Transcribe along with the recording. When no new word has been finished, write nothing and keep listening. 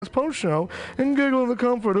post-show and giggle in the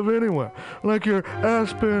comfort of anywhere, like your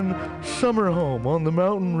Aspen summer home on the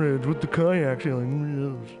mountain ridge with the kayak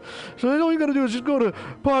ceiling. So all you got to do is just go to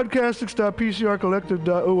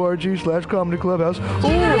podcastics.pcrcollective.org/comedy clubhouse,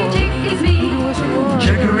 or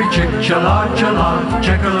Chicory chick, chala chala,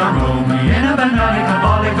 chickalaromi, in a bananica,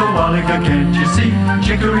 bollica wallica, can't you see?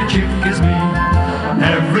 Chicory chick is me.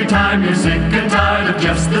 Every time you're sick and tired of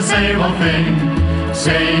just the same old thing,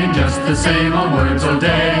 saying just the same old words all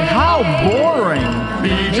day. How boring!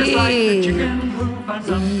 Be just like the chicken who finds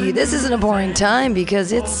something. This isn't a boring time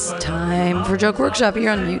because it's time for Joke Workshop here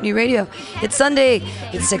on Mutiny Radio. It's Sunday.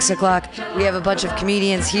 It's 6 o'clock. We have a bunch of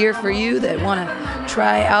comedians here for you that want to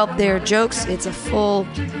try out their jokes. It's a full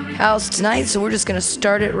house tonight, so we're just going to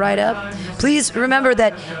start it right up. Please remember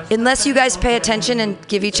that unless you guys pay attention and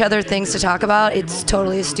give each other things to talk about, it's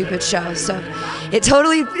totally a stupid show. So it's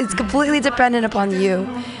completely dependent upon you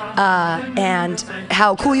and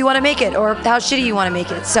how cool you want to make it or how shitty you want to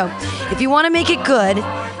make it. So if you want to make it good,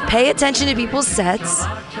 pay attention to people's sets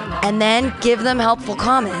and then give them helpful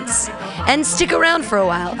comments and stick around for a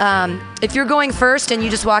while. If you're going first and you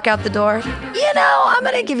just walk out the door, I'm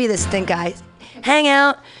going to give you this thing, guys. Hang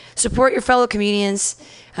out, support your fellow comedians.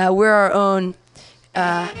 We're our own,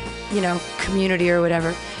 community or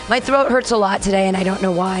whatever. My throat hurts a lot today and I don't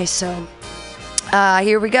know why, so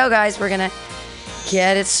here we go, guys. We're going to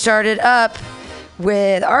get it started up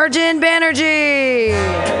with Arjun Banerjee.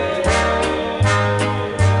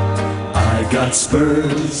 I got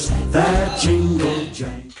spurs that jingle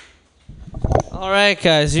jank. All right,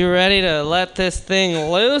 guys, you ready to let this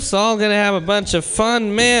thing loose? All gonna have a bunch of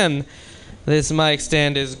fun. Man, this mic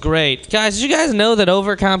stand is great. Guys, did you guys know that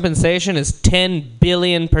overcompensation is 10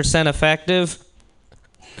 billion% effective?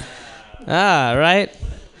 Right?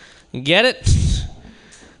 Get it?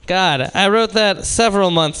 God, I wrote that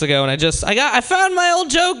several months ago, and I found my old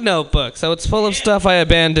joke notebook, so it's full of stuff I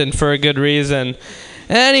abandoned for a good reason.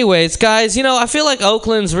 Anyways, guys, I feel like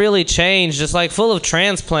Oakland's really changed. It's like full of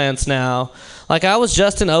transplants now. Like, I was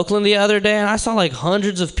just in Oakland the other day, and I saw like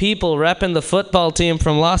hundreds of people repping the football team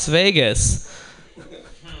from Las Vegas.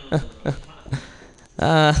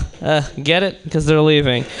 Get it? Because they're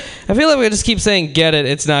leaving. I feel like we just keep saying get it.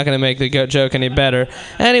 It's not going to make the joke any better.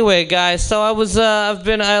 Anyway, guys, so I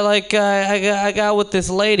got with this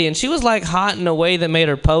lady, and she was like hot in a way that made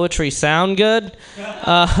her poetry sound good.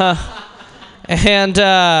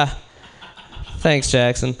 Thanks,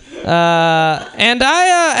 Jackson. I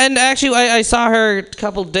saw her a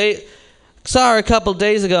couple days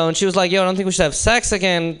ago, and she was like, "Yo, I don't think we should have sex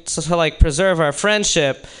again to like preserve our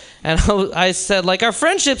friendship." And I said, like, our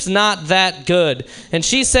friendship's not that good. And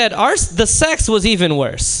she said, the sex was even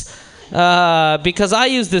worse. Because I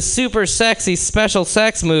used this super sexy special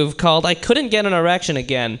sex move called I couldn't get an erection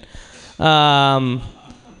again. I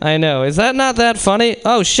know. Is that not that funny?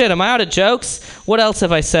 Oh, shit. Am I out of jokes? What else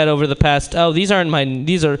have I said over the past... Oh, these are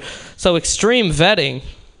so extreme vetting.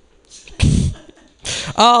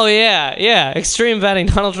 Oh, yeah. Extreme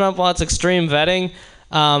vetting. Donald Trump wants extreme vetting.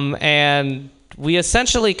 And we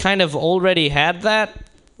essentially kind of already had that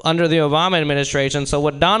under the Obama administration. So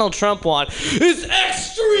what Donald Trump wants is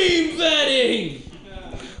extreme vetting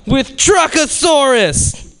with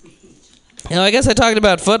Truckosaurus. I guess I talked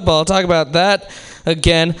about football. I'll talk about that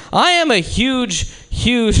again. I am a huge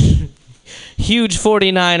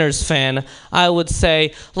 49ers fan, I would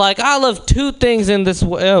say. Like, I love two things in this...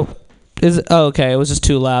 okay, it was just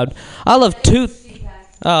too loud. I love two...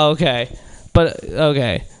 Oh, okay. But,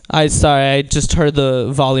 okay. I just heard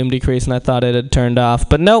the volume decrease and I thought it had turned off.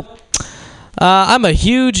 But nope. I'm a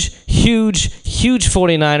huge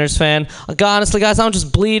 49ers fan. Honestly, guys, I don't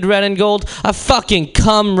just bleed red and gold. I fucking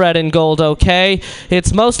come red and gold, okay?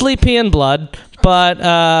 It's mostly pee and blood, but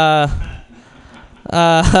no,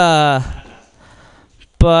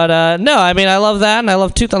 I mean, I love that, and I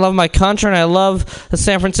love my country, and I love the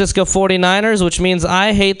San Francisco 49ers, which means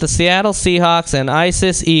I hate the Seattle Seahawks and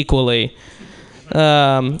ISIS equally.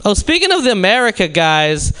 Speaking of the America,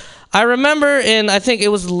 guys, I remember I think it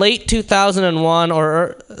was late 2001,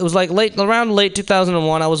 or it was like around late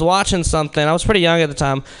 2001, I was watching something. I was pretty young at the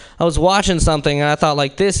time. I was watching something, and I thought,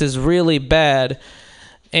 like, this is really bad.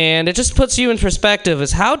 And it just puts you in perspective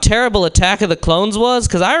as how terrible Attack of the Clones was,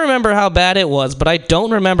 because I remember how bad it was, but I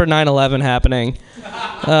don't remember 9/11 happening.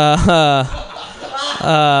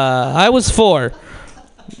 I was 4.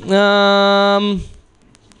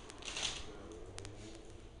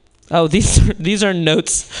 Oh, these are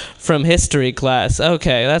notes from history class.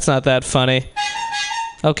 Okay, that's not that funny.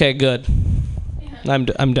 Okay, good. I'm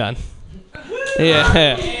done.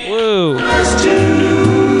 Yeah. Woo.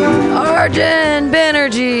 Arjun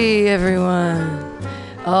Banerjee, everyone.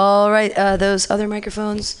 All right, those other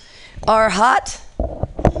microphones are hot.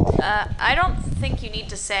 I don't think you need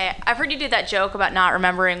to say. I've heard you do that joke about not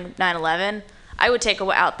remembering 9/11. I would take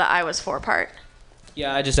out the "I was for" part.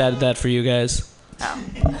 Yeah, I just added that for you guys. Oh,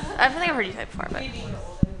 I think I've heard you say it before, but. I know,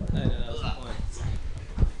 that was the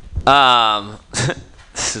point.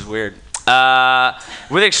 This is weird.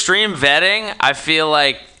 With extreme vetting, I feel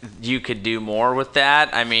like you could do more with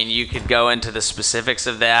that. I mean, you could go into the specifics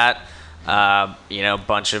of that.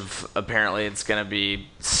 Bunch of, apparently it's going to be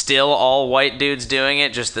still all white dudes doing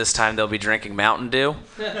it, just this time they'll be drinking Mountain Dew,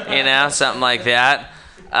 something like that.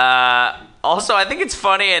 Also, I think it's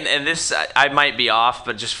funny, and this, I might be off,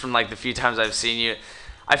 but just from like the few times I've seen you,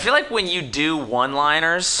 I feel like when you do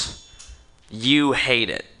one-liners, you hate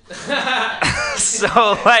it.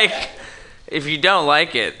 So, like, if you don't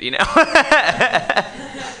like it,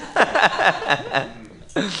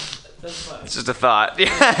 it's just a thought.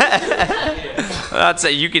 I'd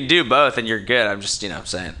say you can do both and you're good. I'm just,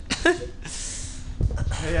 saying.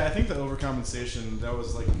 Yeah, I think the overcompensation, that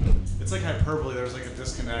was like, it's like hyperbole. There was like a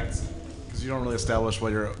disconnect because you don't really establish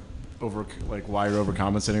what you're why you're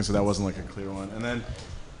overcompensating, so that wasn't like a clear one. And then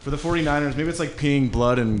for the 49ers, maybe it's like peeing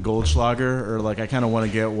blood and Goldschlager, or like I kind of want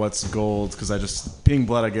to get what's gold because peeing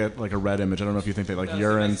blood, I get like a red image. I don't know if you think they like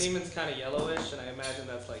urine. My semen's kind of yellowish, and I imagine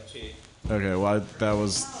that's like pee. Okay, well, there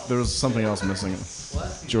was something else missing.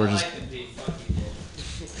 What? George's. I like to pee. Fuck you.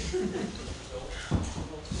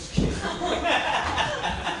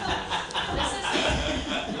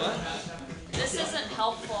 This isn't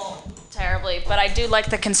helpful terribly, but I do like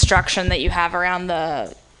the construction that you have around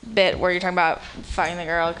the bit where you're talking about fucking the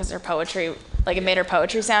girl because her poetry, like it made her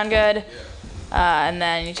poetry sound good. And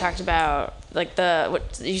then you talked about like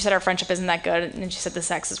you said our friendship isn't that good, and then you said the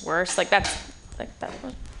sex is worse. Like that.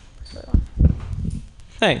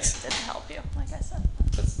 Thanks. Didn't help you, like I said.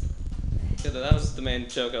 That was the main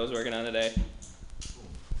joke I was working on today.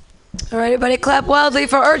 All right, everybody clap wildly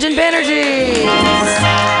for Urgent Banerjee.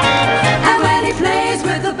 And when he plays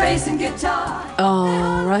with the bass and guitar.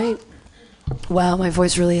 All right. Wow, my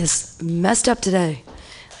voice really is messed up today.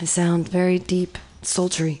 I sound very deep,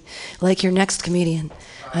 sultry, like your next comedian.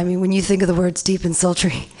 I mean, when you think of the words deep and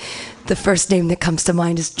sultry, the first name that comes to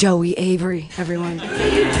mind is Joey Avery, everyone.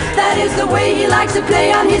 That is the way he likes to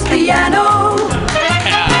play on his piano.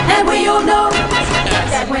 And we all know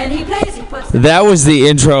that when he plays, he puts... That was the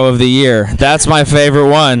intro of the year. That's my favorite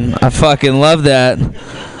one. I fucking love that.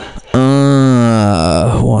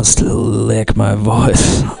 Who wants to lick my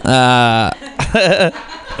voice?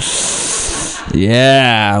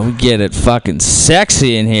 Yeah, we get it fucking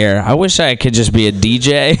sexy in here. I wish I could just be a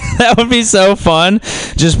DJ. That would be so fun.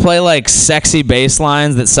 Just play like sexy bass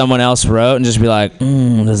lines that someone else wrote and just be like,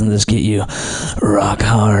 doesn't this get you rock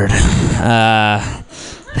hard?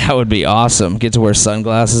 That would be awesome. Get to wear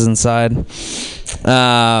sunglasses inside.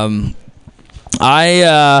 I've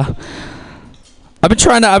been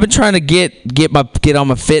trying to get on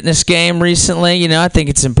my fitness game recently. I think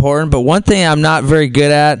it's important, but one thing I'm not very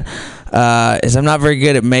good at is I'm not very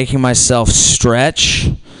good at making myself stretch.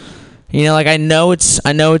 Like I know it's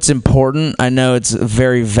important. I know it's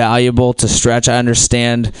very valuable to stretch. I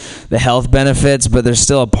understand the health benefits, but there's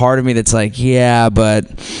still a part of me that's like, yeah, but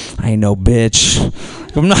I ain't no bitch.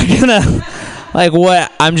 I'm not gonna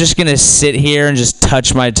what? I'm just gonna sit here and just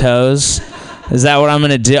touch my toes. Is that what I'm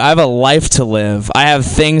going to do? I have a life to live. I have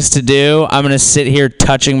things to do. I'm going to sit here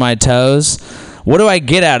touching my toes. What do I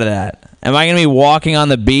get out of that? Am I going to be walking on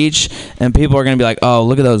the beach and people are going to be like, oh,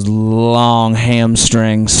 look at those long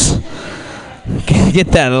hamstrings. Get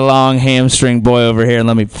that long hamstring boy over here and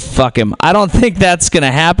let me fuck him. I don't think that's going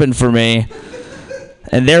to happen for me,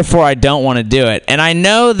 and therefore I don't want to do it. And I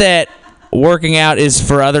know that working out is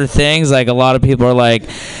for other things. Like a lot of people are like,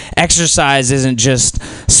 exercise isn't just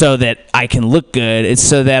so that I can look good, it's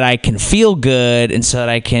so that I can feel good and so that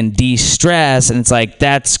I can de-stress. And it's like,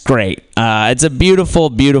 that's great. It's a beautiful,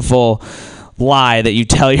 beautiful lie that you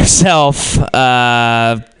tell yourself,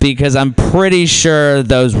 because I'm pretty sure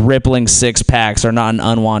those rippling six packs are not an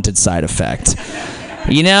unwanted side effect.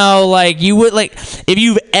 You would if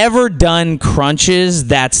you've ever done crunches,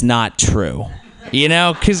 that's not true.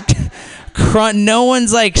 Because no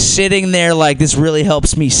one's sitting there like, this really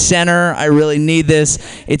helps me center. I really need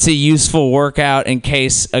this. It's a useful workout in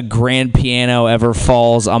case a grand piano ever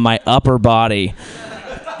falls on my upper body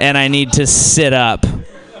and I need to sit up.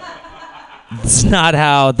 It's not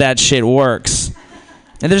how that shit works.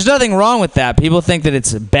 And there's nothing wrong with that. People think that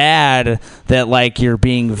it's bad that you're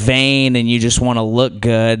being vain and you just want to look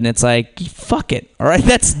good, and it's like, fuck it. All right,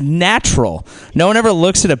 that's natural. No one ever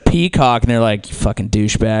looks at a peacock and they're like, you fucking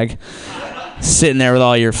douchebag. Sitting there with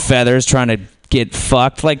all your feathers trying to get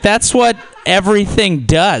fucked. Like, that's what everything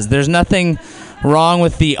does. There's nothing wrong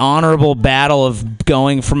with the honorable battle of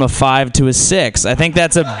going from a 5 to a 6. I think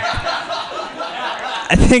that's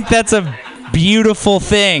a beautiful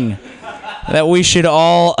thing that we should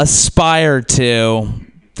all aspire to.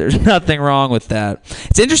 There's nothing wrong with that.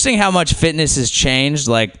 It's interesting how much fitness has changed.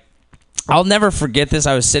 Like, I'll never forget this.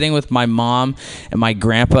 I was sitting with my mom and my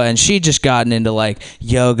grandpa, and she'd just gotten into, like,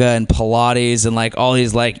 yoga and Pilates and, like, all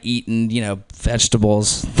these, like, eating,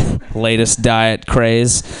 vegetables, latest diet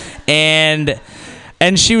craze. And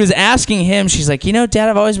she was asking him, she's like, Dad,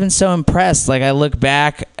 I've always been so impressed. Like, I look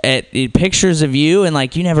back at pictures of you, and,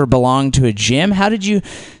 like, you never belonged to a gym. How did you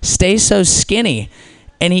stay so skinny?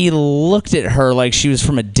 And he looked at her like she was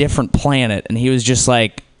from a different planet, and he was just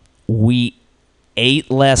like, we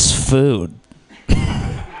ate less food.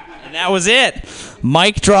 And that was it.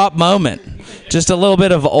 Mic drop moment. Just a little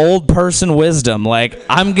bit of old person wisdom. Like,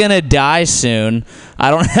 I'm going to die soon.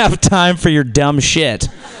 I don't have time for your dumb shit.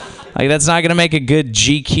 Like, that's not going to make a good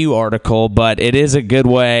GQ article, but it is a good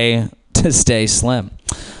way to stay slim.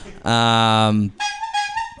 All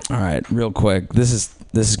right, real quick. This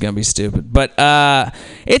is going to be stupid. But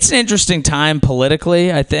it's an interesting time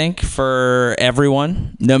politically, I think, for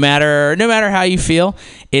everyone. No matter how you feel,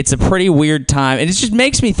 it's a pretty weird time. And it just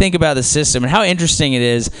makes me think about the system and how interesting it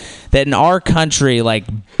is that in our country, like,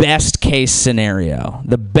 best case scenario,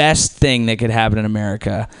 the best thing that could happen in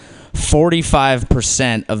America,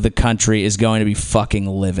 45% of the country is going to be fucking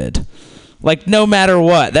livid. Like, no matter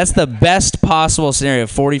what. That's the best possible scenario.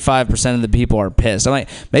 45% of the people are pissed. I'm like,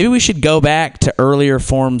 maybe we should go back to earlier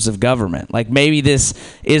forms of government. Like, maybe this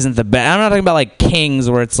isn't the best. I'm not talking about, like, kings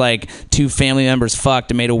where it's, like, 2 family members fucked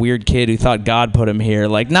and made a weird kid who thought God put him here.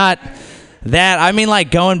 Like, not that. I mean, like,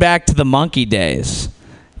 going back to the monkey days.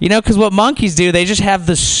 Because what monkeys do, they just have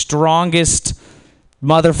the strongest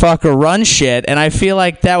motherfucker run shit, and I feel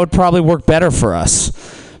like that would probably work better for us.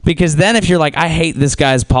 Because then if you're like, I hate this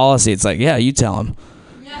guy's policy, it's like, yeah, you tell him.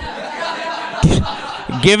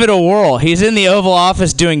 Give it a whirl. He's in the Oval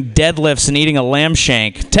Office doing deadlifts and eating a lamb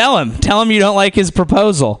shank. Tell him you don't like his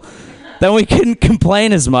proposal. Then we couldn't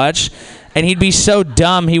complain as much, and he'd be so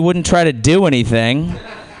dumb he wouldn't try to do anything,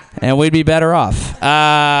 and we'd be better off.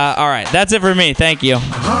 All right, that's it for me. Thank you.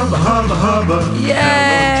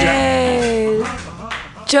 Yay!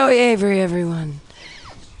 Joey Avery, everyone.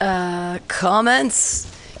 Comments?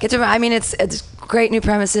 It's great new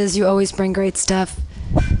premises. You always bring great stuff.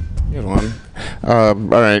 Good one. All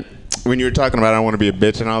right. When you were talking about I want to be a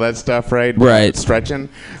bitch and all that stuff, right? Right. Stretching.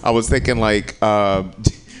 I was thinking like the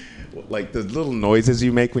little noises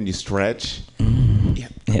you make when you stretch. Yeah.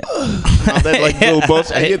 That like little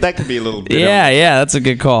bullshit. That could be a little bit. Yeah, that's a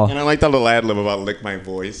good call. And I like that little ad lib about lick my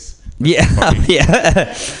voice. Yeah.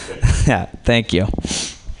 Yeah. Thank you.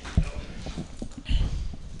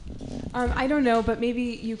 I don't know, but maybe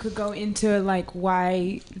you could go into like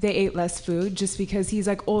why they ate less food, just because he's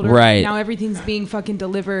like older. Right. Now everything's being fucking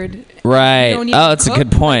delivered. Right. Oh, that's a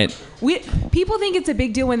good point. People think it's a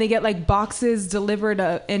big deal when they get like boxes delivered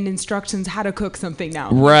and instructions how to cook something now.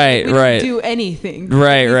 Right. We right. don't do anything.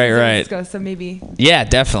 Right. So maybe. Yeah,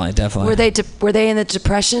 definitely. Were they in the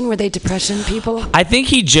depression? Were they depression people? I think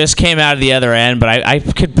he just came out of the other end, but I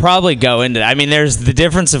could probably go into that. I mean, there's the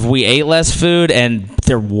difference of we ate less food and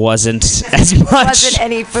there wasn't as much wasn't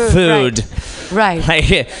any food. Right.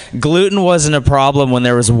 Like, gluten wasn't a problem when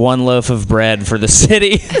there was one loaf of bread for the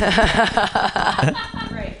city.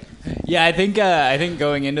 Right. Yeah, I think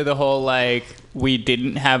going into the whole like we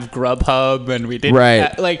didn't have Grubhub and we didn't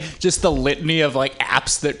right. like just the litany of like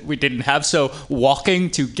apps that we didn't have. So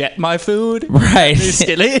walking to get my food, right?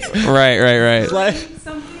 Silly. Right. Like,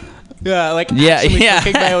 yeah, like yeah, actually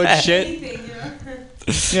cooking my own shit.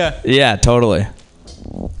 Yeah, totally.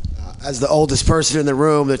 As the oldest person in the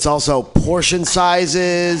room, it's also portion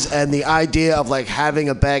sizes and the idea of like having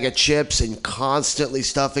a bag of chips and constantly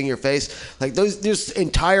stuffing your face. Like there's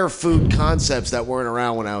entire food concepts that weren't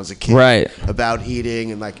around when I was a kid. Right. About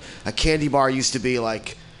eating, and like a candy bar used to be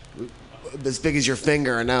like as big as your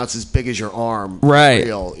finger, and now it's as big as your arm. Right.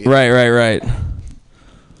 Real, Right.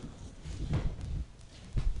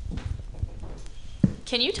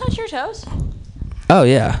 Can you touch your toes? Oh,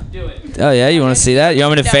 yeah. Do it. Oh, yeah? You want to see that? You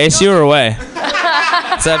want me to face you or away?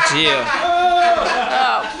 It's up to you.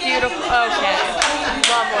 Oh, beautiful. Okay.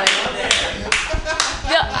 Lovely.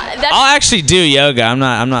 I'll actually do yoga. I'm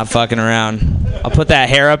not fucking around. I'll put that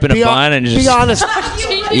hair up in a bun and just... Be honest.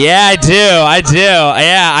 Yeah, I do.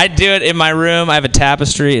 Yeah, I do it in my room. I have a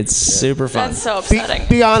tapestry. It's super fun. That's so upsetting.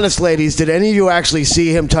 Be honest, ladies. Did any of you actually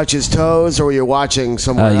see him touch his toes, or were you watching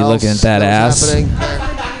somewhere else? Oh, you looking at that ass? Happening?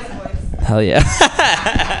 Hell yeah.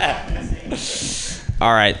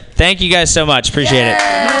 All right. Thank you guys so much. Appreciate it.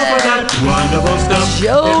 Wonderful stuff.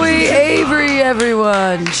 Joey Avery,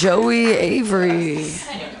 everyone. Joey Avery.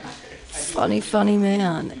 Funny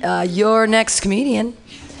man. Your next comedian.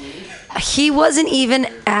 He wasn't even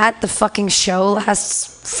at the fucking show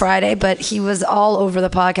last Friday, but he was all over the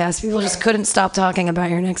podcast. People just couldn't stop talking about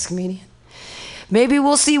your next comedian. Maybe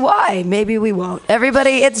we'll see why. Maybe we won't.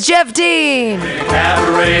 Everybody, it's Jeff Dean.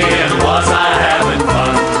 Cabaret and was I having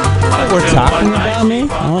fun? We're talking about me?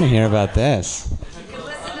 I want to hear about this.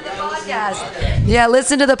 Yeah,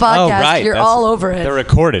 listen to the podcast. Oh, right. You're all over it. They're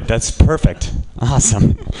recorded. That's perfect.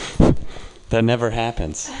 Awesome. That never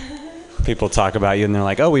happens. People talk about you and they're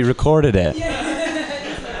like, oh, we recorded it.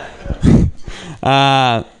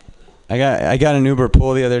 I got an Uber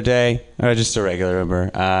pool the other day, or just a regular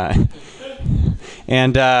Uber.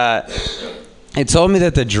 And it told me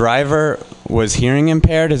that the driver was hearing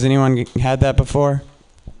impaired. Has anyone had that before?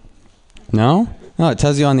 No? No, it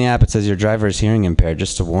tells you on the app, it says your driver is hearing impaired,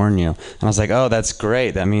 just to warn you. And I was like, oh, that's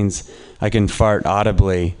great. That means I can fart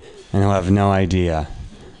audibly and he'll have no idea.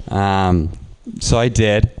 So I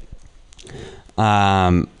did.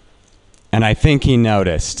 And I think he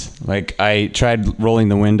noticed. Like, I tried rolling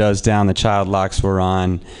the windows down, the child locks were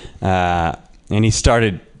on, and he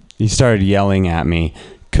started yelling at me.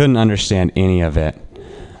 Couldn't understand any of it.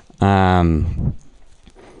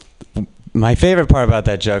 My favorite part about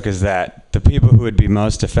that joke is that the people who would be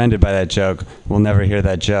most offended by that joke will never hear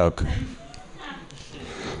that joke.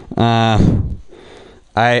 I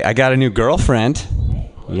got a new girlfriend.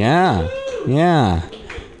 Yeah.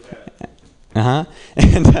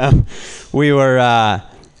 And we were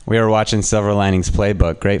watching Silver Linings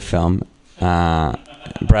Playbook, great film.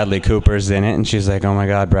 Bradley Cooper's in it, and she's like, "Oh my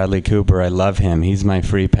God, Bradley Cooper, I love him. He's my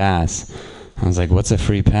free pass." I was like, "What's a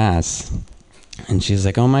free pass?" And she's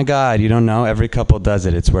like, "Oh my God, you don't know? Every couple does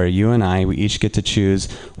it. It's where you and I, we each get to choose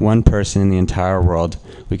one person in the entire world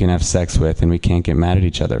we can have sex with, and we can't get mad at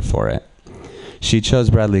each other for it." She chose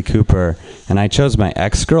Bradley Cooper, and I chose my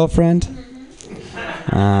ex-girlfriend.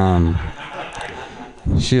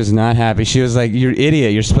 She was not happy. She was like, "You're an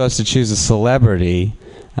idiot. You're supposed to choose a celebrity."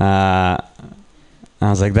 I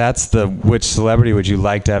was like, "That's the which celebrity would you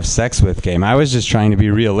like to have sex with game." I was just trying to be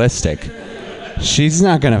realistic. She's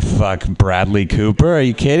not going to fuck Bradley Cooper. Are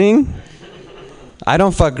you kidding? I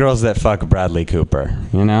don't fuck girls that fuck Bradley Cooper,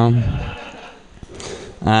 you know?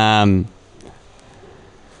 And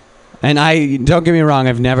I, don't get me wrong,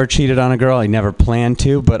 I've never cheated on a girl. I never planned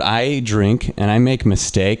to, but I drink and I make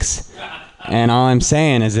mistakes. And all I'm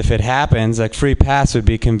saying is if it happens, like, free pass would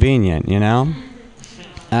be convenient, you know?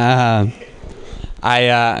 I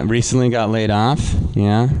recently got laid off.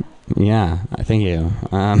 Yeah, thank you.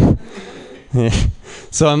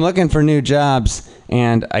 So I'm looking for new jobs,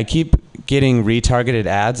 and I keep getting retargeted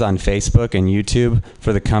ads on Facebook and YouTube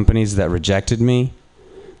for the companies that rejected me.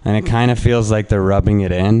 And it kind of feels like they're rubbing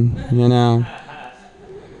it in, you know?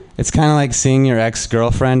 It's kind of like seeing your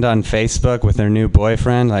ex-girlfriend on Facebook with her new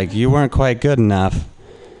boyfriend. Like, you weren't quite good enough,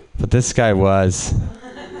 but this guy was.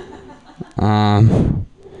 And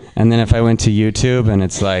then if I went to YouTube and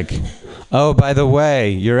it's like, "Oh, by the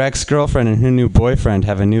way, your ex-girlfriend and her new boyfriend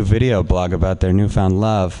have a new video blog about their newfound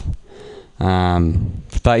love.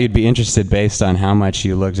 Thought you'd be interested based on how much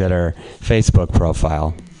you looked at her Facebook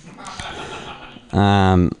profile."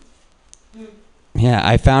 Yeah,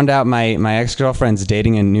 I found out my ex-girlfriend's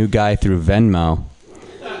dating a new guy through Venmo.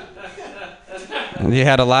 They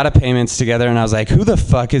had a lot of payments together, and I was like, who the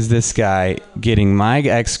fuck is this guy getting my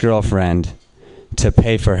ex-girlfriend to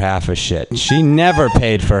pay for half of shit? She never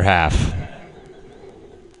paid for half.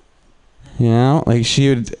 You know, like, she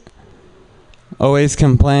would always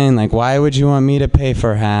complain, like, why would you want me to pay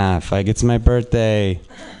for half? Like, it's my birthday.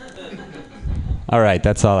 All right,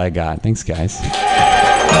 that's all I got. Thanks, guys.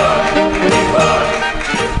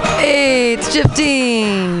 Hey, it's Jeff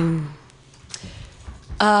Dean.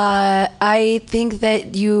 I think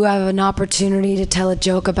that you have an opportunity to tell a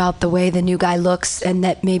joke about the way the new guy looks, and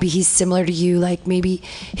that maybe he's similar to you, like maybe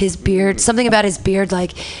his beard, something about his beard,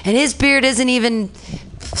 like, and his beard isn't even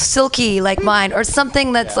silky like mine, or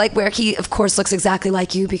something that's like where he, of course, looks exactly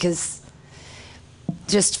like you because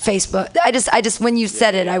just Facebook. I just when you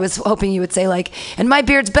said it, I was hoping you would say like, and my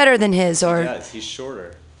beard's better than his, or he's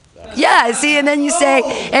shorter. Yeah, see, and then you say,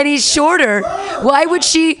 and he's shorter. Why would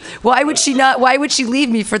she leave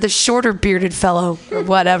me for the shorter bearded fellow or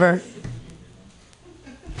whatever?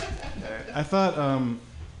 I thought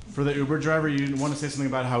for the Uber driver, you want to say something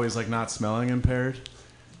about how he's like not smelling impaired.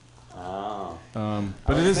 Oh. But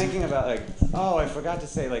I was it is thinking about like, I forgot to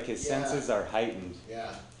say like his senses are heightened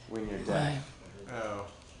when you're deaf. Oh.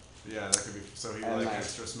 Yeah, that could be. So he And, like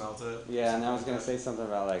extra smelt it. Yeah, and I was gonna say something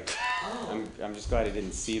about like, I'm just glad he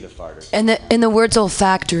didn't see the fart. And the word's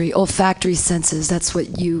olfactory senses. That's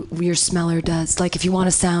what your smeller does. Like if you want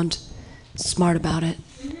to sound smart about it.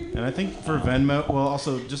 And I think for Venmo, well,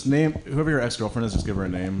 also just name whoever your ex-girlfriend is. Just give her a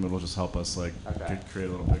name. It'll just help us like create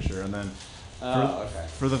a little picture. And then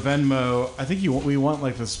for the Venmo, I think we want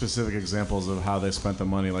like the specific examples of how they spent the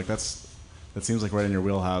money. Like that seems like right in your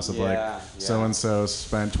wheelhouse of so and so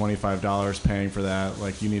spent $25 paying for that.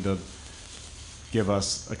 Like you need to give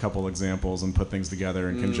us a couple examples and put things together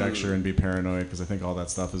and conjecture and be paranoid, because I think all that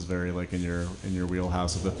stuff is very like in your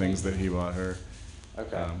wheelhouse of the things that he bought her.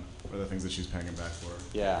 Okay. Or the things that she's paying him back for.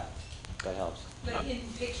 Yeah, that helps. Like in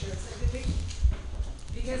pictures,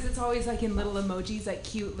 because it's always like in little emojis, like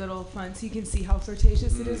cute little fun, so you can see how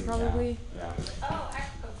flirtatious it is probably.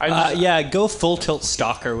 Yeah, go full tilt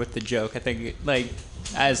stalker with the joke. I think like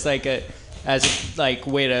as a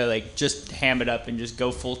way to like just ham it up and just go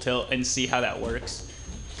full tilt and see how that works,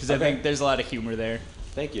 because I think there's a lot of humor there.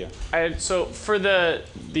 Thank you. So for the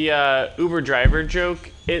Uber driver joke,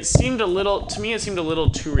 it seemed a little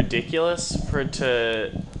too ridiculous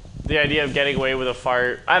the idea of getting away with a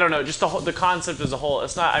fart. I don't know, just the concept as a whole.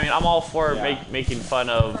 It's not. I mean, I'm all for making fun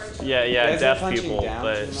of deaf people,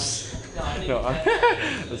 but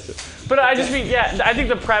but I just mean I think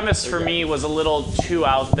the premise for me was a little too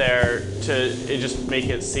out there to just make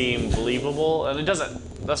it seem believable, and it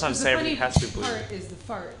doesn't. That's not to say everything has to be believable. The funny part is the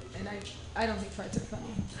fart, and I don't think farts are funny.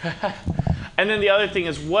 And then the other thing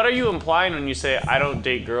is, what are you implying when you say I don't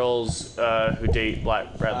date girls who date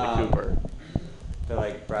Bradley Cooper? That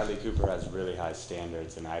like Bradley Cooper has really high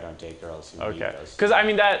standards, and I don't date girls who meet those. Because I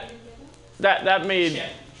mean that made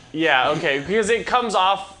because it comes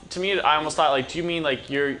off to me. I almost thought like, do you mean like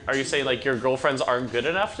are you saying like your girlfriends aren't good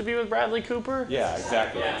enough to be with Bradley Cooper? Yeah,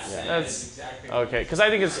 exactly. Yeah. That's okay. Because I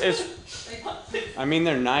think it's. I mean,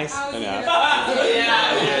 they're nice enough. Yeah.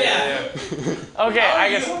 Okay, I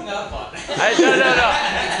guess. No.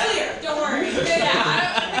 It's clear. Don't worry.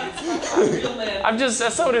 I'm just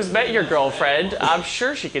as someone who's met your girlfriend. I'm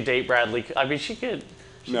sure she could date Bradley. I mean, she could.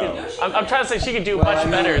 I'm trying to say she could do much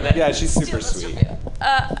better than. Yeah, she's super sweet.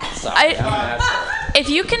 If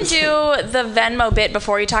you can do the Venmo bit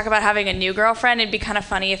before you talk about having a new girlfriend, it'd be kind of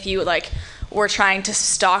funny if you like were trying to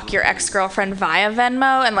stalk your ex-girlfriend via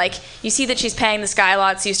Venmo, and like you see that she's paying this guy a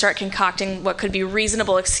lot, so you start concocting what could be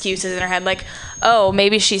reasonable excuses in her head, like, oh,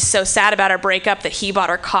 maybe she's so sad about our breakup that he bought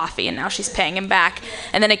her coffee and now she's paying him back.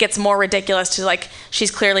 And then it gets more ridiculous to like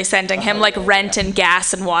she's clearly sending him like rent and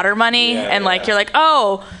gas and water money, and like you're like,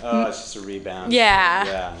 oh, it's just a rebound.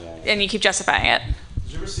 Yeah. And you keep justifying it.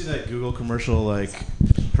 Did you ever see that Google commercial like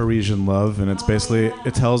Parisian Love? And it's basically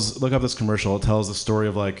look up this commercial. It tells the story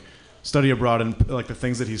of like study abroad and like the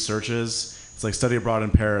things that he searches. It's like study abroad in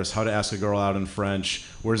Paris, how to ask a girl out in French,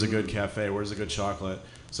 where's a good cafe, where's a good chocolate.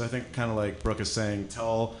 So I think kind of like Brooke is saying,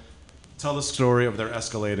 tell the story of their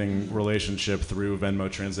escalating relationship through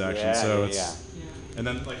Venmo transactions. And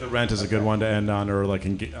then like the rent is a good one to end on, or like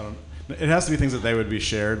it has to be things that they would be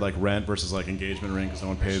shared, like rent versus like engagement ring,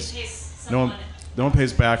 because no one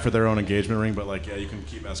pays back for their own engagement ring, but like you can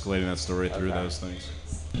keep escalating that story through those things.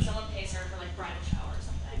 Someone pays her for like bridal shower or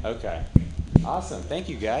something. Okay. Awesome. Thank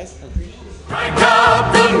you, guys. I appreciate it. Crank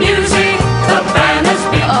up the music, the band has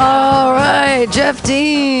been. All right, Jeff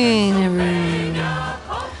Dean.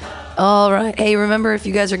 All right. Hey, remember, if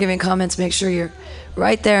you guys are giving comments, make sure you're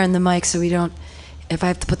right there in the mic so we don't, if I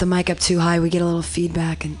have to put the mic up too high, we get a little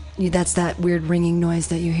feedback, and that's that weird ringing noise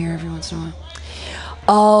that you hear every once in a while.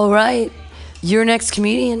 All right. Your next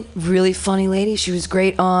comedian, really funny lady. She was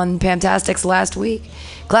great on Pamtastics last week.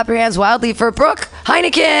 Clap your hands wildly for Brooke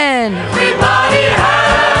Heineken. Everybody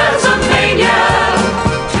has a mania.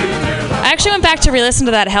 I actually went back to re-listen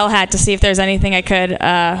to that Hell Hat to see if there's anything I could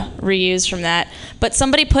reuse from that. But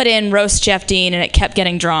somebody put in Roast Jeff Dean and it kept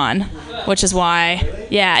getting drawn, which is why.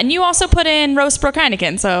 Yeah, and you also put in Roast Brooke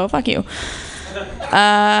Heineken, so fuck you.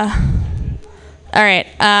 All right.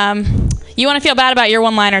 You want to feel bad about your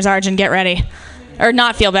one-liners, Arjun? Get ready. Or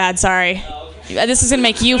not feel bad, sorry. This is going to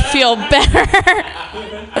make you feel better.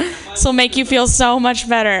 This will make you feel so much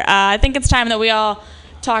better. I think it's time that we all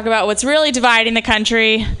talk about what's really dividing the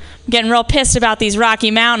country. I'm getting real pissed about these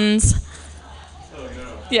Rocky Mountains.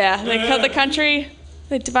 Yeah, they cut the country.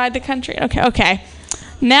 They divide the country. Okay.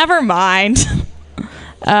 Never mind.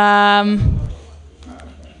 There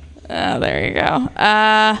you go.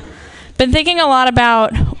 Been thinking a lot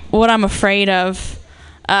about what I'm afraid of.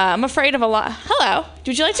 I'm afraid of a lot. Hello.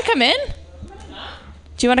 Would you like to come in?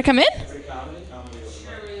 Do you want to come in?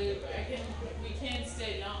 We can't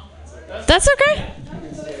stay long. That's okay.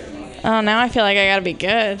 Oh, now I feel like I gotta be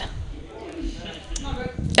good.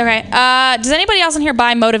 Okay. Does anybody else in here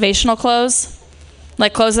buy motivational clothes?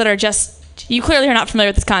 Like clothes that are just... You clearly are not familiar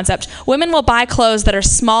with this concept. Women will buy clothes that are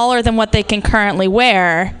smaller than what they can currently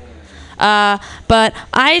wear. But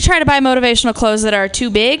I try to buy motivational clothes that are too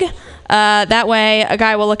big. That way a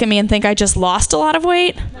guy will look at me and think I just lost a lot of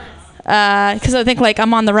weight. Because I think like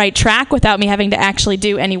I'm on the right track without me having to actually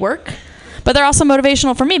do any work. But they're also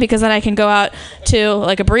motivational for me because then I can go out to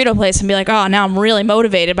like a burrito place and be like, oh, now I'm really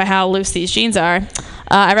motivated by how loose these jeans are.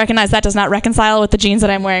 I recognize that does not reconcile with the jeans that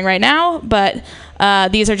I'm wearing right now, but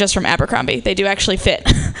these are just from Abercrombie. They do actually fit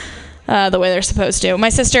the way they're supposed to. My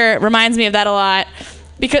sister reminds me of that a lot.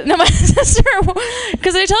 Because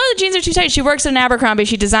I tell her the jeans are too tight. She works at an Abercrombie.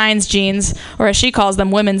 She designs jeans, or as she calls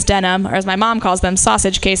them, women's denim, or as my mom calls them,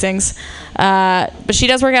 sausage casings. But she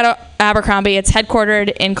does work at Abercrombie. It's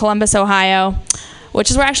headquartered in Columbus, Ohio,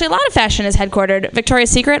 which is where actually a lot of fashion is headquartered.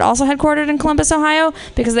 Victoria's Secret also headquartered in Columbus, Ohio,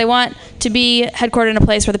 because they want to be headquartered in a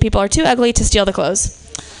place where the people are too ugly to steal the clothes.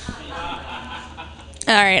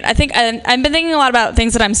 All right, I think I've been thinking a lot about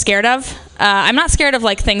things that I'm scared of. I'm not scared of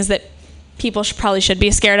like things that people probably should be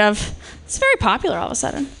scared of. It's very popular all of a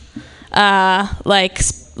sudden. Like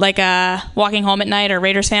walking home at night or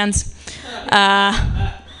Raiders fans.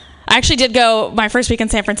 I actually did go, my first week in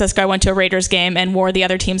San Francisco, I went to a Raiders game and wore the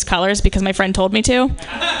other team's colors because my friend told me to.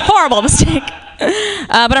 Horrible mistake.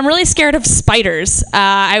 But I'm really scared of spiders.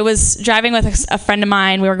 I was driving with a friend of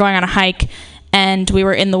mine. We were going on a hike, and we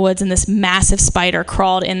were in the woods, and this massive spider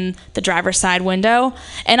crawled in the driver's side window.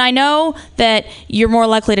 And I know that you're more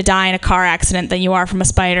likely to die in a car accident than you are from a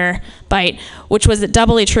spider bite, which was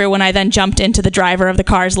doubly true when I then jumped into the driver of the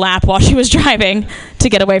car's lap while she was driving to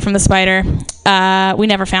get away from the spider. We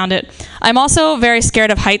never found it. I'm also very scared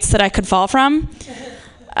of heights that I could fall from.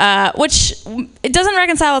 Which it doesn't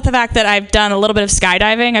reconcile with the fact that I've done a little bit of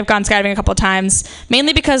skydiving. I've gone skydiving a couple of times,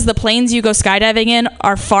 mainly because the planes you go skydiving in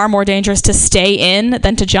are far more dangerous to stay in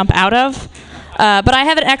than to jump out of. But I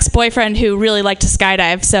have an ex-boyfriend who really liked to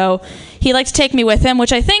skydive, so he liked to take me with him,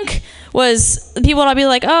 which I think was, people would be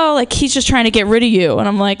like, oh, like he's just trying to get rid of you. And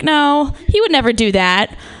I'm like, no, he would never do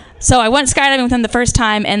that. So I went skydiving with him the first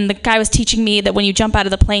time, and the guy was teaching me that when you jump out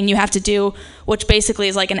of the plane, you have to do, which basically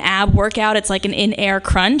is like an ab workout. It's like an in-air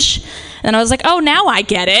crunch. And I was like, oh, now I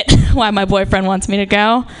get it, why my boyfriend wants me to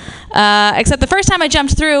go. Except the first time I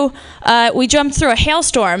jumped through, we jumped through a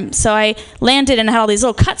hailstorm. So I landed and had all these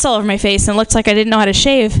little cuts all over my face, and it looked like I didn't know how to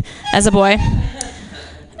shave as a boy.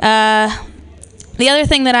 The other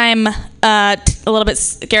thing that I'm a little bit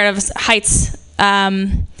scared of is heights.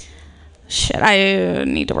 Shit, I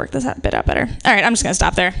need to work this bit out better. All right, I'm just going to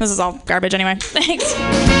stop there. This is all garbage anyway. Thanks.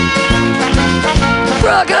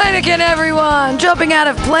 Brooke Heineken, everyone! Jumping out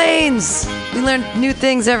of planes! We learn new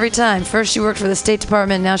things every time. First, she worked for the State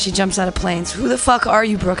Department. Now she jumps out of planes. Who the fuck are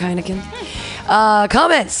you, Brooke Heineken?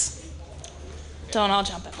 Comments? Don't all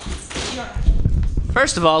jump at once.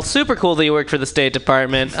 First of all, super cool that you worked for the State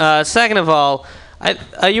Department. Second of all,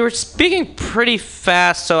 you were speaking pretty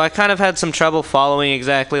fast, so I kind of had some trouble following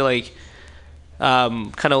exactly like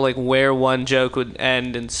kind of like where one joke would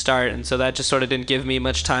end and start, and so that just sort of didn't give me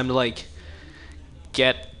much time to like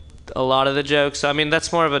get a lot of the jokes. So, I mean,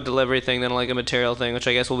 that's more of a delivery thing than like a material thing, which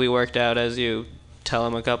I guess will be worked out as you tell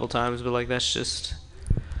them a couple times, but like that's just...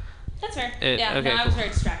 That's fair. Okay, I was very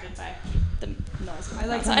distracted by the noise. I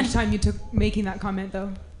like how much time you took making that comment,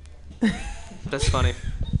 though. That's funny.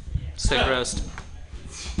 Sick roast.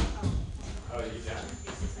 Oh, you done?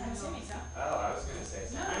 Oh, I was gonna say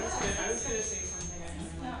something. I was gonna say something.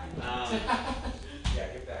 Yeah,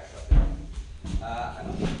 get back up there. I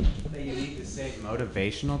don't think that you need to say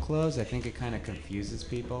motivational clothes. I think it kind of confuses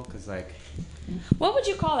people because, like, what would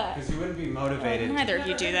you call that? Because you wouldn't be motivated. Neither of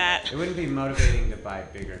you do that. It wouldn't be motivating to buy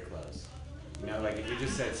bigger clothes. You know, like if you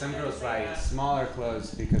just said some girls buy smaller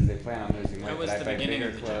clothes because they plan on losing weight, but I buy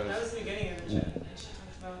bigger clothes. That was the beginning of the chat.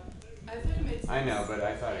 I know, but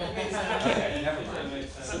I thought it was... Okay, never mind.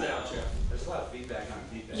 There's a lot of feedback on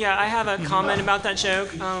feedback. Yeah, I have a comment about that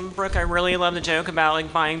joke. Brooke, I really love the joke about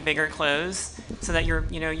like buying bigger clothes so that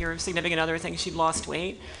your significant other thinks you've lost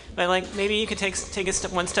weight. But like maybe you could take a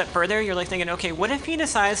step one step further. You're like thinking, okay, what if he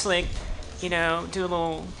decides to like, do a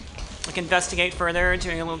little, like investigate further,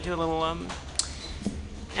 do a little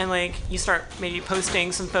and like you start maybe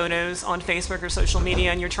posting some photos on Facebook or social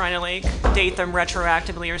media, and you're trying to like date them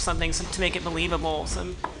retroactively or something to make it believable.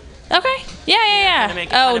 Okay. Yeah. To make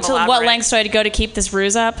it To what lengths do I go to keep this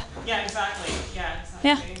ruse up? Yeah, exactly.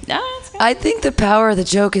 Yeah. No, that's good. I think the power of the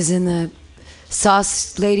joke is in the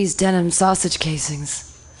ladies' denim sausage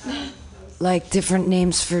casings. Like different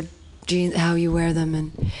names for jeans, how you wear them,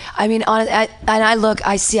 and I mean,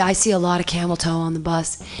 I see a lot of camel toe on the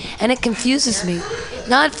bus, and it confuses me.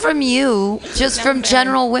 Not from you, just from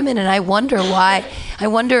general women, and I wonder why. I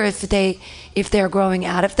wonder if they're growing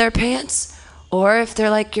out of their pants, or if they're,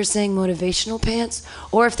 like you're saying, motivational pants,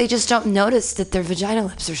 or if they just don't notice that their vagina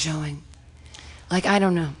lips are showing. Like, I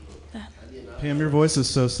don't know. Pam, your voice is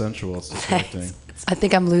so sensual. It's distracting. I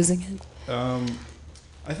think I'm losing it.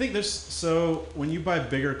 I think when you buy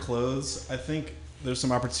bigger clothes, I think there's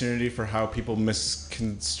some opportunity for how people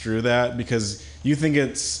misconstrue that, because you think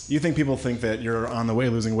people think that you're on the way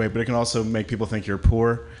losing weight, but it can also make people think you're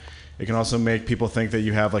poor. It can also make people think that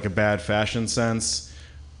you have like a bad fashion sense.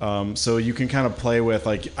 So you can kind of play with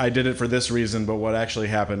like, I did it for this reason, but what actually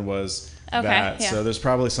happened was that. Yeah. So there's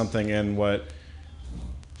probably something in what.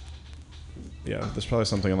 Yeah, there's probably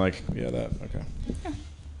something like that. Okay.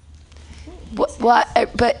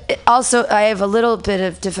 But also, I have a little bit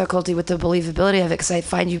of difficulty with the believability of it because I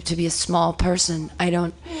find you to be a small person. I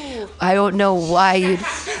don't know why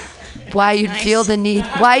you'd feel the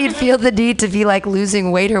need to be like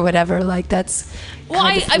losing weight or whatever. Like that's. Well,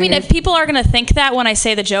 I mean, if people are gonna think that when I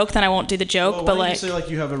say the joke, then I won't do the joke. Well, but why like, don't you say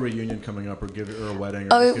like you have a reunion coming up, or a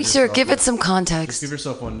wedding. Or sure, give it some context. Just give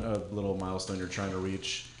yourself a little milestone you're trying to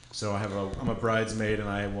reach. So I'm a bridesmaid and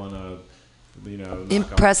I want to,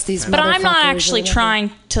 impress these. But I'm not actually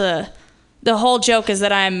trying to. The whole joke is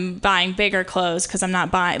that I'm buying bigger clothes because I'm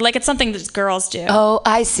not buying. Like, it's something that girls do. Oh,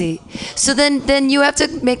 I see. So then you have to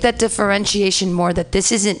make that differentiation more, that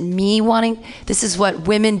this isn't me wanting. This is what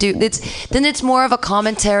women do. It's more of a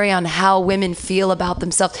commentary on how women feel about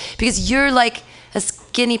themselves, because you're like a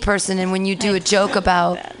skinny person, and when you do a joke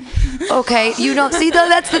about, okay, you don't see, though,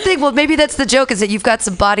 that's the thing. Well, maybe that's the joke, is that you've got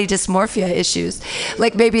some body dysmorphia issues.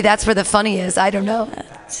 Like, maybe that's where the funny is. I don't know.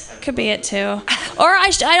 Could be it too. Or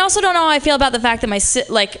I also don't know how I feel about the fact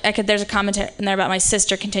that there's a commentary in there about my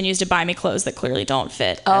sister continues to buy me clothes that clearly don't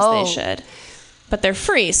fit as they should, but they're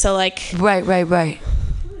free. So like. Right.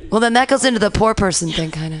 Well, then that goes into the poor person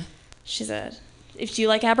thing, kind of. If you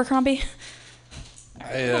like Abercrombie.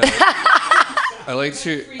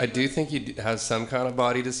 I do think you have some kind of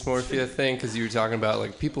body dysmorphia thing, because you were talking about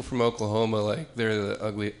like people from Oklahoma, like they're the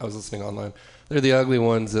ugly. I was listening online. They're the ugly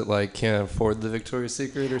ones that like can't afford the Victoria's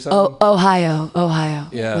Secret or something. Oh, Ohio.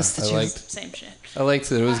 Yeah, Same shit. I liked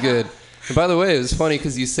it. It was good. And by the way, it was funny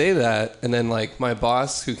because you say that, and then like my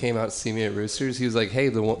boss who came out to see me at Roosters, he was like, "Hey,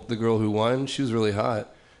 the girl who won, she was really hot,"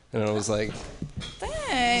 and I was like,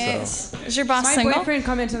 "Thanks." So. Is your boss my single? My boyfriend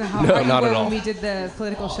commented on how no, hot not you at were all. when we did the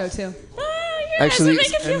political show too. Actually,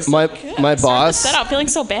 my boss. Set out feeling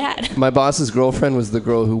so bad. My boss's girlfriend was the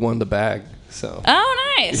girl who won the bag. So.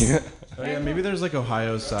 Oh, nice. Yeah. Oh yeah, maybe there's like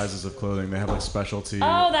Ohio sizes of clothing. They have like specialty.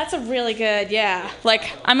 Oh, that's a really good, yeah.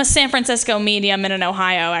 Like, I'm a San Francisco medium and an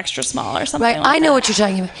Ohio extra small or something. Right, like I know that. what you're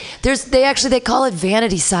talking about. They call it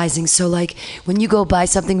vanity sizing. So like when you go buy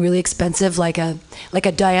something really expensive, like a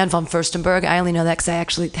Diane von Furstenberg, I only know that because I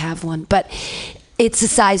actually have one, but it's a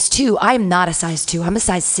size 2. I'm not a size 2. I'm a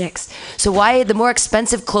size 6. So why the more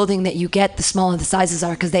expensive clothing that you get, the smaller the sizes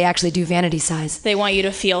are, because they actually do vanity size. They want you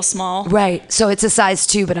to feel small. Right. So it's a size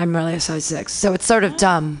 2, but I'm really a size 6. So it's sort of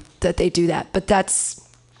dumb that they do that. But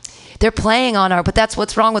they're playing on but that's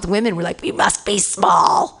what's wrong with women. We're like, we must be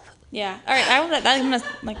small. Yeah. All right. I'm gonna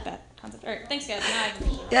like that concept. All right. Thanks, guys.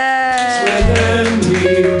 Yay!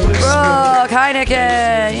 Brooke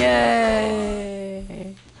Heineken. Yay!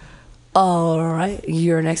 All right,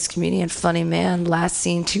 your next comedian, funny man, last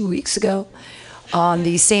seen 2 weeks ago on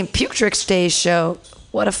the St. Putrix Day show.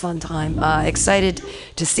 What a fun time. Excited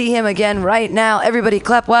to see him again right now. Everybody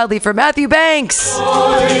clap wildly for Matthew Banks.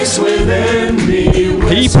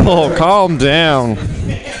 People, calm down.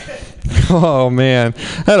 Oh man,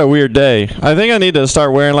 I had a weird day. I think I need to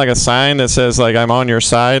start wearing like a sign that says like I'm on your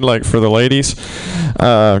side, like for the ladies,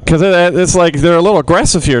 because it's like they're a little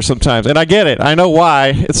aggressive here sometimes, and I get it. I know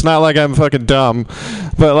why. It's not like I'm fucking dumb,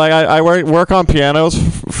 but like I work on pianos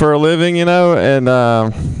for a living, you know, and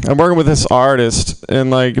I'm working with this artist,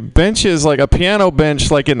 and like benches, like a piano bench,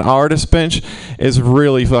 like an artist bench, is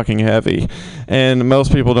really fucking heavy. And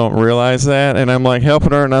most people don't realize that. And I'm like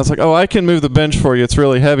helping her, and I was like, "Oh, I can move the bench for you. It's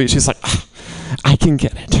really heavy." She's like, "I can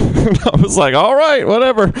get it." And I was like, "All right,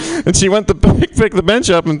 whatever." And she went to pick the bench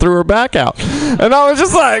up and threw her back out. And I was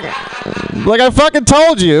just like I fucking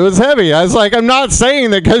told you it was heavy. I was like, I'm not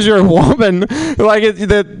saying that because you're a woman, like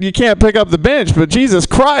that you can't pick up the bench, but Jesus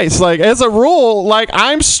Christ, like as a rule, like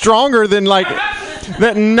I'm stronger than like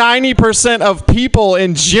that 90% of people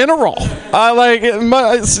in general.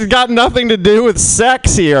 It's got nothing to do with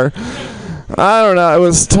sex here. I don't know. It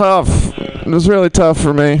was tough. It was really tough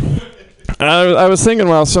for me. I was thinking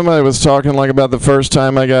while somebody was talking like about the first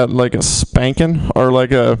time I got like a spanking or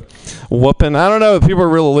like a whooping. I don't know. People are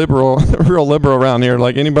real liberal, real liberal around here.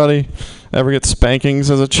 Like anybody ever get spankings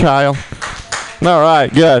as a child? All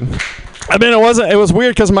right, good. I mean, it was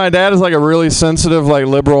weird because my dad is like a really sensitive, like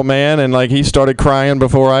liberal man, and like he started crying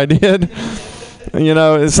before I did. You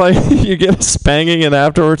know, it's like you get a spanking and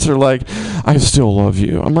afterwards they're like, I still love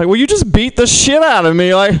you. I'm like, well, you just beat the shit out of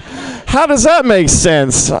me. Like, how does that make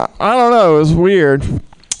sense? I don't know. It was weird.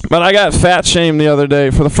 But I got fat shamed the other day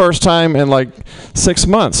for the first time in like 6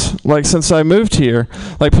 months, like since I moved here.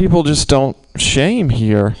 Like people just don't shame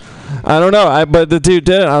here. I don't know. But the dude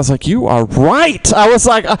did it. I was like, you are right. I was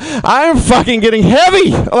like, I'm fucking getting heavy.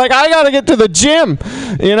 Like I got to get to the gym.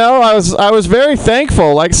 You know, I was very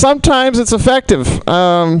thankful. Like sometimes it's effective.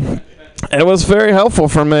 It was very helpful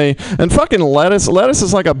for me. And fucking lettuce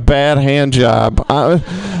is like a bad hand job.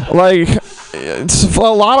 Like it's a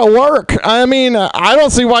lot of work. I mean, I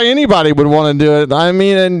don't see why anybody would want to do it. I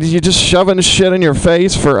mean, and you just shoving shit in your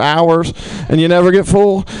face for hours and you never get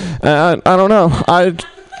full. I don't know.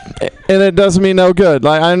 And it does me no good.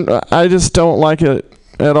 Like I just don't like it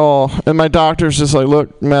at all. And my doctor's just like,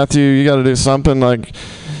 look, Matthew, you got to do something. Like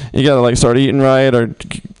you got to like start eating right, or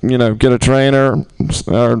you know, get a trainer,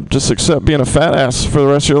 or just accept being a fat ass for the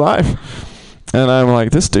rest of your life. And I'm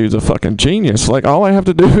like, this dude's a fucking genius. Like all I have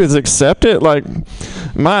to do is accept it. Like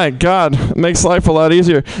my God, it makes life a lot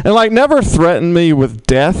easier. And like never threaten me with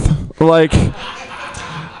death. Like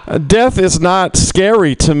death is not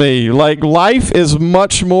scary to me. Like life is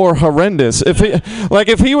much more horrendous. If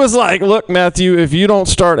he was like, look, Matthew, if you don't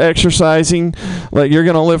start exercising, like you're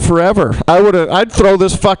gonna live forever, I'd throw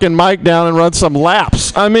this fucking mic down and run some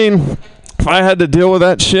laps. I mean, if I had to deal with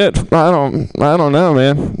that shit, I don't know,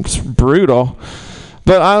 man. It's brutal.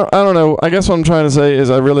 But I don't know. I guess what I'm trying to say is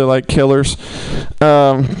I really like killers.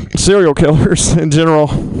 Serial killers in general.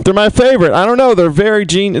 They're my favorite. I don't know. They're very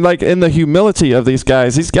like in the humility of these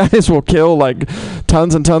guys. These guys will kill like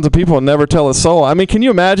tons and tons of people and never tell a soul. I mean, can you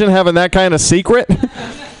imagine having that kind of secret?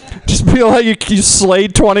 Just feel like you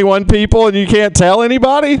slayed 21 people and you can't tell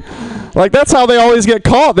anybody? Like that's how they always get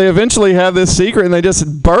caught. They eventually have this secret and they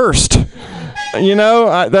just burst. You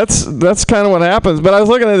know, that's kind of what happens. But I was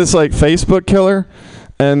looking at this like Facebook killer.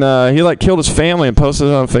 And he like killed his family and posted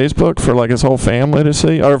it on Facebook for like his whole family to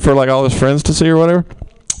see, or for like all his friends to see or whatever.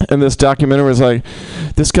 And this documentary was like,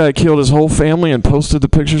 this guy killed his whole family and posted the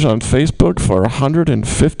pictures on Facebook for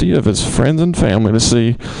 150 of his friends and family to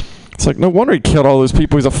see. It's like, no wonder he killed all those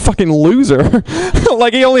people. He's a fucking loser.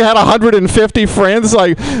 Like he only had 150 friends.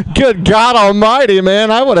 Like, good God almighty,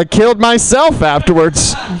 man. I would have killed myself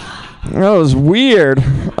afterwards. That was weird.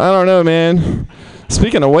 I don't know, man.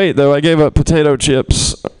 Speaking of weight, though, I gave up potato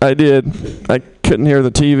chips. I did. I couldn't hear the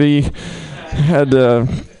TV. Had to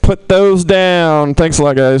put those down. Thanks a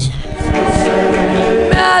lot, guys.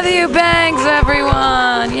 Matthew Banks,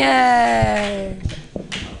 everyone. Yay.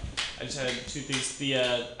 I just had two things.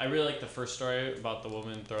 I really like the first story about the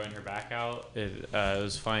woman throwing her back out. It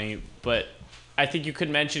was funny, but I think you could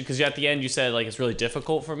mention, because at the end you said like it's really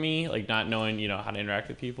difficult for me, like not knowing how to interact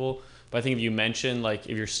with people. But I think if you mention, like,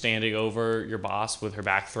 if you're standing over your boss with her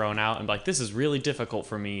back thrown out and be like, this is really difficult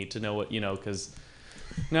for me to know what, because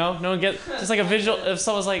no one gets, just like a visual, if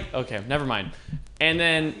someone's like, okay, never mind. And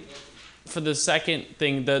then for the second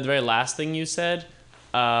thing, the very last thing you said,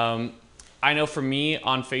 I know for me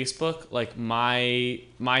on Facebook, like my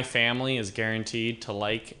family is guaranteed to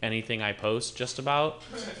like anything I post just about.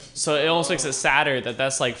 So it almost makes it sadder that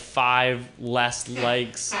that's like 5 less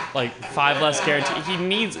likes, like 5 less guaranteed. He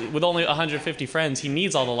needs, with only 150 friends, he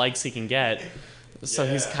needs all the likes he can get. So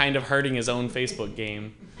he's kind of hurting his own Facebook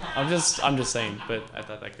game. I'm just saying, but I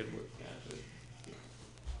thought that could work.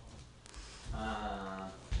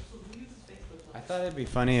 I thought it'd be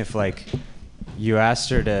funny if like you asked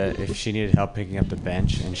her if she needed help picking up the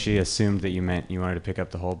bench, and she assumed that you meant you wanted to pick up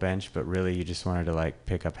the whole bench, but really you just wanted to like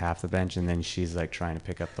pick up half the bench, and then she's like trying to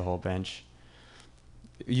pick up the whole bench.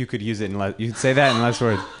 You could use it you could say that in less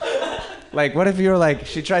words. Like, what if you were like,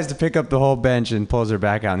 she tries to pick up the whole bench and pulls her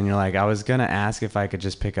back out, and you're like, I was gonna ask if I could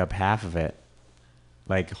just pick up half of it.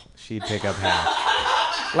 Like, she'd pick up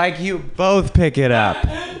half. Like, you both pick it up.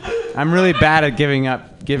 I'm really bad at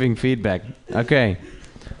giving feedback. Okay.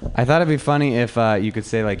 I thought it'd be funny if you could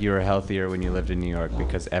say like you were healthier when you lived in New York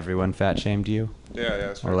because everyone fat shamed you. Yeah,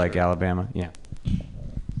 that's or like Alabama, yeah.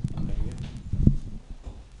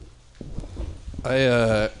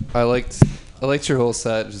 I liked your whole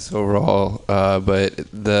set just overall, but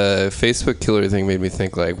the Facebook killer thing made me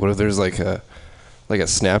think like, what if there's like a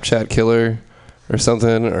Snapchat killer or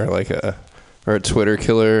something, or a Twitter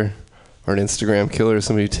killer, or an Instagram killer,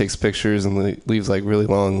 somebody who takes pictures and leaves like really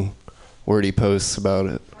long, wordy posts about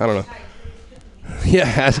it. I don't know.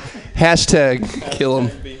 Yeah, hashtag kill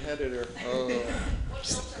him.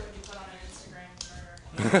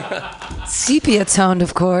 Sepia toned,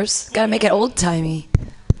 of course. Gotta make it old timey.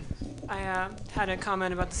 I had a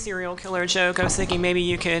comment about the serial killer joke. I was thinking maybe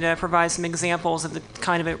you could provide some examples of the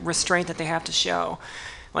kind of a restraint that they have to show.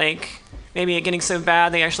 Like, maybe it getting so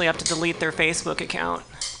bad they actually have to delete their Facebook account.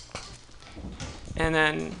 And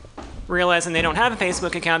then realizing they don't have a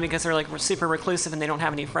Facebook account because they're like super reclusive and they don't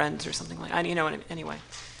have any friends or something like that. You know what I mean? Anyway.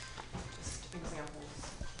 Just examples.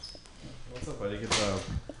 What's up, buddy? Good job.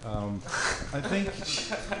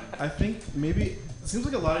 I think maybe it seems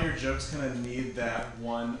like a lot of your jokes kind of need that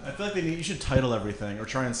one. I feel like you should title everything or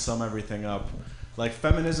try and sum everything up. Like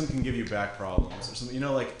feminism can give you back problems or something. You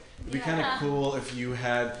know, like it'd be kind of cool if you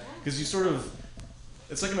had, because you sort of,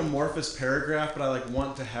 it's like an amorphous paragraph, but I like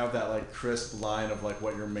want to have that like crisp line of like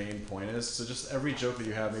what your main point is. So just every joke that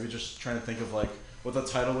you have, maybe just trying to think of like what the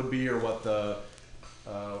title would be or what the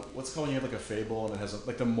what's called when you have like a fable and it has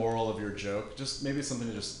like the moral of your joke. Just maybe something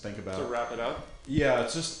to just think about. To wrap it up? Yeah,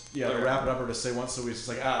 it's just to wrap it up or to say once a week. It's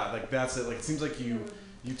just like that's it. Like it seems like you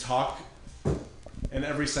talk and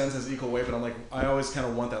every sentence has equal weight, but I'm like I always kind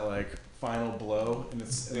of want that like final blow, and I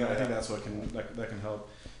think that's what that can help.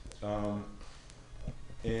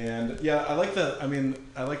 And yeah, I like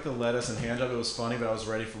the lettuce and hand job. It was funny, but I was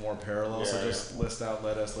ready for more parallels. So just list out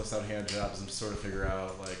lettuce, list out hand jobs, and sort of figure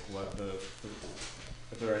out like what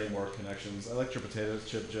if there are any more connections. I liked your potato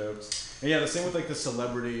chip jokes. And yeah, the same with like the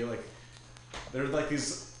celebrity. Like they're like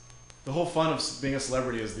these. The whole fun of being a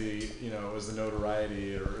celebrity is the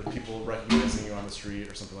notoriety or people recognizing you on the street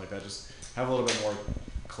or something like that. Just have a little bit more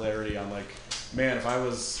clarity on like, man, it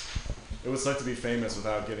would suck to be famous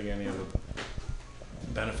without getting any of the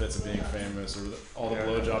benefits of being famous, or all the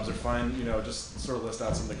blowjobs are fine. You know, just sort of list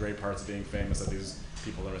out some of the great parts of being famous that these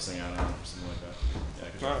people are missing out on, or something like that. Yeah,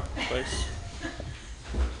 good job. Thanks.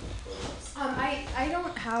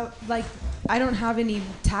 I don't have any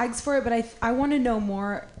tags for it, but I want to know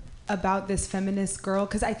more about this feminist girl,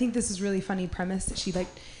 because I think this is really funny premise that she like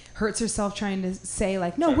hurts herself trying to say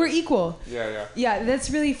like, no, we're equal. Yeah, that's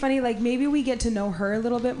really funny. Like maybe we get to know her a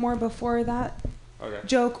little bit more before that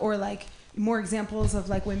joke, or like more examples of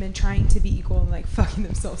like women trying to be equal and like fucking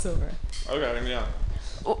themselves over. Okay, yeah.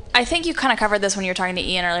 Well, I think you kind of covered this when you were talking to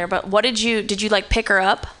Ian earlier, but what did you like pick her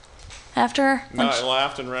up after? No, I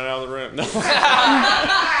laughed and ran out of the room. No.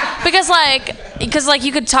 because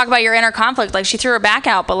you could talk about your inner conflict. Like she threw her back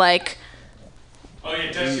out, but like. Oh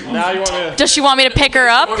yeah, does she want me to pick her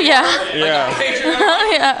up? Yeah.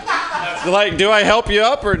 Yeah. Like, do I help you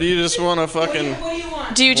up, or do you just want to fucking?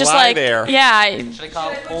 Do you just lie like? there? Yeah. Should I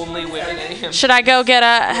call only women? Should I go get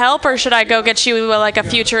a help, or should I go get you like a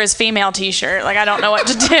future is female T-shirt? Like I don't know what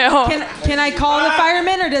to do. Can I call the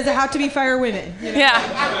firemen, or does it have to be fire women? You know?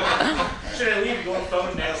 Yeah. Should I leave going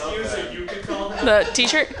phone next to you so you could call them? The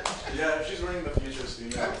T-shirt? Yeah, if she's wearing the future is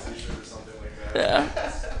female T-shirt or something like that. Yeah.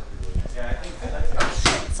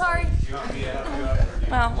 Sorry.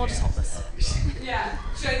 Well, we'll just hold this. Yeah.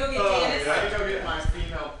 Should I go get Janice? I can go get my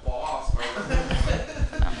female boss.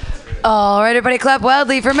 All right, everybody clap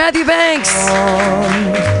wildly for Matthew Banks.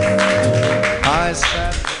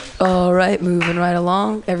 All right, moving right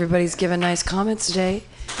along. Everybody's giving nice comments today.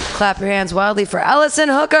 Clap your hands wildly for Allison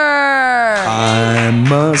Hooker. I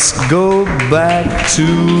must go back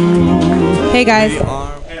to. Hey guys.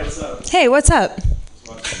 Hey, what's up?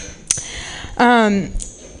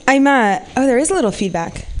 There is a little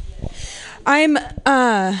feedback. I'm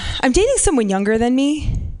dating someone younger than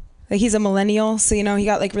me. Like he's a millennial, so you know he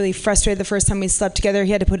got like really frustrated the first time we slept together.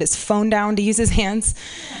 He had to put his phone down to use his hands.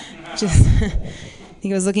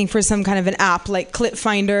 He was looking for some kind of an app like Clip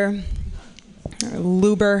Finder or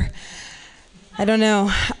Luber. I don't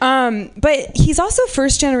know. But he's also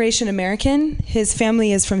first generation American. His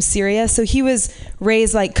family is from Syria, so he was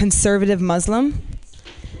raised like conservative Muslim.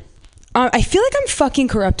 I feel like I'm fucking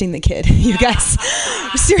corrupting the kid, you guys.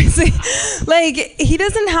 Seriously. Like, he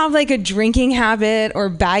doesn't have like a drinking habit or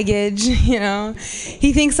baggage, you know.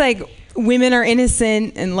 He thinks like women are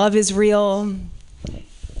innocent and love is real.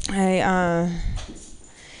 I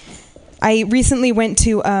recently went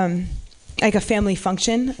to like a family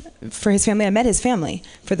function for his family. I met his family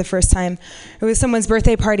for the first time. It was someone's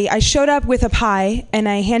birthday party. I showed up with a pie and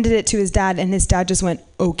I handed it to his dad, and his dad just went,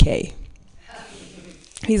 okay.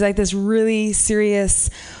 He's like this really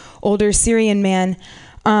serious, older Syrian man.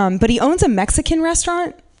 But he owns a Mexican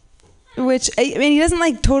restaurant, which, I mean, he doesn't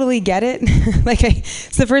like totally get it.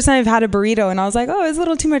 It's the first time I've had a burrito, and I was like, oh, it's a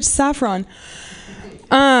little too much saffron.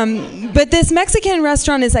 But this Mexican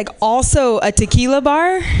restaurant is like also a tequila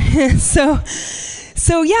bar. so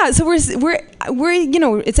we're you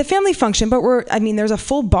know, it's a family function, but there's a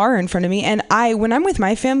full bar in front of me, and when I'm with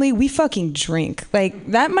my family, we fucking drink. Like,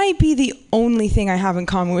 that might be the only thing I have in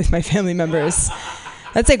common with my family members.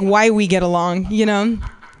 That's like why we get along, you know?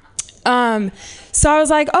 So I was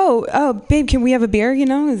like, oh, babe, can we have a beer? You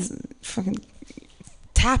know, it's fucking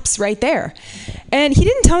taps right there. And he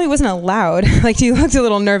didn't tell me it wasn't allowed. Like, he looked a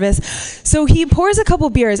little nervous. So he pours a couple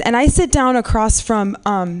beers, and I sit down across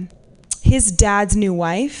from his dad's new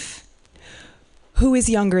wife, who is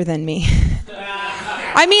younger than me.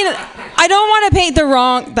 I mean, I don't want to paint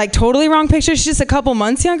the totally wrong picture. She's just a couple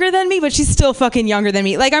months younger than me, but she's still fucking younger than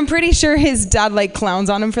me. Like, I'm pretty sure his dad, like, clowns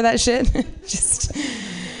on him for that shit.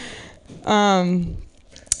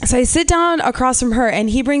 So I sit down across from her, and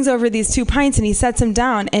he brings over these 2 pints, and he sets them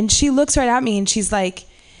down, and she looks right at me, and she's like,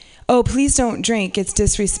 oh, please don't drink. It's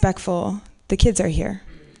disrespectful. The kids are here.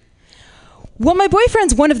 Well, my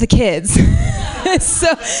boyfriend's one of the kids. So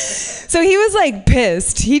he was like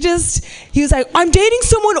pissed. He was like, I'm dating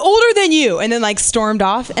someone older than you, and then like stormed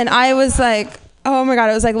off. And I was like, oh my God,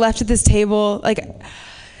 I was like left at this table, like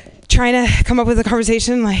trying to come up with a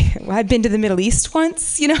conversation. Like, well, I'd been to the Middle East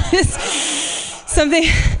once, you know, something.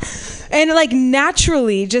 And like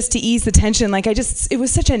naturally, just to ease the tension, like it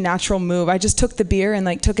was such a natural move. I just took the beer and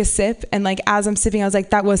like took a sip, and like as I'm sipping, I was like,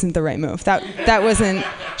 that wasn't the right move. That wasn't.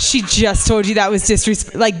 She just told you that was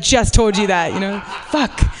disrespect. Like, just told you that, you know.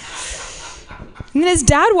 Fuck. And then his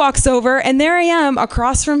dad walks over, and there I am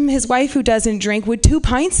across from his wife who doesn't drink with 2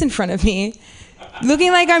 pints in front of me,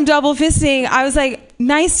 looking like I'm double fisting. I was like,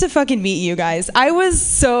 nice to fucking meet you guys. I was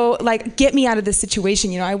so like, get me out of this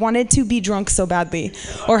situation. You know, I wanted to be drunk so badly,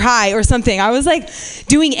 or high or something. I was like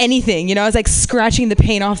doing anything, you know, I was like scratching the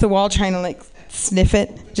paint off the wall, trying to like sniff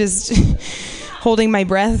it, just holding my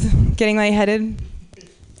breath, getting lightheaded.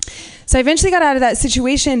 So I eventually got out of that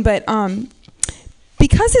situation, but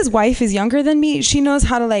because his wife is younger than me, she knows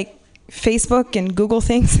how to like Facebook and Google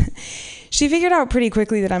things. She figured out pretty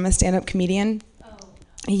quickly that I'm a stand-up comedian.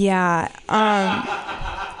 Yeah.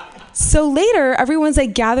 So later, everyone's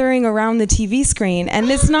like gathering around the TV screen,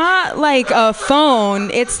 and it's not like a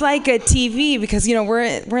phone; it's like a TV, because you know we're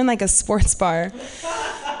in like a sports bar.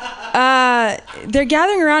 They're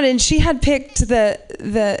gathering around, and she had picked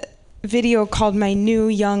the video called "My New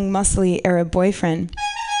Young Muscly Arab Boyfriend."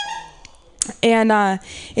 And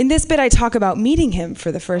in this bit, I talk about meeting him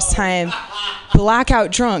for the first time,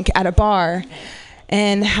 blackout drunk at a bar,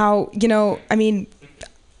 and how, you know, I mean,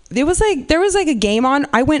 there was like a game on.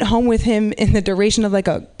 I went home with him in the duration of like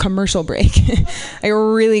a commercial break, like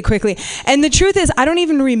really quickly. And the truth is, I don't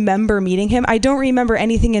even remember meeting him. I don't remember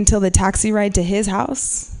anything until the taxi ride to his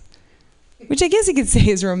house, which I guess you could say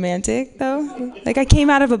is romantic, though. Like, I came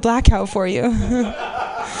out of a blackout for you.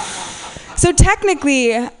 So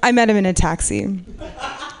technically, I met him in a taxi.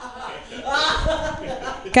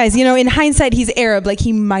 Guys, you know, in hindsight, he's Arab. Like,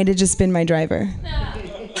 he might have just been my driver.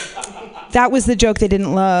 That was the joke they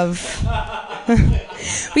didn't love. But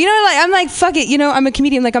you know, like, I'm like, fuck it. You know, I'm a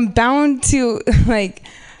comedian. Like, I'm bound to, like,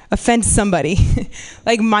 offend somebody.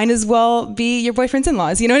 Like, might as well be your boyfriend's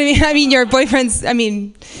in-laws. You know what I mean? I mean, your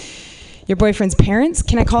boyfriend's parents?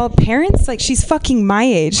 Can I call it parents? Like, she's fucking my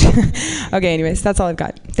age. Okay, anyways, that's all I've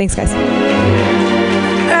got. Thanks, guys.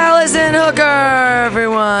 Allison Hooker,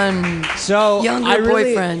 everyone. So Younger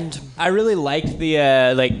boyfriend. I really liked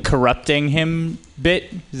the like corrupting him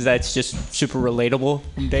bit. That's just super relatable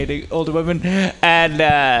from dating older women. And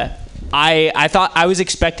I thought I was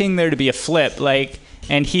expecting there to be a flip, like,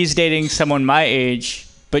 and he's dating someone my age,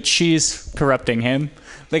 but she's corrupting him.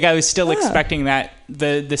 Like, I was still expecting that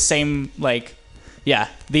the same, like, yeah,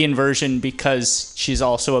 the inversion, because she's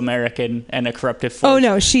also American and a corruptive force. Oh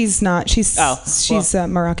no, she's not. She's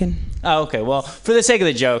Moroccan. Oh, okay. Well, for the sake of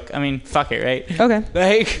the joke, I mean, fuck it, right? Okay.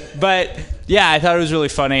 Like, but yeah, I thought it was really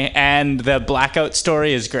funny, and the blackout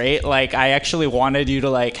story is great. Like, I actually wanted you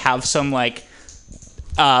to like have some like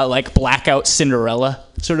blackout Cinderella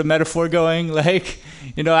sort of metaphor going, like.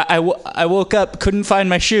 You know, I woke up, couldn't find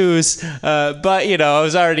my shoes, but, you know, I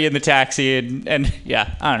was already in the taxi, and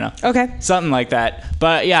yeah, I don't know. Okay. Something like that.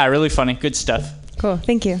 But, yeah, really funny. Good stuff. Cool.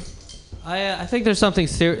 Thank you. I think there's something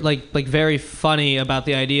like very funny about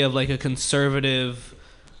the idea of, like, a conservative,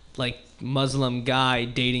 like, Muslim guy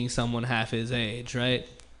dating someone half his age, right?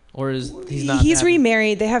 Or is he's not? He's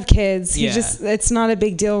remarried. They have kids. Yeah. It's not a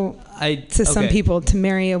big deal to some people to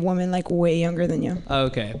marry a woman, like, way younger than you.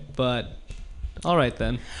 Okay, but... All right,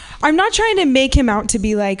 then. I'm not trying to make him out to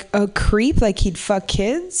be like a creep, like he'd fuck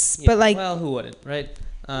kids, but like... Well, who wouldn't, right?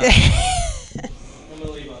 I'm going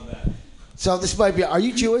to leave on that. So this might be. Are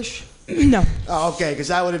you Jewish? No. Oh, okay. Because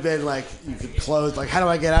that would have been like you could close. Like, how do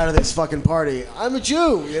I get out of this fucking party? I'm a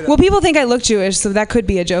Jew. You know? Well, people think I look Jewish, so that could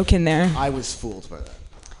be a joke in there. I was fooled by that.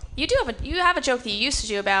 You have a joke that you used to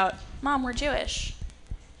do about Mom, we're Jewish.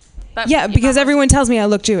 But Yeah, because everyone tells me I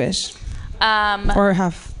look Jewish. Or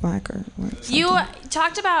half black or something. You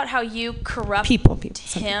talked about how you corrupt People,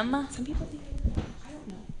 him. Some people think. I don't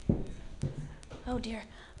know. Oh dear.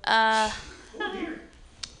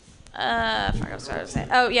 I forgot what I was going to say.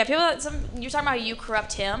 Oh yeah, you're talking about how you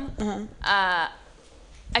corrupt him. I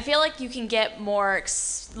feel like you can get more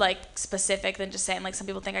specific than just saying like some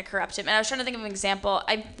people think I corrupt him. And I was trying to think of an example.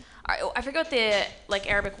 I forget what the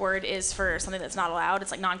Arabic word is for something that's not allowed. It's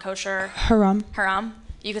like non-kosher. Haram.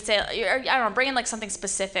 You could say, I don't know, bring in like something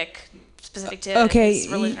specific to his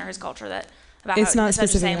religion or his culture that about it's how not instead of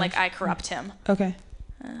just specific saying enough. like I corrupt him. Okay.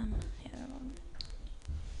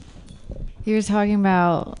 You were talking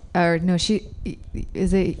about, or no,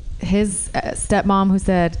 is it his stepmom who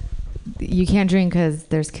said you can't drink because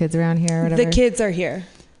there's kids around here or whatever? The kids are here.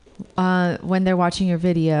 When they're watching your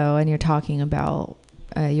video and you're talking about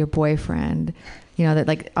your boyfriend, you know, that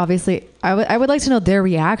like obviously I would like to know their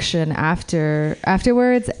reaction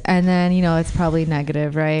afterwards, and then you know it's probably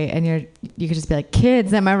negative, right? And you could just be like,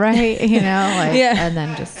 kids, am I right? You know, like and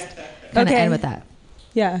then just kind of end with that.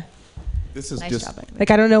 Yeah. This is nice just job, like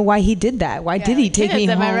I don't know why he did that. Why did he take me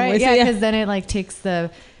home? Am I right? with Yeah, you? because then it like takes the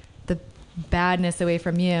badness away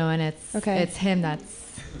from you, and it's him that's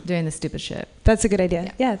doing the stupid shit. That's a good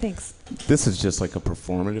idea. Yeah, thanks. This is just like a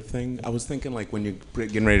performative thing. I was thinking like when you're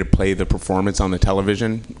getting ready to play the performance on the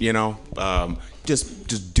television, you know, just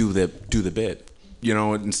do the bit, you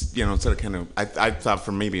know, instead of kind of I thought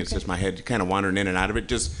for maybe it's just my head kind of wandering in and out of it.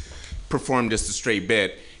 Just perform just a straight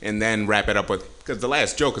bit and then wrap it up with, because the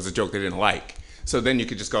last joke is a joke they didn't like. So then you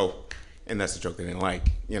could just go, and that's a joke they didn't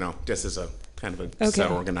like, you know, just as a kind of a set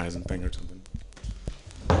organizing thing or something.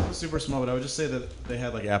 Super small, but I would just say that they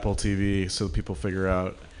had like Apple TV, so people figure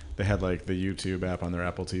out they had like the YouTube app on their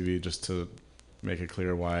Apple TV just to make it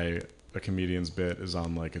clear why a comedian's bit is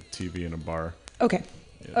on like a TV in a bar. Okay.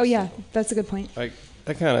 Yeah, that's a good point. I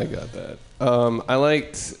kind of got that. I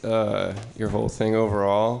liked your whole thing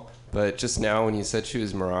overall, but just now when you said she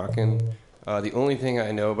was Moroccan, the only thing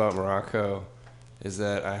I know about Morocco is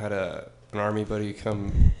that I had an army buddy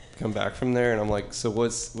come back from there, and I'm like, so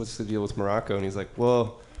what's the deal with Morocco? And he's like,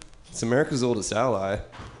 well, it's America's oldest ally.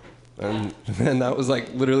 And that was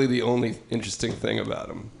like literally the only interesting thing about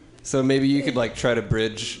him. So maybe you could like try to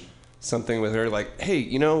bridge something with her, like, hey,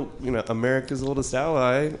 you know, America's oldest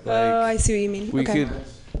ally. Like, I see what you mean.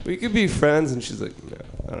 We could be friends. And she's like, no,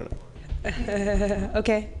 I don't know.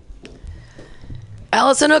 Okay.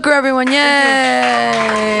 Allison Hooker, everyone! Yay!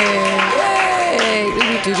 Yay!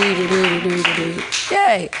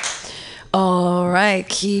 Yay! All right,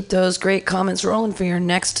 keep those great comments rolling for your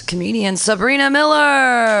next comedian, Sabrina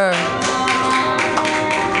Miller.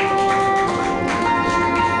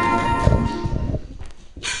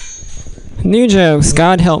 New jokes.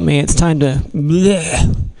 God help me. It's time to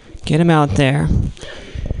get them out there.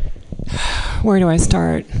 Where do I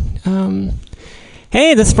start?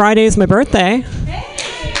 Hey, this Friday is my birthday.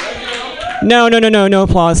 No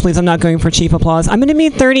applause, please. I'm not going for cheap applause. I'm going to be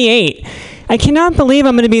 38. I cannot believe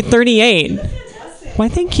I'm going to be 38. Why,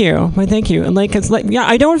 thank you. And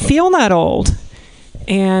I don't feel that old.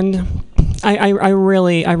 And I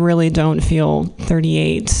really don't feel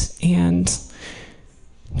 38. And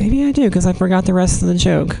maybe I do, because I forgot the rest of the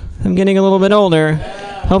joke. I'm getting a little bit older.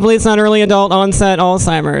 Hopefully it's not early adult onset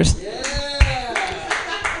Alzheimer's.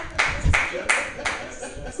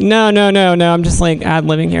 No. I'm just like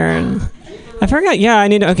ad-libbing here. And I forgot. Yeah,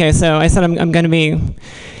 okay, so I said I'm going to be...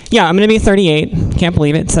 Yeah, I'm going to be 38. Can't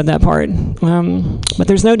believe it. Said that part. But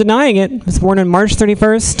there's no denying it. I was born on March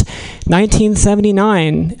 31st,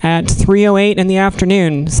 1979 at 3:08 in the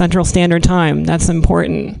afternoon, Central Standard Time. That's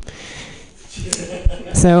important.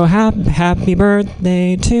 So happy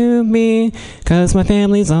birthday to me, 'cause my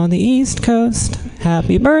family's on the East Coast.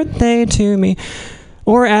 Happy birthday to me.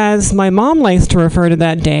 Or as my mom likes to refer to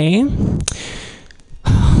that day,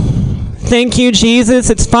 thank you, Jesus.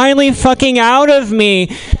 It's finally fucking out of me.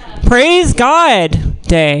 Praise God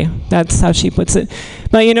day. That's how she puts it.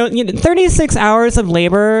 But, 36 hours of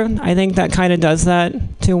labor, I think that kind of does that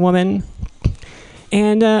to a woman.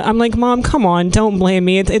 And I'm like, Mom, come on, don't blame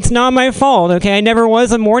me. It's not my fault, okay? I never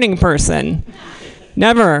was a morning person.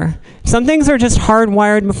 Never. Some things are just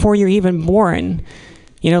hardwired before you're even born.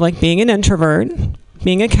 Like being an introvert,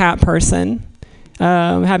 being a cat person,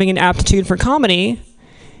 having an aptitude for comedy,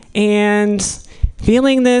 and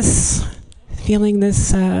feeling this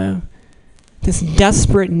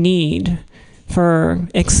desperate need for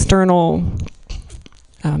external.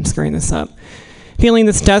 I'm screwing this up. Feeling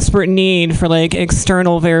this desperate need for like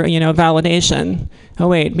external, validation. Oh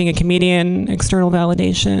wait, being a comedian, external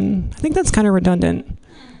validation. I think that's kind of redundant.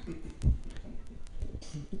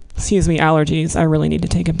 Excuse me, allergies. I really need to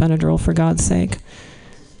take a Benadryl for God's sake.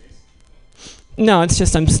 No, it's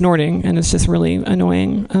just I'm snorting and it's just really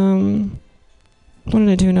annoying. What did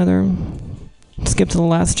I do another? Skip to the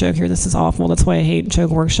last joke here. This is awful. That's why I hate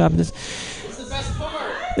Joke Workshop. It's the best part.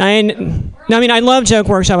 I love Joke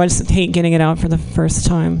Workshop. I just hate getting it out for the first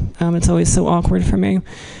time. It's always so awkward for me.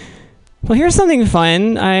 Well, here's something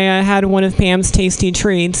fun. I had one of Pam's tasty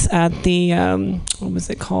treats at the, what was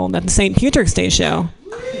it called? At the St. Putrix Day show.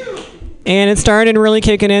 And it started really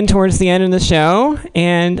kicking in towards the end of the show.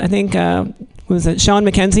 And I think, Sean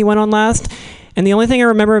McKenzie went on last. And the only thing I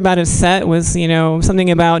remember about his set was,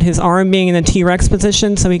 something about his arm being in the T-Rex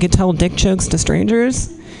position so he could tell dick jokes to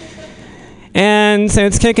strangers. And so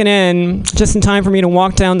it's kicking in just in time for me to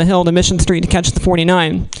walk down the hill to Mission Street to catch the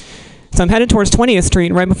 49. So I'm headed towards 20th Street,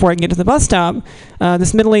 and right before I get to the bus stop,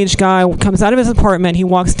 this middle-aged guy comes out of his apartment. He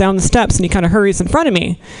walks down the steps, and he kind of hurries in front of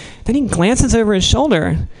me. Then he glances over his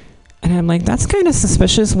shoulder. And I'm like, that's kind of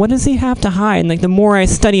suspicious. What does he have to hide? And like the more I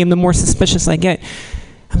study him, the more suspicious I get.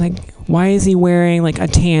 I'm like, why is he wearing like a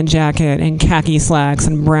tan jacket and khaki slacks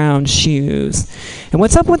and brown shoes? And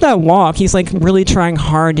what's up with that walk? He's like really trying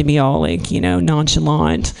hard to be all like,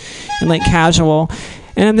 nonchalant and like casual.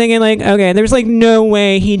 And I'm thinking like, okay, there's like no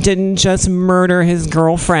way he didn't just murder his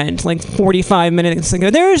girlfriend like 45 minutes ago.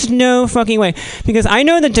 There's no fucking way. Because I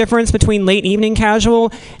know the difference between late evening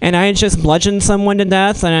casual and I just bludgeoned someone to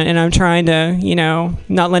death and I'm trying to,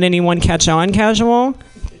 not let anyone catch on casual.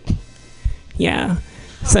 Yeah.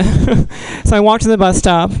 So I walk to the bus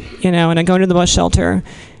stop, and I go into the bus shelter.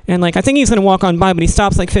 And like I think he's gonna walk on by, but he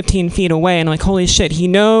stops like 15 feet away, and I'm like, holy shit, he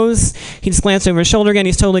knows. He just glanced over his shoulder again.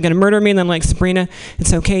 He's totally gonna murder me. And then I'm like, Sabrina,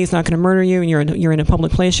 it's okay. He's not gonna murder you, and you're in a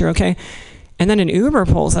public place. You're okay. And then an Uber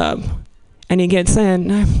pulls up, and he gets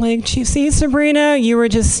in. And I'm like, see, Sabrina, you were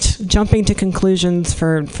just jumping to conclusions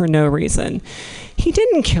for no reason. He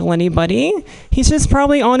didn't kill anybody. He's just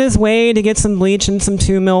probably on his way to get some bleach and some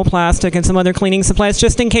 2-mil plastic and some other cleaning supplies,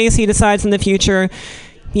 just in case he decides in the future,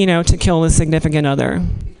 to kill his significant other.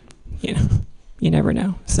 You never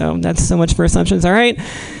know. So that's so much for assumptions. All right.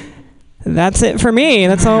 That's it for me.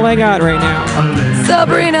 That's all I got right now.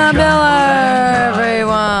 Sabrina Miller,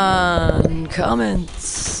 everyone.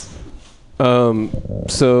 Comments.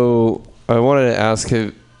 So I wanted to ask,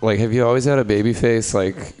 have you always had a baby face?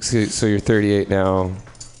 Like, so you're 38 now,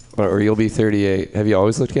 or you'll be 38. Have you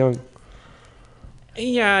always looked young?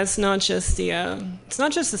 Yeah, it's not just the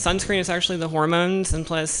sunscreen. It's actually the hormones, and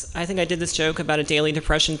plus, I think I did this joke about a daily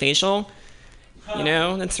depression facial.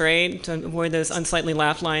 That's right, to avoid those unsightly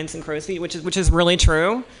laugh lines and crow's feet, which is really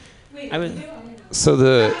true. Wait,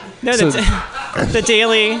 the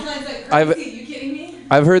daily.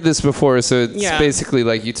 I've heard this before. So it's basically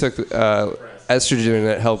like you took estrogen and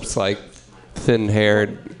it helps like thin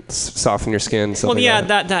hair, soften your skin. Something like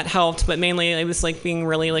that helped, but mainly I was like being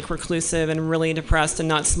really like reclusive and really depressed and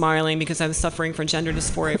not smiling because I was suffering from gender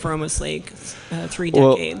dysphoria for almost like 3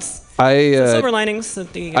 decades. Silver linings.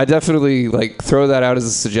 I definitely like throw that out as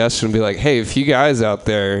a suggestion and be like, hey, if you guys out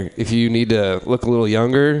there, if you need to look a little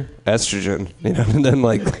younger, estrogen, and then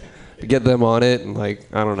like get them on it and like,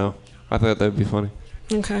 I don't know. I thought that'd be funny.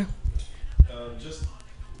 Okay. Just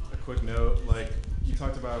a quick note, like you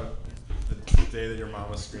talked about the day that your mom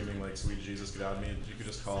was screaming like, "Sweet Jesus, get out of me!" You could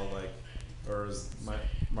just call like, or is my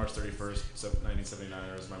March 31st, 1979,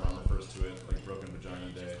 or as my mom refers to it, like Broken Vagina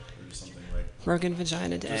Day, or just something like Broken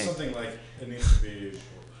Vagina Day. Just something like it needs to be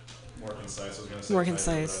more concise. I was gonna say more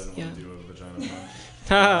concise. I didn't want to do a vagina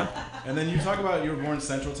pun. And then you talk about you were born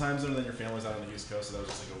Central Time Zone, and then your family's out on the East Coast, so that was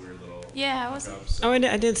just like a weird little. Yeah, I was.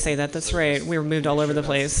 I did say that. That's right. We were moved all over the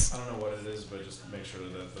place. I don't know what it is, but just make sure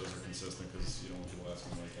that those are consistent because you don't want people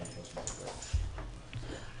asking like questions like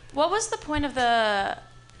that. What was the point of the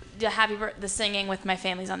singing with my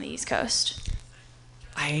family's on the East Coast?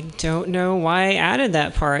 I don't know why I added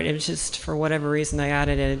that part. It was just for whatever reason I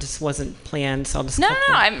added it. It just wasn't planned, so I'll just. No.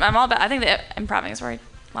 I'm all about. I think that improv is where a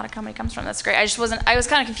lot of comedy comes from. That's great. I just wasn't. I was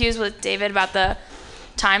kind of confused with David about the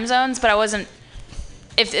time zones, but I wasn't.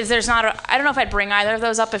 If there's not I don't know if I'd bring either of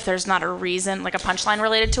those up if there's not a reason, like a punchline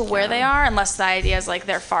related to where they are, unless the idea is like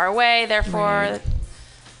they're far away, therefore. Right.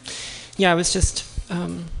 Yeah, I was just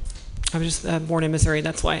born in Missouri.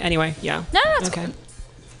 That's why. Anyway, yeah. No, that's okay. Cool.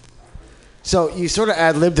 So you sort of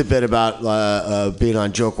ad-libbed a bit about being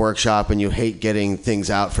on Joke Workshop and you hate getting things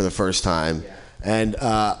out for the first time. And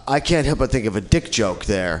I can't help but think of a dick joke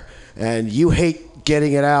there. And you hate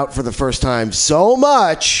getting it out for the first time so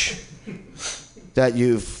much that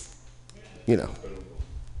you've, do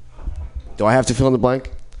I have to fill in the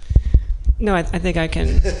blank? No, I think I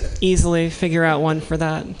can easily figure out one for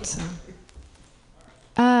that. So.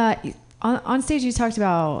 On stage, you talked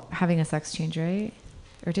about having a sex change, right?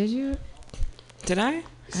 Or did you? Did I?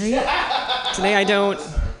 Today I don't.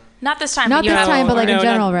 Not this time. Not this time, but like in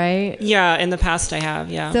general, right? Yeah, in the past I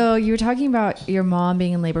have, yeah. So you were talking about your mom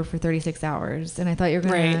being in labor for 36 hours, and I thought you were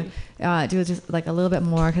going to do just like a little bit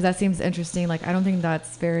more, because that seems interesting. Like, I don't think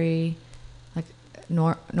that's very like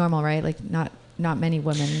normal, right? Like not many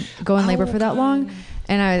women go in labor for that long.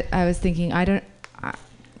 And I was thinking,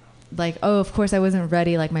 of course I wasn't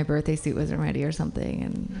ready, like my birthday suit wasn't ready or something,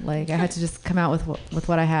 and like I had to just come out with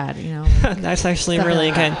what I had, That's actually really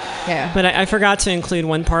good. Yeah. But I forgot to include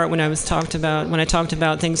one part when I talked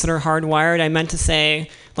about things that are hardwired. I meant to say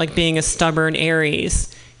like being a stubborn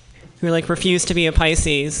Aries who like refused to be a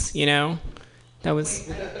Pisces, That was.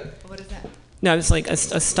 What is that? No, it's like a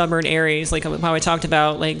stubborn Aries, like how I talked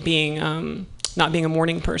about like being not being a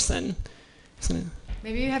morning person.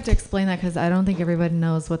 Maybe you have to explain that, because I don't think everybody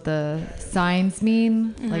knows what the signs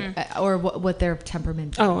mean, like, or what their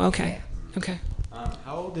temperament is. Oh, okay. Okay.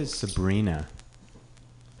 How old is Sabrina?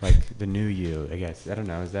 Like the new you, I guess. I don't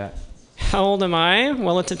know. Is that? How old am I?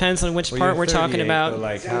 Well, it depends on which part we're talking about.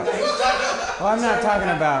 Like well, I'm not talking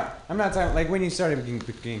like when you started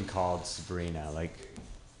being called Sabrina, like.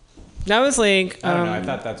 That was like. I don't know. I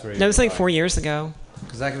thought that's where. That was like 4 years ago.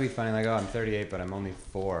 Because that could be funny. Like, I'm 38, but I'm only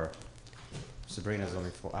 4. Sabrina's only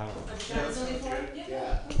 4. I don't know.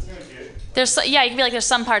 You can be like, there's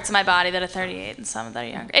some parts of my body that are 38 and some that are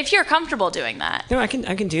younger. If you're comfortable doing that. No, I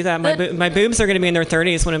can do that. My boobs are going to be in their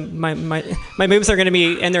 30s when my boobs are going to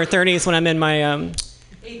be in their 30s when I'm in my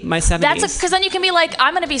 70s. That's because then you can be like,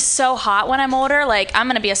 I'm going to be so hot when I'm older. Like, I'm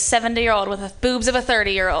going to be a 70-year-old with the boobs of a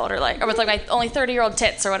 30-year-old, or with like my only 30-year-old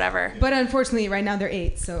tits or whatever. But unfortunately, right now they're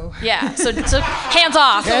 8, so. Yeah, so hands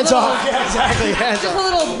off. Hands off. Yeah, exactly. Hands just a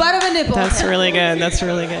little butt of a nipple. That's really good. That's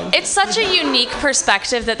really good. It's such a unique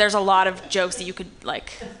perspective that there's a lot of jokes that you could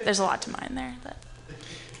there's a lot to mine there.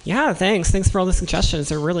 Yeah, thanks. Thanks for all the suggestions.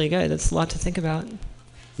 They're really good. It's a lot to think about.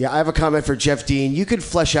 Yeah, I have a comment for Jeff Dean. You could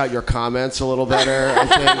flesh out your comments a little better, I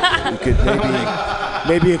think. You could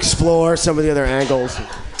maybe explore some of the other angles.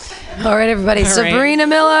 All right, everybody. Sabrina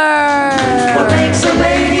Miller. What makes a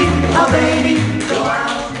baby?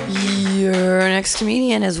 Your next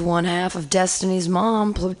comedian is one half of Destiny's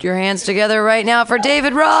mom. Put your hands together right now for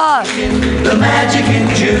David Roth. The magic in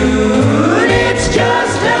June, it's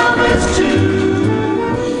just Elvis too.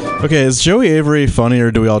 Okay, is Joey Avery funny,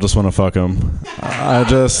 or do we all just want to fuck him?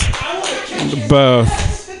 Both.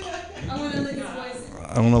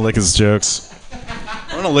 I want to lick his jokes.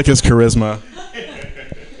 I want to lick his charisma.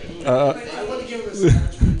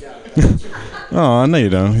 Oh, no you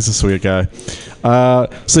don't. He's a sweet guy.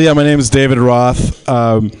 So yeah, my name is David Roth.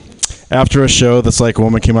 After a show, this like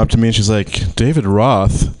woman came up to me and she's like, David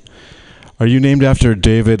Roth? Are you named after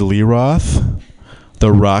David Lee Roth,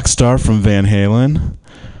 the rock star from Van Halen?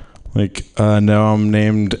 Like, no, I'm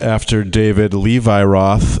named after David Levi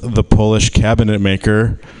Roth, the Polish cabinet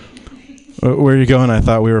maker. Where are you going? I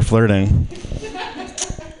thought we were flirting.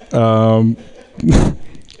 I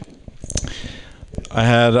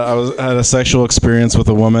had a sexual experience with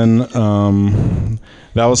a woman.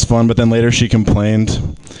 That was fun, but then later she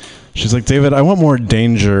complained. She's like, David, I want more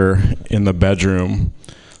danger in the bedroom.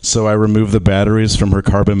 So I removed the batteries from her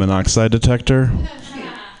carbon monoxide detector.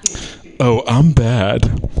 Oh, I'm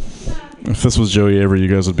bad. If this was Joey Avery, you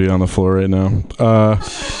guys would be on the floor right now.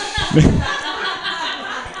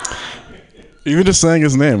 Even just saying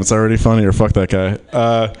his name, it's already funny, or fuck that guy.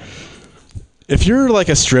 If you're like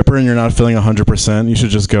a stripper and you're not feeling 100%, you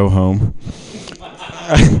should just go home.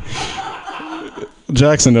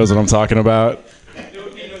 Jackson knows what I'm talking about.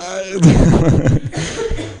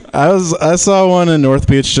 I saw one in North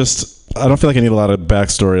Beach. I don't feel like I need a lot of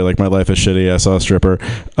backstory. Like, my life is shitty. I saw a stripper,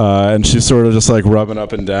 and she's sort of just like rubbing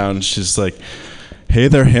up and down. She's like, "Hey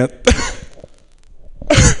there, hey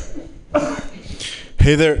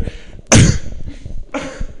there,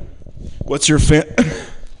 what's your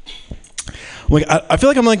Like, I feel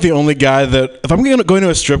like I'm like the only guy that if I'm going to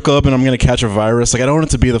a strip club and I'm gonna catch a virus, like I don't want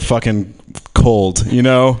it to be the fucking cold, you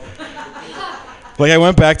know? Like, I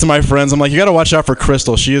went back to my friends. I'm like, you gotta watch out for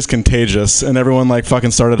Crystal. She is contagious. And everyone like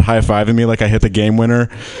fucking started high-fiving me like I hit the game winner.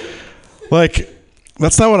 Like,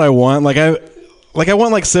 that's not what I want. Like I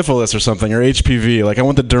want like syphilis or something, or HPV. Like I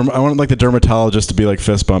want the dermatologist to be like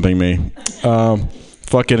fist bumping me.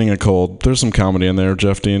 Fuck getting a cold. There's some comedy in there,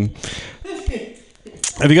 Jeff Dean.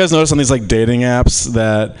 Have you guys noticed on these like dating apps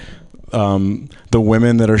that the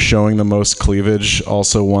women that are showing the most cleavage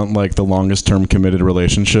also want like the longest term committed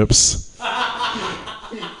relationships.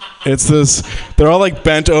 It's this, they're all like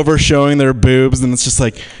bent over showing their boobs, and it's just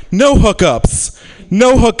like, no hookups,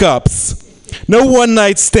 no one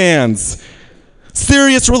night stands,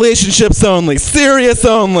 serious relationships only,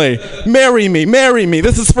 marry me,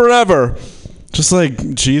 this is forever. Just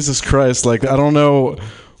like, Jesus Christ, like, I don't know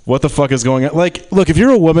what the fuck is going on. Like, look, if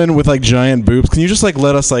you're a woman with like giant boobs, can you just like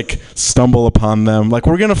let us like stumble upon them? Like,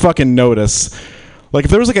 we're gonna fucking notice. Like,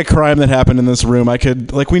 if there was, like, a crime that happened in this room, I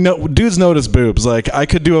could, like, we know, dudes notice boobs. Like, I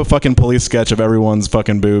could do a fucking police sketch of everyone's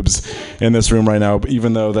fucking boobs in this room right now,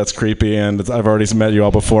 even though that's creepy and I've already met you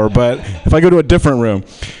all before. But if I go to a different room,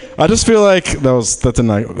 I just feel like that's a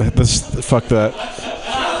night. Fuck that.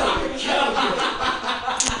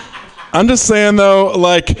 I'm just saying, though,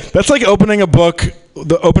 like, that's like opening a book,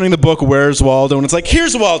 opening the book, Where's Waldo? And it's like,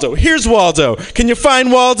 here's Waldo. Can you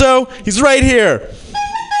find Waldo? He's right here.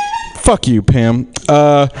 Fuck you, Pam.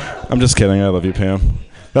 I'm just kidding. I love you, Pam.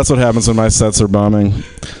 That's what happens when my sets are bombing.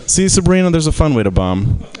 See, Sabrina, there's a fun way to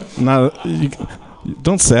bomb.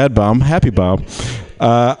 Don't sad bomb. Happy bomb.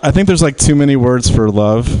 I think there's like too many words for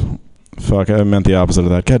love. Fuck, I meant the opposite of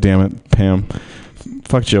that. God damn it, Pam.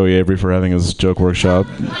 Fuck Joey Avery for having his joke workshop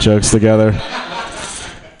jokes together.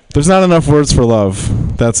 There's not enough words for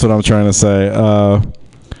love. That's what I'm trying to say.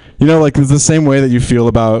 You know, like, it's the same way that you feel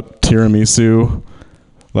about tiramisu,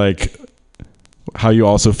 like how you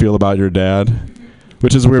also feel about your dad,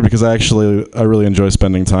 which is weird because I really enjoy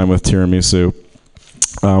spending time with tiramisu.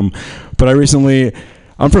 But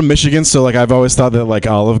I'm from Michigan, so like I've always thought that like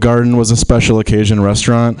Olive Garden was a special occasion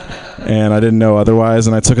restaurant, and I didn't know otherwise.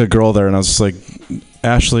 And I took a girl there, and I was just like,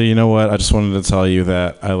 Ashley, you know what? I just wanted to tell you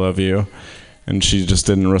that I love you. And she just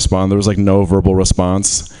didn't respond. There was like no verbal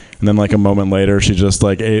response. And then like a moment later, she just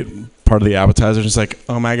like ate part of the appetizer. She's like,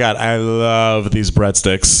 oh my God, I love these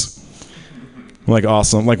breadsticks. I'm like,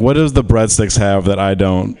 awesome. Like, what does the breadsticks have that I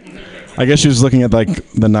don't? I guess she was looking at like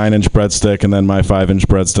the 9-inch breadstick and then my 5-inch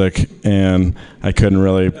breadstick, and I couldn't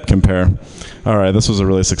really compare. All right, this was a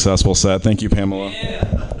really successful set. Thank you, Pamela.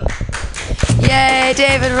 Yay,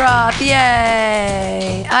 David Roth,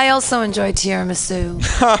 yay. I also enjoy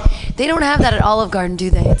tiramisu. They don't have that at Olive Garden, do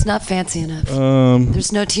they? It's not fancy enough.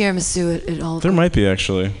 There's no tiramisu at Olive Garden. There might be,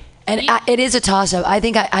 actually. And it is a toss-up. I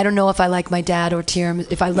think I don't know if I like my dad or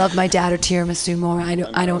tiramisu. If I love my dad or tiramisu more, I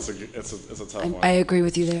don't. It's a tough one. I agree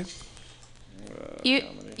with you there.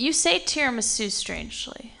 You say tiramisu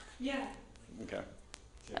strangely. Yeah. Okay.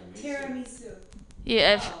 Tiramisu.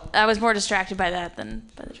 Yeah, I was more distracted by that than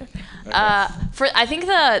by the joke. I think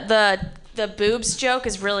the boobs joke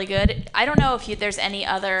is really good. I don't know if there's any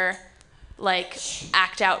other like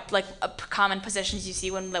act out like common positions you see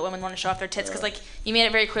when the women want to show off their tits, because like you made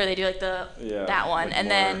it very clear they do like that one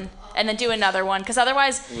like and then do another one, because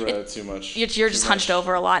otherwise too much. You're just hunched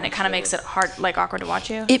over a lot, and it kind of makes it hard, like awkward to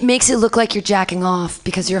watch you. It makes it look like you're jacking off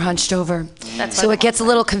because you're hunched over. So it gets a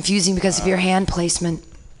little confusing because of your hand placement.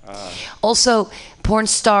 Also, porn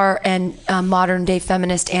star and modern day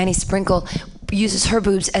feminist Annie Sprinkle uses her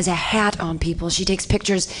boobs as a hat on people. She takes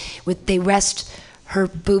pictures they rest her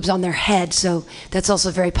boobs on their head, so that's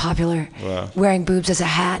also very popular. Wow. Wearing boobs as a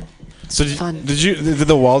hat. So did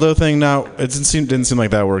the Waldo thing? Now it didn't seem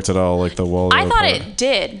like that worked at all. Like the Waldo. I thought it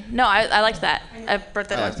did. No, I liked that. I brought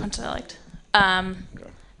that up once. I liked.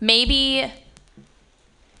 Maybe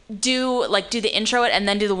do the intro and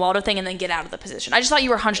then do the Waldo thing and then get out of the position. I just thought you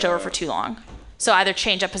were hunched over for too long. So either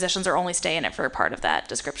change up positions or only stay in it for part of that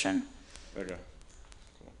description. Okay.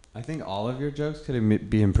 I think all of your jokes could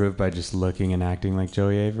be improved by just looking and acting like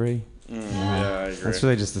Joey Avery. Yeah, I agree. That's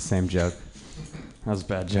really just the same joke. That was a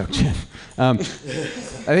bad joke, Jeff. I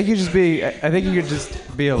think you could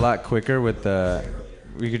just be a lot quicker with the.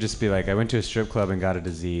 We could just be like, I went to a strip club and got a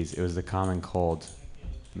disease. It was the common cold.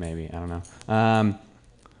 Maybe, I don't know.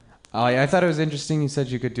 I thought it was interesting. You said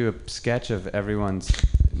you could do a sketch of everyone's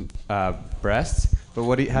breasts, but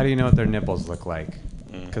how do you know what their nipples look like?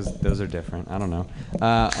 Because those are different. I don't know.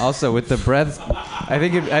 Also, with the breath, I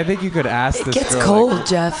think you could ask this girl. It gets cold,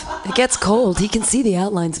 Jeff. It gets cold. He can see the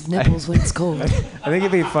outlines of nipples when it's cold. I think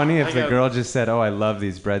it'd be funny if the girl just said, "Oh, I love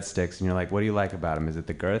these breadsticks," and you're like, "What do you like about them? Is it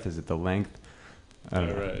the girth? Is it the length?" I don't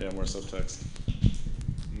know. Right. Yeah, more subtext.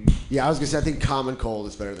 Yeah, I was gonna say I think common cold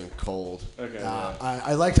is better than cold. Okay.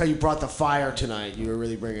 I liked how you brought the fire tonight. You were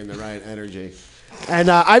really bringing the right energy. And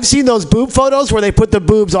I've seen those boob photos where they put the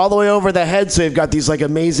boobs all the way over the head, so they've got these like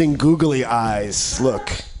amazing googly eyes.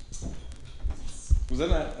 Look. Was that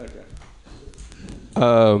not okay?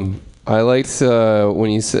 I liked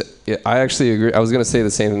when you said. Yeah, I actually agree. I was gonna say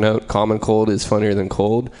the same note. Common cold is funnier than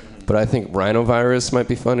cold, but I think rhinovirus might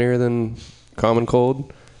be funnier than common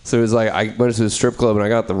cold. So it was like I went to a strip club and I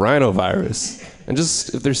got the rhinovirus. And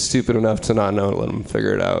just if they're stupid enough to not know, let them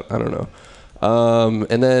figure it out. I don't know.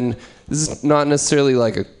 And then this is not necessarily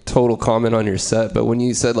like a total comment on your set, but when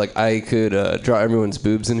you said like I could draw everyone's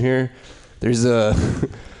boobs in here, there's a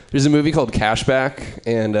movie called Cashback,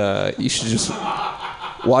 and you should just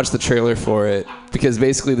watch the trailer for it, because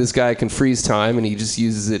basically this guy can freeze time and he just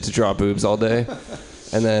uses it to draw boobs all day.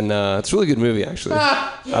 And then it's a really good movie, actually.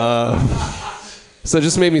 So it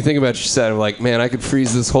just made me think about your set. I'm like, man, I could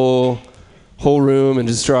freeze this whole room and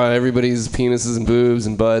just draw everybody's penises and boobs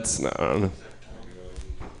and butts. No, I don't know.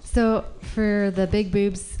 So for the big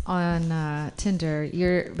boobs on Tinder,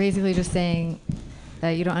 you're basically just saying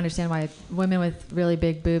that you don't understand why women with really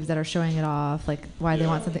big boobs that are showing it off, like why they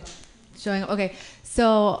want something showing. Okay,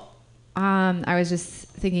 so I was just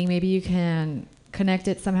thinking maybe you can connect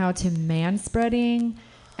it somehow to manspreading.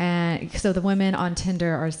 And so the women on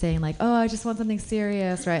Tinder are saying like, oh, I just want something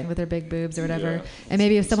serious, right? With their big boobs or whatever. Yeah, and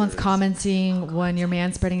maybe if someone's commenting when you're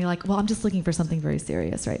manspreading, you're like, well, I'm just looking for something very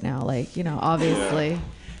serious right now. Like, you know, obviously.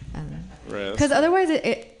 Because otherwise,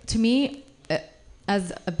 it to me,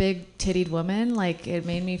 as a big tittied woman, like it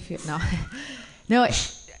made me feel, no,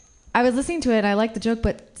 I was listening to it and I liked the joke,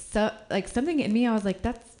 but so like something in me, I was like,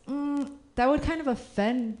 that would kind of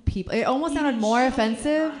offend people. It almost sounded more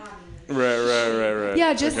offensive. Right.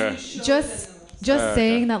 Yeah, just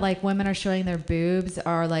saying that like women are showing their boobs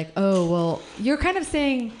are like, oh well, you're kind of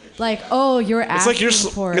saying like, oh, you're asking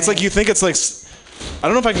for it. It's like you think it's like, I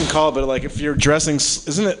don't know if I can call it, but like if you're dressing,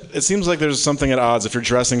 isn't it? It seems like there's something at odds if you're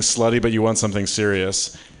dressing slutty but you want something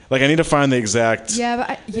serious. Like I need to find the exact.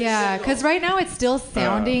 Yeah, because right now it's still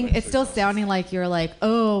sounding like you're like,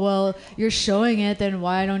 oh well, you're showing it, then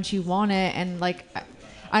why don't you want it? And like,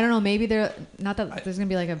 I don't know, maybe not that there's gonna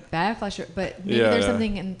be like a backlash, but maybe there's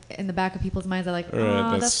something in the back of people's minds that like,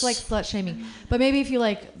 oh, that's like slut shaming. But maybe if you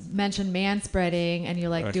like mention manspreading and you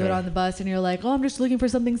like do it on the bus and you're like, oh, I'm just looking for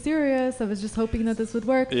something serious, I was just hoping that this would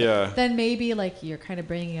work. Yeah. Then maybe like you're kind of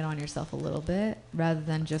bringing it on yourself a little bit rather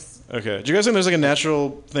than just. Okay. Do you guys think there's like a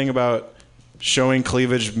natural thing about showing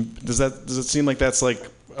cleavage? Does it seem like that's like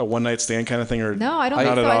a one night stand kind of thing, or no? I don't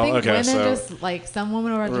think so. I think women just like some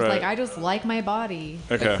women are just like, I just like my body.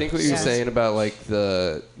 Okay. I think what you're saying about like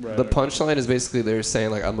the punchline is basically they're saying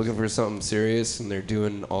like, I'm looking for something serious, and they're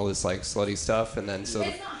doing all this like slutty stuff, and then so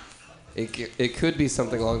it could be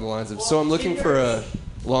something along the lines of, so I'm looking for a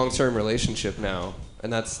long-term relationship now.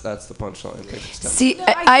 And that's the punchline. See,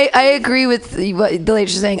 I agree with what the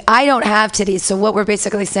ladies are saying. I don't have titties, so what we're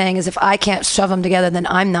basically saying is if I can't shove them together, then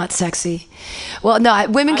I'm not sexy. Well, no,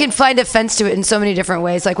 women can find offense to it in so many different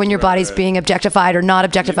ways, like when your body's being objectified or not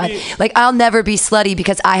objectified. Like, I'll never be slutty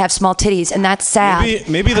because I have small titties, and that's sad.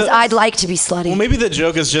 Maybe I'd like to be slutty. Well, maybe the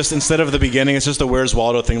joke is just, instead of the beginning, it's just a Where's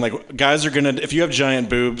Waldo thing. Like, guys are going to, if you have giant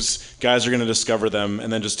boobs, guys are going to discover them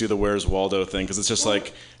and then just do the Where's Waldo thing, because it's just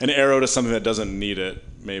like an arrow to something that doesn't need it.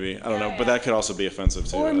 Maybe, I don't know, but that could also be offensive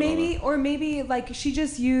too. Or maybe like she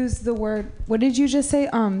just used the word. What did you just say?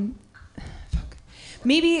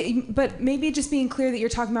 Maybe just being clear that you're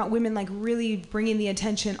talking about women like really bringing the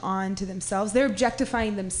attention on to themselves. They're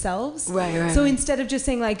objectifying themselves. Right. So instead of just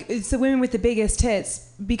saying like it's the women with the biggest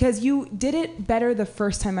tits, because you did it better the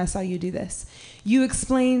first time I saw you do this. You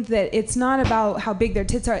explained that it's not about how big their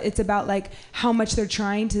tits are, it's about like how much they're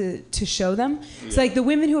trying to show them. Yeah. So like the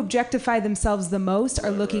women who objectify themselves the most are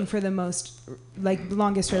looking for the most like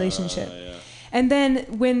longest relationship. Yeah. And then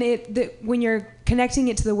when you're connecting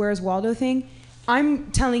it to the Where's Waldo thing, I'm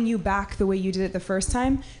telling you back the way you did it the first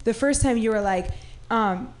time. The first time you were like,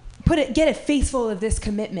 get a face full of this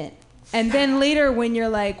commitment. And then later when you're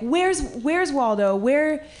like, where's Waldo?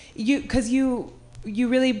 Because you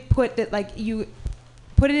really put that, like, you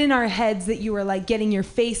put it in our heads that you were like getting your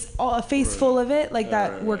face, a face full of it, like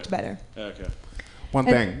that worked better. Okay. One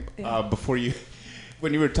thing, before you,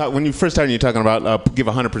 when you first started, you're talking about give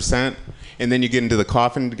 100%, and then you get into the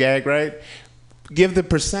coffin gag, right? Give the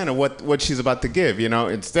percent of what she's about to give. You know,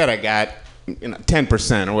 instead I got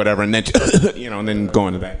 10% or whatever, and then and then go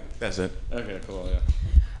into that. That's it. Okay, cool.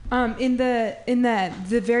 Yeah. In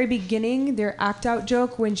the very beginning, their act out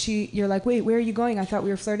joke when you're like, wait, where are you going? I thought we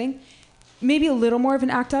were flirting. Maybe a little more of an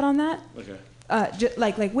act out on that. Okay.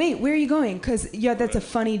 Like wait, where are you going? Because that's a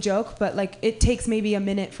funny joke, but like it takes maybe a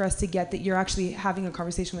minute for us to get that you're actually having a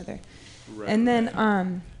conversation with her. Right. And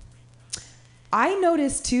then I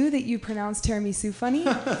noticed too that you pronounce tiramisu funny,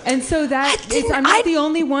 and so I'm not the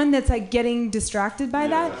only one that's like getting distracted by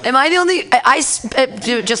that. Am I the only? I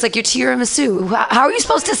do just like your tiramisu. How are you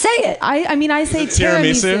supposed to say it? I mean I say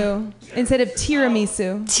tiramisu instead of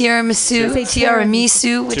tiramisu.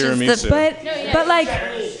 Tiramisu, which is the.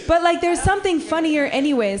 But like, there's something funnier,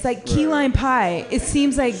 anyways. Like key lime pie. It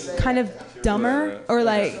seems like kind of dumber, or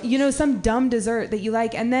like some dumb dessert that you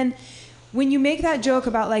like, and then when you make that joke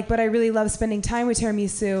about like, but I really love spending time with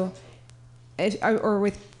tiramisu, or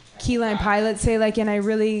with key lime pie, let's say, like, and I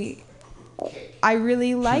really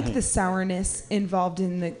like the sourness involved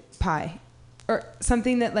in the pie, or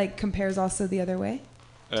something that like compares also the other way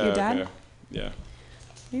to your dad. Okay. Yeah.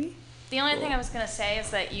 Maybe. The only thing I was gonna say is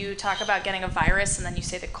that you talk about getting a virus and then you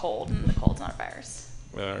say the cold, and the cold's not a virus.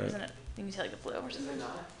 All right. Isn't it? You can say like the flu or something.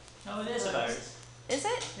 No, it is a virus. Is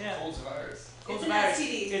it? Yeah. Cold's a virus. Cold's a virus.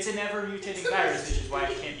 It's a never mutating virus, which is why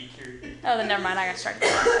it can't be cured. Oh, then never mind. I gotta start.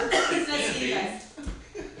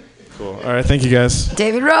 Cool. All right. Thank you, guys.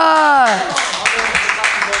 David Ross.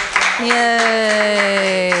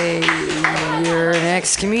 Yay! Your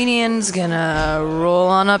next comedian's gonna roll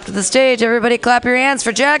on up to the stage. Everybody clap your hands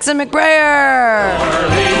for Jackson McBrayer.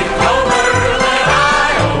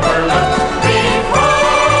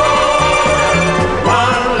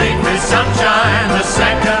 One leaf is sunshine, the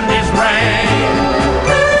second is rain.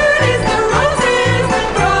 Third is the roses that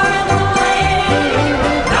grow in the lane.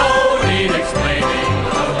 No need explaining,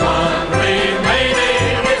 the one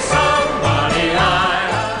remaining is somebody I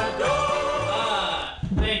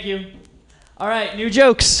adore. Thank you. All right, new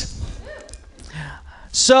jokes.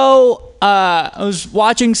 So I was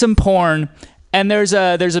watching some porn, and there's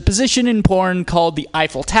a position in porn called the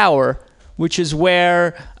Eiffel Tower, which is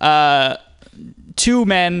where two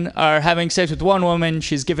men are having sex with one woman.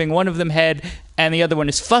 She's giving one of them head, and the other one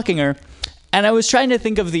is fucking her. And I was trying to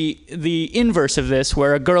think of the inverse of this,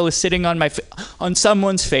 where a girl is sitting on on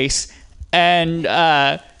someone's face, and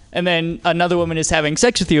then another woman is having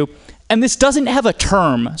sex with you. And this doesn't have a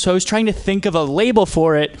term, so I was trying to think of a label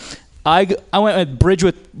for it. I went with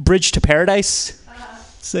bridge to paradise.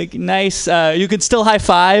 It's like nice. You could still high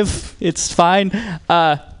five. It's fine.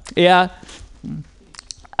 Yeah.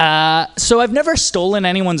 So I've never stolen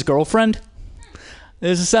anyone's girlfriend.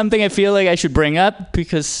 This is something I feel like I should bring up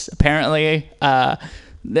because apparently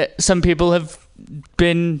some people have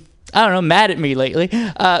been, I don't know, mad at me lately.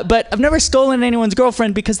 But I've never stolen anyone's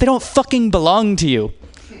girlfriend because they don't fucking belong to you.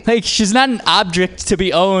 Like, she's not an object to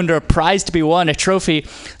be owned or a prize to be won, a trophy.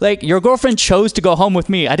 Like, your girlfriend chose to go home with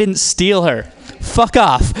me. I didn't steal her. Fuck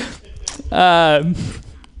off. I'm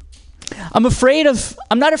not afraid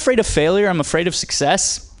of failure. I'm afraid of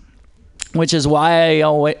success, which is why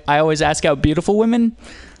I always ask out beautiful women.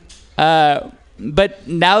 But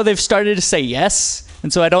now they've started to say yes,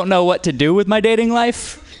 and so I don't know what to do with my dating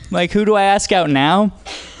life. Like, who do I ask out now?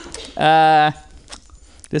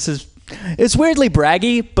 It's weirdly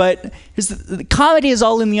braggy, but the comedy is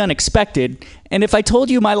all in the unexpected. And if I told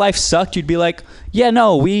you my life sucked, you'd be like, yeah,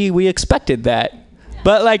 no, we expected that.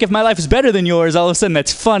 But like, if my life is better than yours, all of a sudden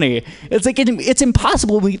that's funny. It's like it's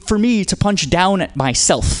impossible for me to punch down at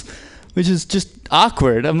myself, which is just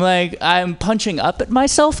awkward. I'm like, I'm punching up at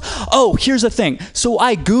myself. Oh, here's the thing. So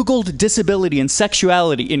I Googled disability and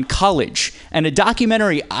sexuality in college, and a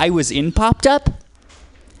documentary I was in popped up.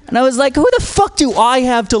 And I was like, who the fuck do I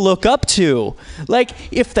have to look up to? Like,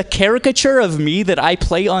 if the caricature of me that I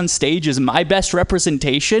play on stage is my best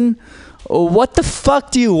representation, what the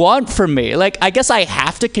fuck do you want from me? Like, I guess I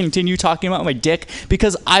have to continue talking about my dick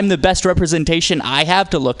because I'm the best representation I have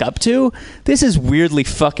to look up to? This is weirdly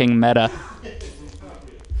fucking meta.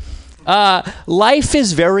 Life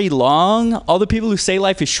is very long. All the people who say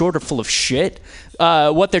life is short are full of shit.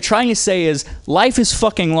 What they're trying to say is life is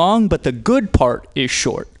fucking long, but the good part is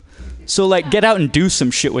short. So, like, get out and do some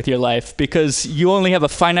shit with your life because you only have a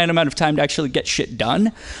finite amount of time to actually get shit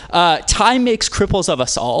done. Time makes cripples of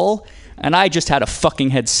us all, and I just had a fucking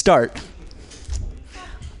head start.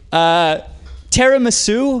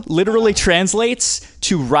 Tiramisu literally translates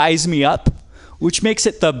to rise me up, which makes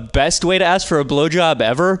it the best way to ask for a blowjob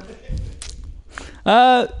ever.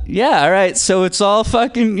 Yeah, all right, so it's all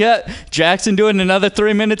fucking, yeah, Jackson doing another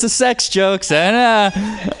 3 minutes of sex jokes, and,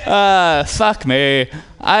 fuck me.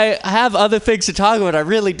 I have other things to talk about, I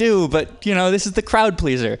really do, but, you know, this is the crowd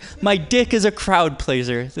pleaser. My dick is a crowd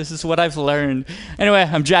pleaser. This is what I've learned. Anyway,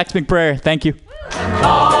 I'm Jax McBrayer. Thank you.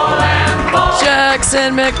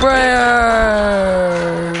 Jackson McBrayer.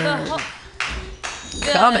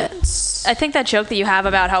 Comments. I think that joke that you have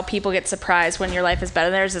about how people get surprised when your life is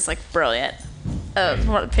better than theirs is, like, brilliant.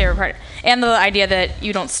 One of the favorite part. And the idea that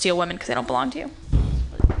you don't steal women because they don't belong to you.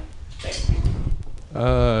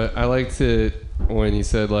 I liked it when you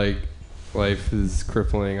said, like, life is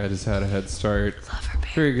crippling. I just had a head start. Love her,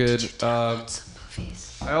 baby. Very good.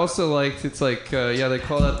 I also liked, it's like, yeah, they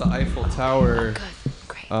call that the Eiffel Tower. Oh, good.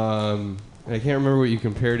 Great. I can't remember what you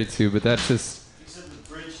compared it to, but that's just... You said the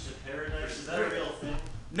bridge to paradise. Is that a real thing?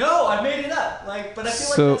 No, Like, but I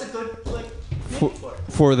feel So- like that's a good like.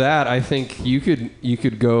 For that, I think you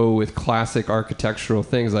could go with classic architectural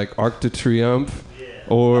things like Arc de Triomphe,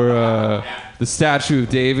 or the Statue of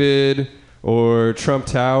David, or Trump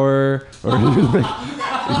Tower, or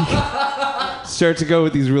start to go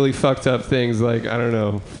with these really fucked up things like, I don't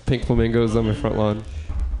know, pink flamingos on my front lawn.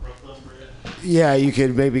 Yeah, you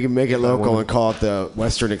could maybe make it local and call it the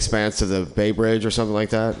Western Expanse of the Bay Bridge or something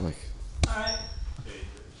like that. Like,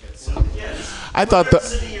 I thought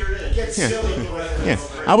yeah.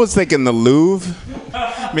 I was thinking the Louvre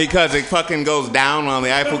because it fucking goes down while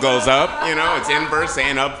the Eiffel goes up. You know, it's inverse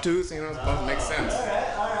and obtuse. You know, it's supposed to make sense.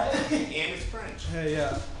 And it's French. Hey,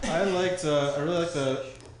 yeah, I really liked the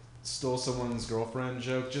stole someone's girlfriend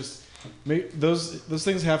joke. Just make those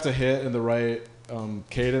things have to hit in the right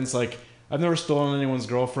cadence. Like, I've never stolen anyone's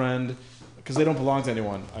girlfriend because they don't belong to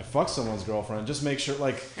anyone. I fucked someone's girlfriend. Just make sure,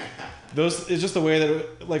 like, those. It's just the way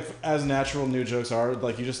that, like, as natural new jokes are.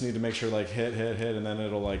 Like, you just need to make sure, like, hit, and then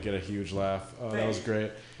it'll, like, get a huge laugh. That was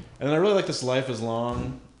great. And then I really like this Life is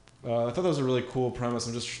Long. I thought that was a really cool premise.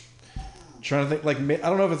 I'm just trying to think, like, I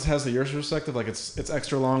don't know if it has your perspective. Like, it's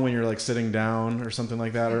extra long when you're, like, sitting down or something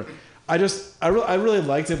like that. Or I really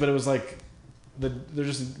liked it, but it was like. I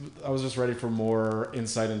was just ready for more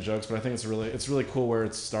insight and jokes, but I think it's really cool where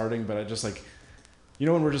it's starting. But I just, like, you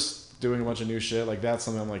know, when we're just doing a bunch of new shit, like, that's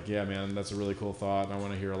something I'm like, yeah, man, that's a really cool thought, and I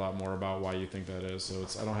want to hear a lot more about why you think that is. So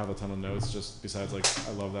I don't have a ton of notes, just besides, like,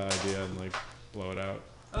 I love that idea and, like, blow it out.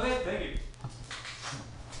 Okay, thank you.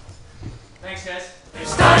 Thanks, guys.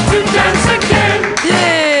 It's time to dance again.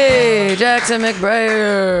 Yay! Jackson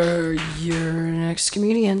McBrayer, your next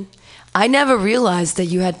comedian. I never realized that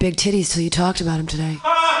you had big titties till you talked about them today.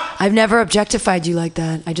 I've never objectified you like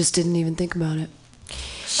that. I just didn't even think about it.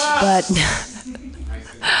 But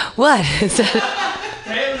what?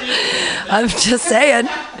 I'm just saying.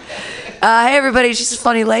 Hey everybody, she's a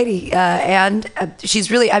funny lady, and she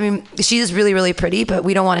is really, really pretty. But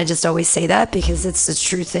we don't want to just always say that because it's a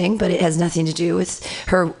true thing. But it has nothing to do with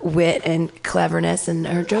her wit and cleverness and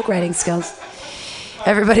her joke writing skills.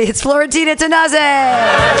 Everybody, it's Florentina Tanase.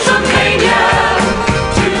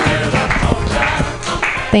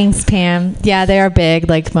 Thanks, Pam. Yeah, they are big.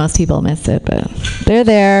 Like, most people miss it, but they're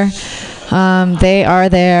there. They are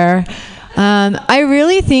there. I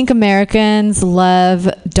really think Americans love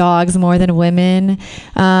dogs more than women.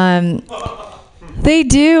 They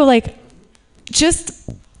do. Like, just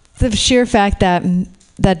the sheer fact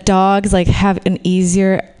that dogs, like, have an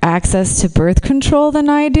easier access to birth control than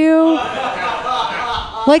I do.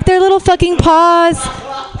 Like, their little fucking paws.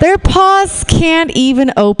 Their paws can't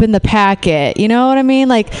even open the packet. You know what I mean?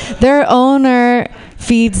 Like, their owner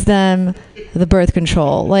feeds them the birth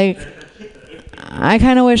control. Like, I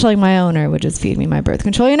kind of wish, like, my owner would just feed me my birth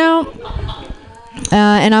control, you know?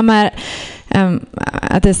 And I'm at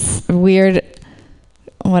this weird,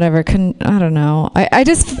 whatever, I don't know. I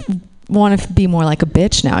just want to be more like a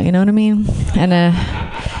bitch now, you know what I mean? And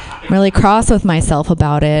I'm really cross with myself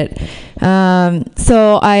about it.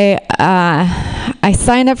 So I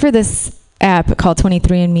signed up for this app called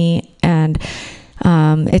 23andMe, and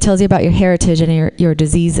it tells you about your heritage and your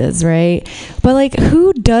diseases, right? But, like,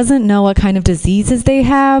 who doesn't know what kind of diseases they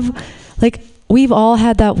have? Like, we've all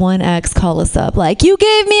had that one ex call us up, like, you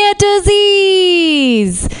gave me a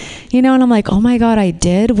disease, you know? And I'm like, oh my God, I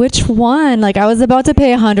did? Which one? Like, I was about to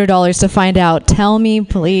pay $100 to find out. Tell me,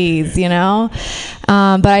 please, you know?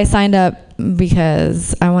 But I signed up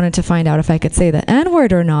because I wanted to find out if I could say the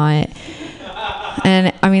N-word or not.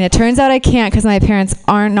 And I mean, it turns out I can't because my parents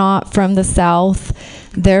are not from the South.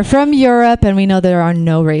 They're from Europe, and we know there are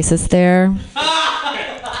no racists there.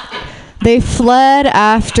 They fled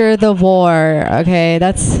after the war. Okay,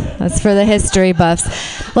 that's for the history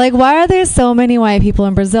buffs. Like, why are there so many white people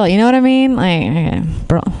in Brazil? You know what I mean? Like,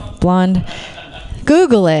 blonde.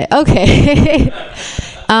 Google it. Okay.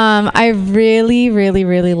 I really, really,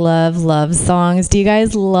 really love songs. Do you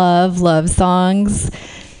guys love songs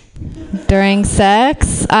during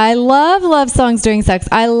sex? I love songs during sex.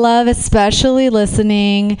 I love especially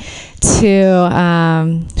listening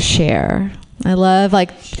to Cher. I love,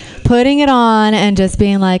 like, putting it on and just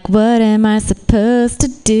being like, what am I supposed to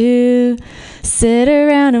do? Sit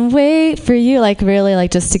around and wait for you. Like, really,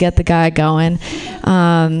 like, just to get the guy going.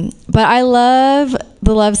 But I love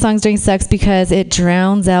the love songs during sex because it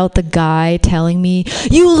drowns out the guy telling me,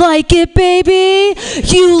 you like it, baby?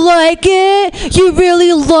 You like it? You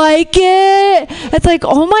really like it? It's like,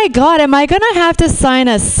 oh my God, am I going to have to sign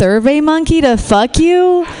a Survey Monkey to fuck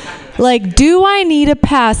you? Like, do I need a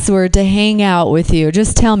password to hang out with you?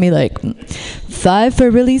 Just tell me, like, 5 for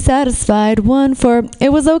really satisfied, 1 for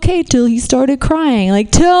it was okay till he started crying.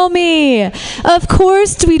 Like, tell me. Of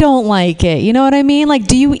course we don't like it. You know what I mean? Like,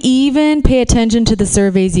 do you even pay attention to the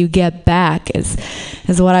surveys you get back is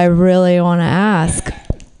what I really want to ask.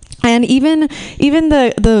 And even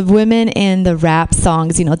the women in the rap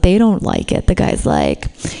songs, you know, they don't like it. The guy's like,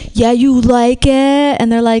 yeah, you like it?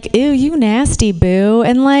 And they're like, ew, you nasty, boo.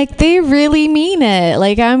 And, like, they really mean it.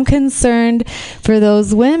 Like, I'm concerned for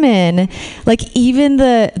those women. Like, even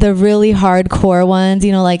the really hardcore ones,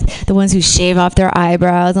 you know, like the ones who shave off their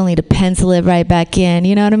eyebrows only to pencil it right back in,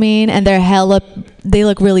 you know what I mean? And they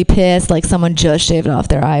look really pissed, like someone just shaved off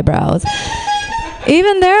their eyebrows.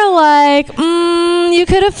 Even they're like, you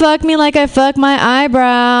could have fucked me like I fucked my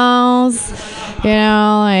eyebrows. You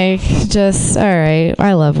know, like, just, all right.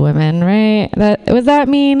 I love women, right? Was that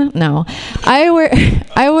mean? No. I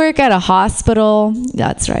work at a hospital.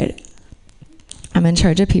 That's right. I'm in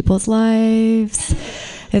charge of people's lives.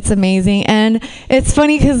 It's amazing. And it's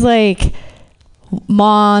funny because, like,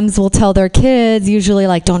 moms will tell their kids usually,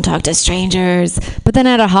 like, don't talk to strangers. But then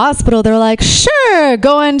at a hospital, they're like, sure,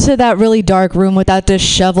 go into that really dark room with that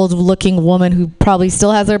disheveled looking woman who probably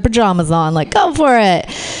still has her pajamas on. Like, go for it.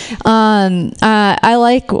 I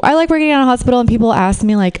like working at a hospital, and people ask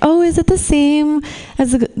me, like, oh, is it the same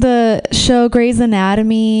as the show Grey's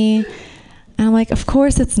Anatomy? And I'm like, of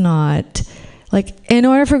course it's not. Like, in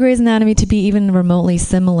order for Grey's Anatomy to be even remotely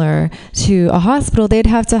similar to a hospital, they'd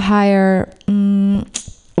have to hire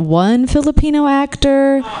one Filipino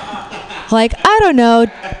actor. Like, I don't know.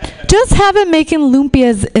 Just have him making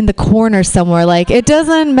lumpias in the corner somewhere. Like, it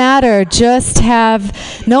doesn't matter. Just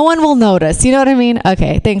have... No one will notice. You know what I mean?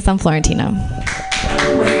 Okay, thanks. I'm Florentina.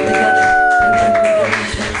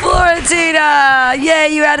 Florentina!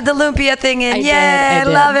 Yay, you added the lumpia thing in. Yay, I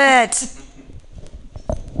love it.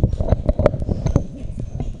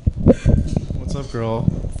 What's up, girl?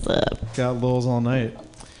 What's up? Got lulz all night.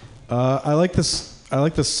 I like this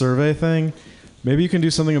survey thing. Maybe you can do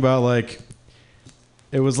something about, like,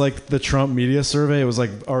 it was like the Trump media survey. It was like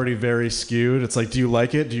already very skewed. It's like, do you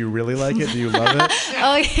like it? Do you really like it? Do you love it?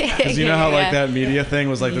 Oh, yeah. Because you know how like that media thing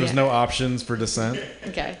was like there was no options for dissent.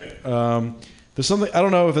 Okay. There's something, I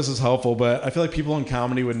don't know if this is helpful, but I feel like people in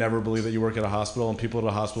comedy would never believe that you work at a hospital, and people at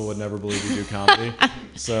a hospital would never believe you do comedy.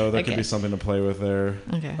 So there could be something to play with there.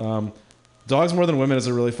 Okay. Dogs more than women is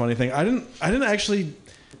a really funny thing. I didn't actually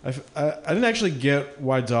get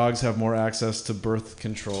why dogs have more access to birth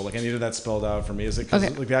control. Like, I needed that spelled out for me. Is it because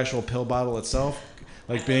like the actual pill bottle itself,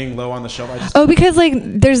 like being low on the shelf? Because like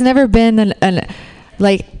there's never been an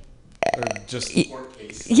like.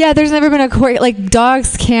 Yeah, there's never been a court. Like,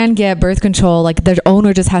 dogs can get birth control. Like, their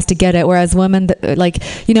owner just has to get it, whereas women, like,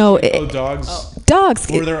 you know, dogs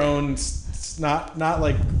for their own. Not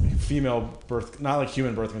like female birth, not like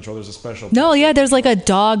human birth control. There's a special. No, yeah, there's like a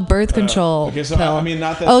dog birth control. Okay, so pill. I mean,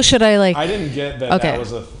 not that. Oh, should I like? I didn't get that that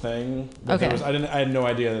was a thing. Okay. I had no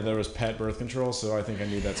idea that there was pet birth control, so I think I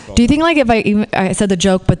need that spelled. Do you think like if I said the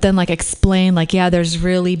joke, but then like explain like, yeah, there's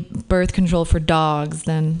really birth control for dogs,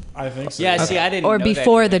 then? I think so. Yeah, see, I didn't. Or know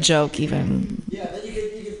before that the joke, even. Yeah, then you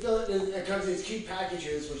can fill it in. It comes in these cute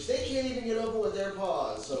packages, which they can't even get open with their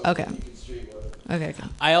paws. So Okay. You can streamline. Okay.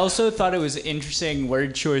 I also thought it was interesting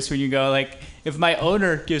word choice when you go like, if my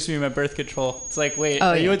owner gives me my birth control, it's like, wait,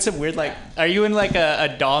 are you in some weird like, are you in like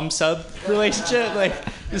a dom sub relationship? Like,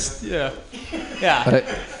 just yeah.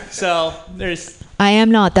 So there's. I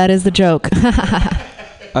am not. That is the joke.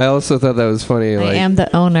 I also thought that was funny. I am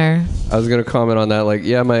the owner. I was gonna comment on that. Like,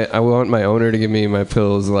 yeah, I want my owner to give me my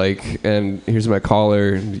pills. Like, and here's my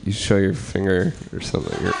collar. You show your finger or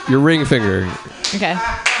something. Your ring finger. Okay.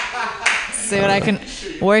 See what I can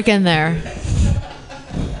work in there.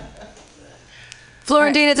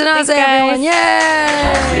 Florentina Tanase, everyone.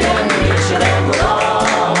 Yay!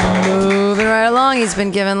 Moving right along. He's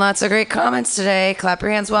been given lots of great comments today. Clap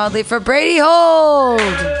your hands wildly for Brady Hold.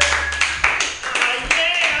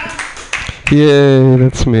 Yay,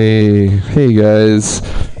 that's me. Hey guys,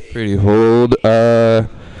 Brady Hold.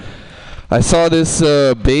 I saw this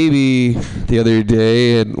baby the other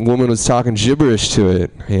day, and a woman was talking gibberish to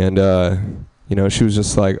it, and you know, she was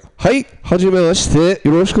just like, "Hi, hajimemashite,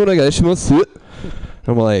 yoroshiku onegaishimasu."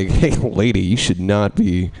 I'm like, "Hey, lady, you should not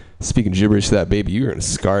be speaking gibberish to that baby. You're gonna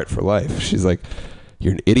scar it for life." She's like,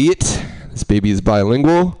 "You're an idiot. This baby is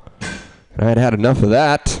bilingual." And I had had enough of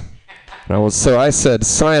that. And so I said,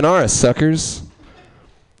 "Sayonara, suckers."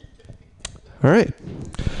 All right,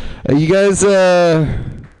 you guys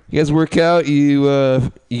work out.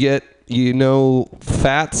 You get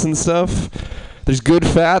fats and stuff. There's good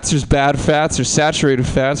fats, there's bad fats, there's saturated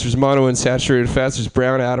fats, there's monounsaturated fats, there's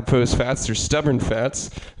brown adipose fats, there's stubborn fats.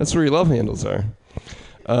 That's where your love handles are.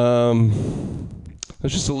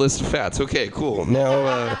 That's just a list of fats. Okay, cool.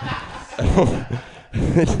 Now,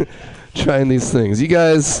 trying these things. You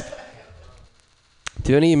guys,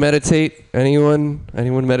 do any of you meditate? Anyone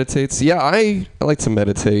meditates? Yeah, I like to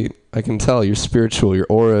meditate. I can tell you're spiritual. Your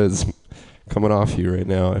aura is coming off you right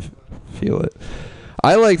now. I feel it.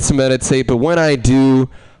 I like to meditate, but when I do,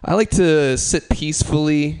 I like to sit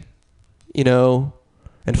peacefully, and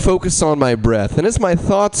focus on my breath. And as my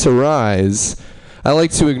thoughts arise, I like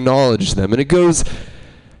to acknowledge them. And it goes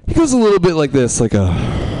a little bit like this, like a...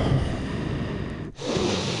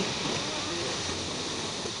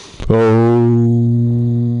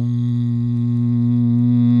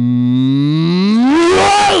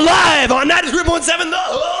 Live on 93.7 The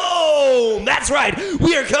Home. That's right.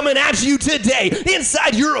 We are coming at you today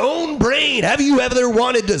inside your own brain. Have you ever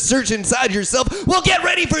wanted to search inside yourself? Well, get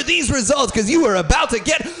ready for these results because you are about to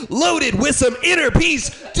get loaded with some inner peace,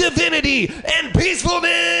 divinity, and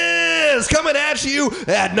peacefulness coming at you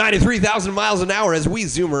at 93,000 miles an hour as we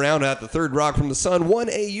zoom around at the third rock from the sun, 1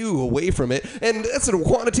 AU away from it. And that's at a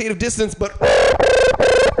quantitative distance, but...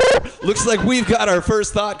 looks like we've got our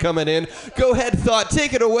first thought coming in. Go ahead, thought.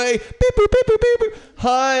 Take it away. Beep, boop, beep, boop, beep, boop.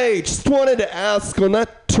 Hi. Just wanted to ask, on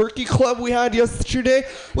that turkey club we had yesterday,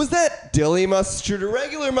 was that deli mustard or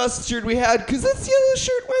regular mustard we had? Because it's Yellow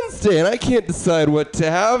Shirt Wednesday, and I can't decide what to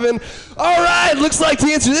have. And all right, looks like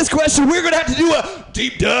to answer this question, we're going to have to do a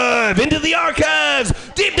deep dive into the archives.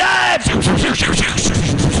 Deep dive.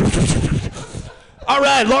 All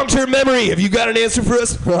right, long-term memory. Have you got an answer for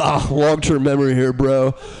us? Long-term memory here,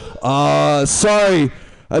 bro. Sorry.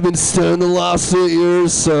 I've been stoned the last 8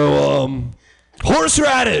 years, so,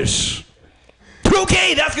 horseradish.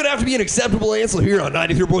 Okay, that's going to have to be an acceptable answer here on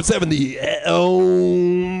 93.7 The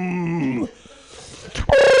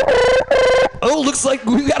Oh, looks like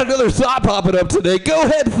we've got another thought popping up today. Go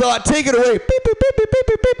ahead, thought. Take it away. Beep, beep, beep, beep, beep,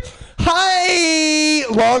 beep, beep. Hi,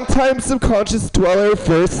 long-time subconscious dweller,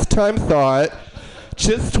 first-time thought.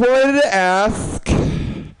 Just wanted to ask,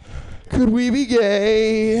 could we be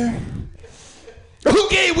gay?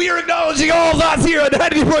 Okay, we are acknowledging all thoughts here on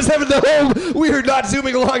 94.7 The Home. We are not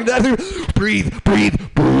zooming along. Breathe, breathe,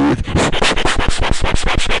 breathe.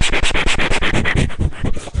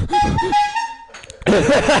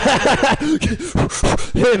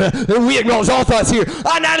 And we acknowledge all thoughts here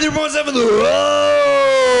on 93.7 The Home.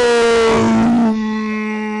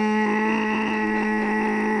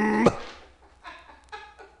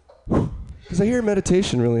 Because I hear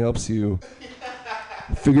meditation really helps you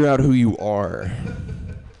figure out who you are.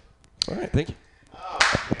 All right, thank you.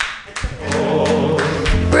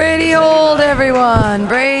 Brady Hold, everyone.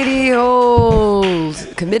 Brady Hold.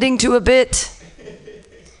 Committing to a bit.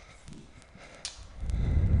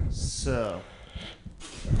 So.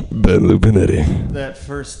 Ben Lupinetti. That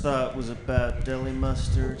first thought was about deli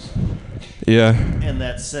mustard. Yeah. And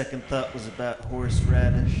that second thought was about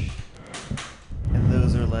horseradish. And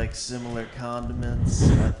those are like similar condiments.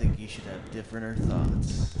 I think you should have differenter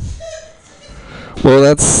thoughts. Well,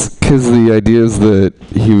 that's because the idea is that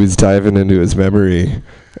he was diving into his memory,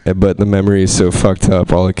 but the memory is so fucked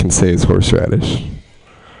up, all it can say is horseradish.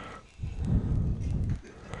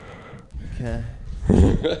 Okay.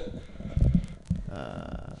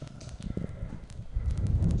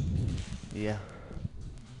 Yeah.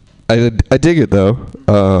 I dig it, though.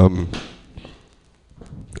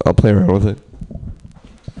 I'll play around with it.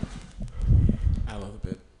 I love the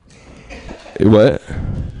bit. What?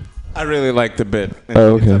 I really like the bit.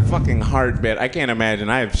 Oh, okay. It's a fucking hard bit. I can't imagine.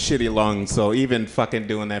 I have shitty lungs, so even fucking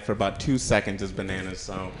doing that for about 2 seconds is bananas.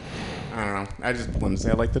 So, I don't know. I just want to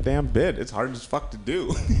say I like the damn bit. It's hard as fuck to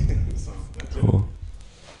do. So, Cool.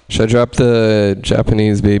 Should I drop the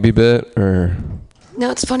Japanese baby bit, or?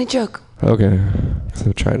 No, it's a funny joke. Okay.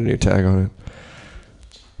 So try a new tag on it.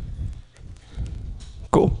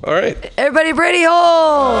 Cool. All right. Everybody, Brady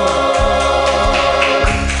Hole!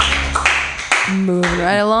 Moving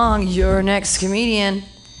right along. Your next comedian.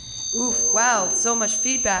 Oof, wow, so much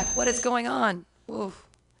feedback. What is going on? Oof.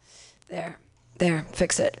 There,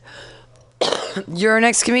 fix it. Your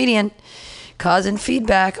next comedian. Causing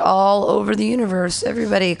feedback all over the universe.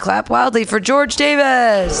 Everybody, clap wildly for George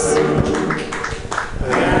Davis.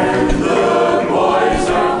 And the boys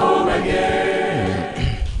are home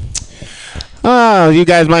again. Oh, you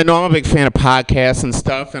guys might know I'm a big fan of podcasts and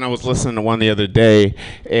stuff, and I was listening to one the other day,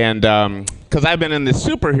 and because I've been in this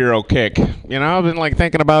superhero kick, I've been like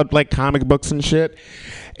thinking about like comic books and shit,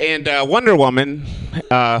 and Wonder Woman,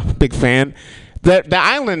 big fan. The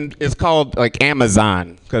island is called like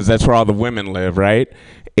Amazon because that's where all the women live, right?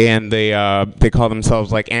 And they call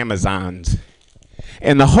themselves like Amazons.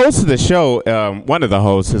 And the host of the show, one of the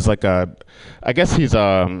hosts is like I guess he's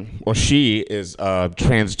she is a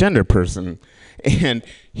transgender person, and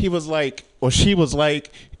he was like, she was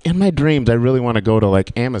like, in my dreams I really want to go to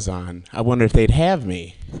like Amazon. I wonder if they'd have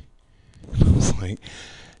me. I was like,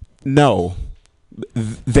 no,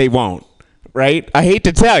 they won't. Right? I hate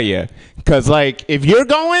to tell you, cause like if you're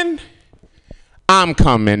going, I'm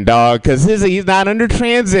coming, dog. Cause he's not under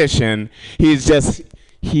transition. He's just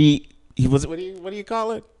he was what do you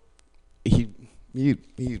call it? He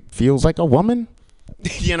feels like a woman.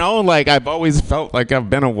 You know, like I've always felt like I've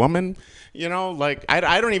been a woman. You know, like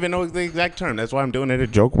I don't even know the exact term. That's why I'm doing it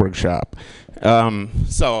at Joke Workshop.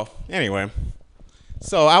 So anyway.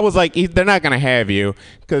 So I was like, they're not gonna have you,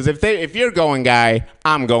 because if you're going, guy,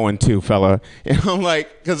 I'm going too, fella. And I'm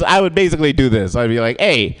like, because I would basically do this. I'd be like,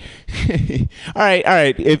 hey, all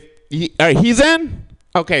right, he's in.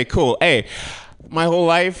 Okay, cool. Hey, my whole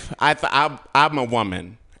life, I'm a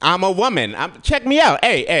woman. I'm a woman. Check me out.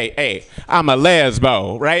 Hey, I'm a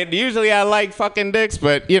lesbo, right? Usually I like fucking dicks,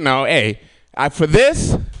 but you know, hey, for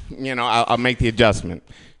this, you know, I'll make the adjustment.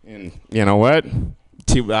 And you know what?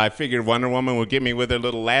 I figured Wonder Woman would get me with her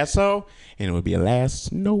little lasso, and it would be a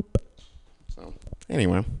last nope. So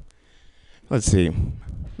anyway, let's see.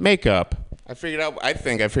 Makeup. I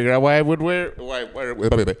think I figured out why I would wear.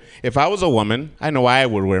 If I was a woman, I know why I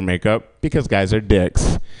would wear makeup, because guys are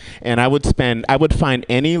dicks, and I would find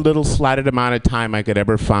any little slotted amount of time I could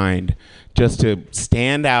ever find just to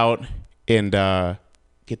stand out and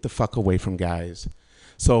get the fuck away from guys.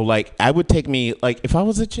 So, like, it would take me, like, if I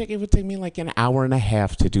was a chick, it would take me, like, an hour and a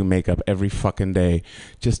half to do makeup every fucking day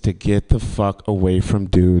just to get the fuck away from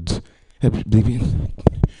dudes.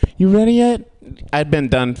 You ready yet? I'd been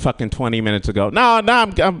done fucking 20 minutes ago. No,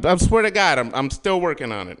 I swear to God, I'm still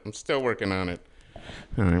working on it.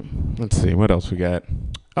 All right, let's see. What else we got?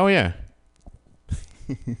 Oh, yeah.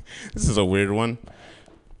 This is a weird one.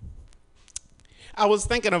 I was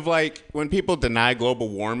thinking of, like, when people deny global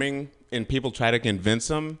warming, and people try to convince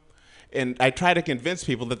them, and I try to convince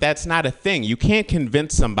people that that's not a thing. You can't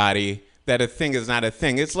convince somebody that a thing is not a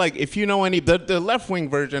thing. It's like if you know the left-wing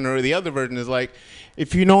version or the other version is like,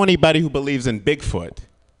 if you know anybody who believes in Bigfoot,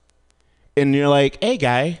 and you're like, hey,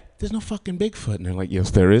 guy, there's no fucking Bigfoot. And they're like,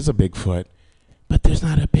 yes, there is a Bigfoot, but there's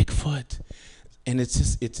not a Bigfoot. And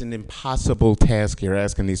it's an impossible task you're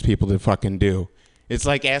asking these people to fucking do. It's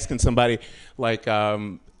like asking somebody, like,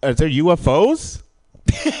 are there UFOs?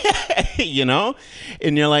 You know,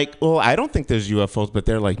 and you're like, well, I don't think there's UFOs, but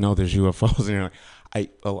they're like, no, there's UFOs, and you're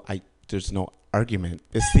like, there's no argument.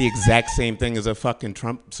 It's the exact same thing as a fucking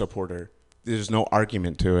Trump supporter. There's no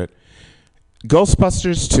argument to it.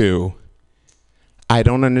 Ghostbusters 2, I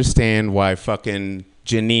don't understand why fucking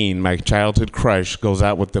Janine, my childhood crush, goes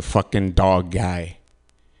out with the fucking dog guy.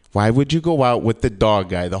 Why would you go out with the dog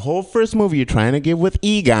guy? The whole first movie you're trying to get with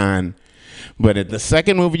Egon, but in the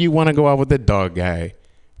second movie you want to go out with the dog guy.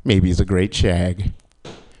 Maybe he's a great shag.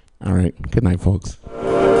 All right. Good night, folks.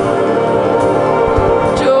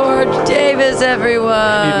 George Davis, everyone.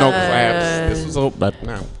 I need no claps. This was all, but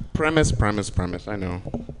no. Premise. I know.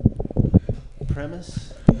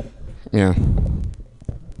 Premise? Yeah.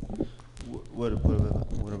 What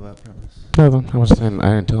about premise? No, I was saying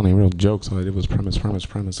I didn't tell any real jokes. All I did was premise,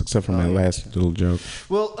 except for my last little joke.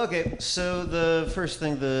 Well, okay. So the first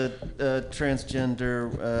thing, the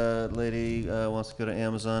transgender lady wants to go to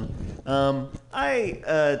Amazon.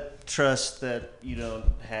 I trust that you don't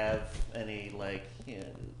have any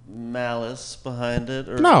malice behind it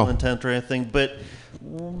or ill intent or anything. But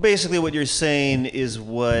basically, what you're saying is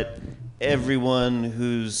what everyone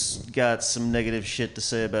who's got some negative shit to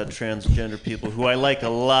say about transgender people, who I like a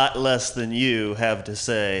lot less than you, have to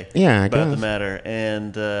say about the matter.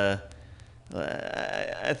 And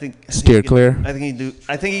I think steer clear. I think you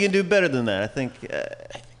can do better than that. I think.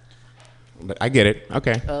 But I get it.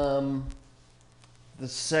 Okay. The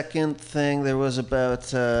second thing there was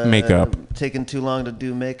about makeup taking too long to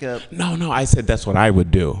do makeup. No. I said that's what I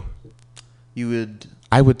would do. You would.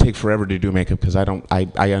 I would take forever to do makeup because I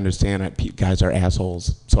understand that guys are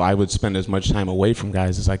assholes. So I would spend as much time away from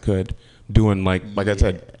guys as I could doing like I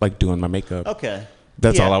said, like doing my makeup. Okay.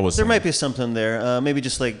 That's all I was saying. There might be something there. Maybe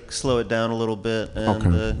just slow it down a little bit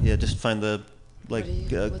and just find the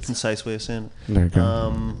concise way of saying it. There you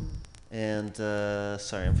go. And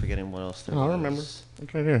sorry, I'm forgetting what else there was. I remember.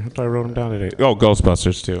 It's right here. I thought I wrote them down today. Oh,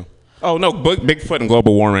 Ghostbusters too. Oh no, Bigfoot and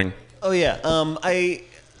global warming. Oh yeah. I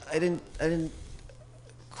didn't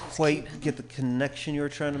quite get the connection you were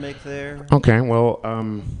trying to make there. Okay, well,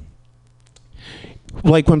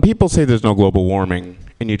 like when people say there's no global warming,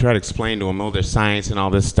 and you try to explain to them, oh, there's science and all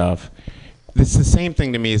this stuff. It's the same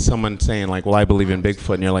thing to me as someone saying, like, well, I believe in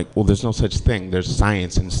Bigfoot, and you're like, well, there's no such thing. There's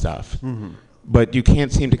science and stuff. Mm-hmm. But you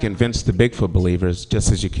can't seem to convince the Bigfoot believers,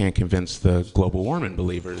 just as you can't convince the global warming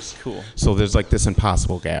believers. Cool. So there's like this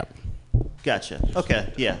impossible gap. Gotcha.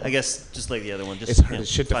 Okay. Yeah. I guess just like the other one. Just, It's hard as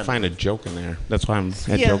shit to find a joke in there. That's why I'm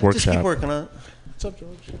at Joke Workshop. Just keep working on it. What's up,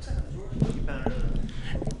 George?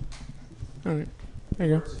 All right. There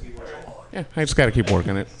you go. Yeah, I just got to keep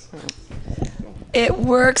working it. It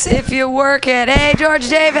works if you work it. Hey, George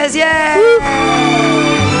Davis, yay!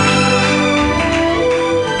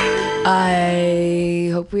 I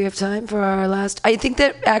hope we have time for our last. I think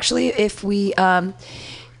that actually, if we,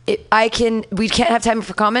 we can't have time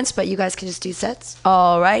for comments, but you guys can just do sets.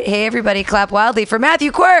 All right. Hey, everybody, clap wildly for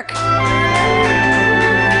Matthew Quirk.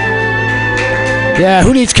 Yeah,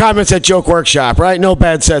 who needs comments at Joke Workshop, right? No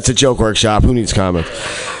bad sets at Joke Workshop. Who needs comments?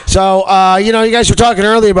 So, you guys were talking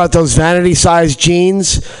earlier about those vanity-sized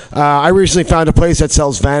jeans. I recently found a place that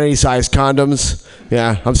sells vanity-sized condoms.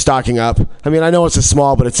 Yeah, I'm stocking up. I mean, I know it's a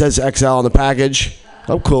small, but it says XL on the package.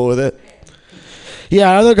 I'm cool with it.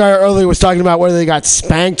 Yeah, another guy earlier was talking about whether they got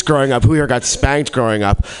spanked growing up. Who here got spanked growing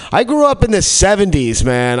up? I grew up in the 70s,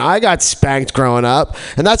 man. I got spanked growing up,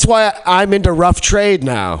 and that's why I'm into rough trade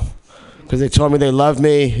now. Because they told me they loved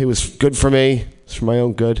me. It was good for me. It's for my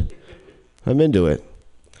own good. I'm into it.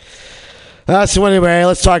 So anyway,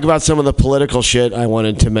 let's talk about some of the political shit I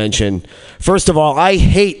wanted to mention. First of all, I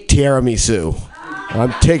hate tiramisu.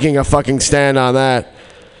 I'm taking a fucking stand on that.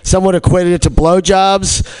 Someone equated it to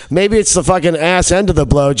blowjobs. Maybe it's the fucking ass end of the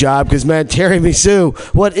blowjob, because, man, tiramisu,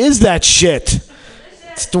 what is that shit?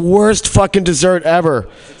 It's the worst fucking dessert ever.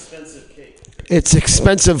 It's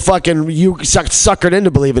expensive fucking, you suckered into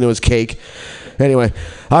believing it was cake. Anyway,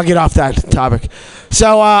 I'll get off that topic.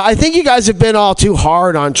 So I think you guys have been all too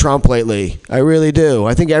hard on Trump lately. I really do.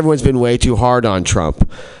 I think everyone's been way too hard on Trump.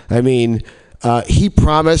 I mean, he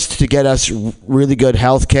promised to get us really good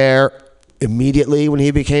health care immediately when he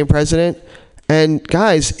became president. And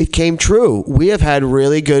guys, it came true. We have had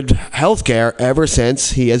really good health care ever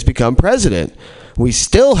since he has become president. We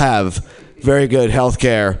still have very good health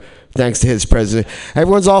care thanks to his president.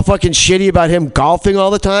 Everyone's all fucking shitty about him golfing all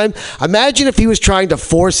the time. Imagine if he was trying to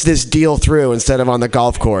force this deal through instead of on the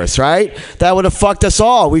golf course, right? That would have fucked us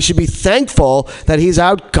all. We should be thankful that he's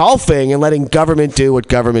out golfing and letting government do what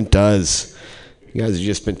government does. You guys have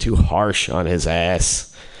just been too harsh on his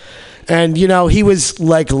ass. And, he was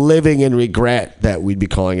like living in regret that we'd be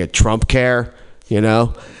calling it Trump care, And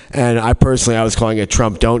I was calling it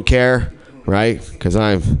Trump don't care, right? Because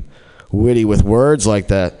I'm witty with words like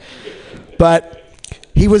that. But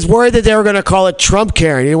he was worried that they were going to call it Trump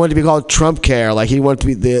care, and he didn't want it to be called Trump care. Like, he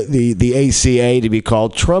wanted the ACA to be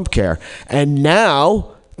called Trump care. And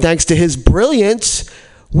now, thanks to his brilliance,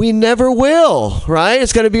 we never will, right?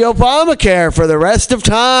 It's going to be Obamacare for the rest of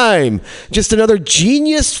time. Just another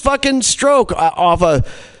genius fucking stroke off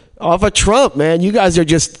of Trump, man. You guys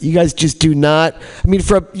just do not. I mean,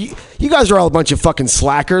 you guys are all a bunch of fucking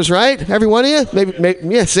slackers, right? Every one of you? Maybe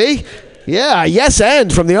yeah, see? Yeah, yes,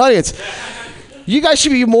 and from the audience. You guys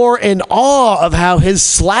should be more in awe of how his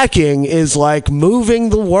slacking is like moving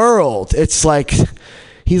the world. It's like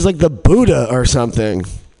he's like the Buddha or something.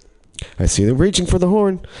 I see them reaching for the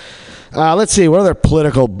horn. Let's see, what other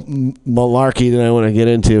political malarkey did I want to get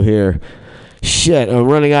into here? Shit, I'm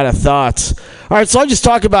running out of thoughts. All right, so I'll just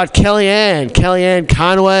talk about Kellyanne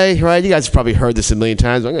Conway, right? You guys have probably heard this a million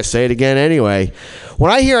times, but I'm going to say it again anyway.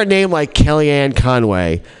 When I hear a name like Kellyanne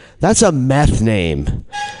Conway, that's a meth name.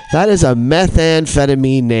 That is a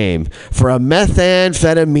methamphetamine name for a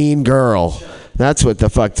methamphetamine girl. That's what the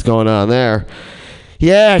fuck's going on there.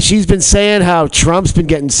 Yeah, she's been saying how Trump's been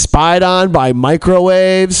getting spied on by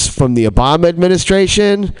microwaves from the Obama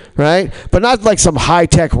administration, right? But not like some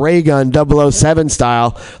high-tech ray gun 007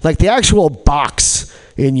 style, like the actual box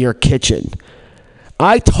in your kitchen.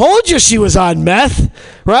 I told you she was on meth,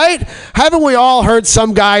 right? Haven't we all heard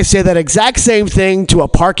some guy say that exact same thing to a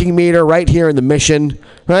parking meter right here in the Mission,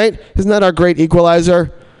 right? Isn't that our great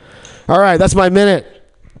equalizer? All right, that's my minute.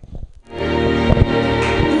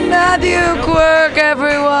 Matthew Quirk,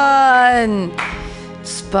 everyone!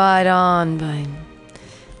 Spied on by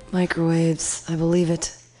microwaves. I believe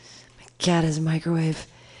it. My cat has a microwave.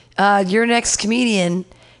 Your next comedian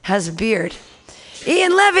has a beard.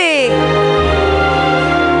 Ian Levy!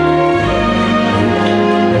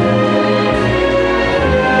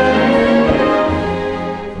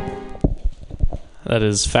 That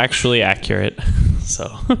is factually accurate. So,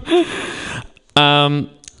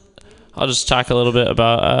 I'll just talk a little bit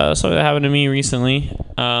about something that happened to me recently.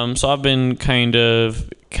 So I've been kind of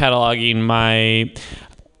cataloging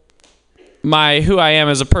my who I am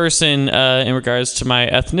as a person in regards to my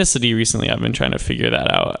ethnicity recently. I've been trying to figure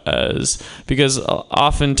that out because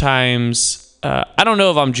oftentimes I don't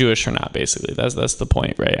know if I'm Jewish or not. Basically, that's the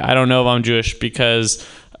point, right? I don't know if I'm Jewish because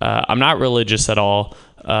I'm not religious at all,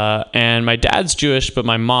 and my dad's Jewish, but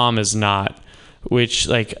my mom is not, which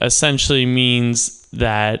like essentially means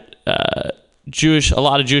that a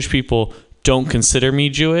lot of Jewish people don't consider me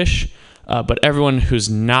Jewish, but everyone who's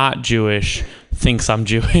not Jewish thinks I'm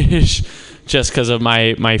Jewish just because of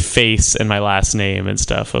my face and my last name and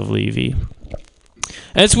stuff of Levy.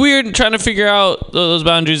 And it's weird trying to figure out those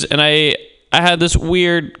boundaries, and I had this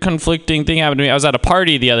weird conflicting thing happen to me. I was at a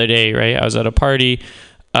party the other day, right? I was at a party,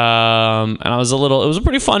 and it was a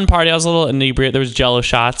pretty fun party. I was a little inebriated. There was Jello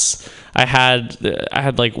shots. I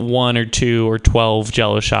had like 1 or 2 or 12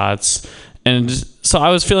 Jello shots, and so I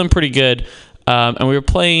was feeling pretty good. And we were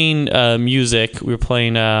playing music. We were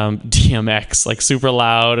playing DMX, like super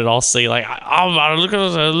loud, and all say like, "I'm about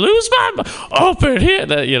to lose my open here."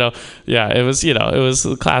 That it was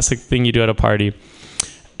a classic thing you do at a party.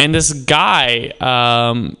 And this guy,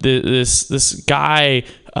 this guy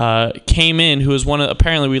came in, who was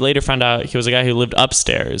apparently we later found out he was a guy who lived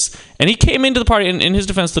upstairs. And he came into the party, and in his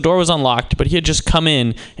defense, the door was unlocked, but he had just come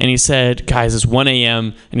in, and he said, "Guys, it's 1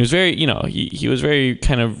 a.m." And he was very, he was very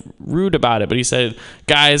kind of rude about it, but he said,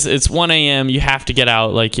 "Guys, it's 1 a.m. You have to get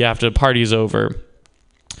out. Like, party's over."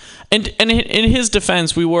 And in his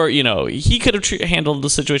defense, we were, he could have handled the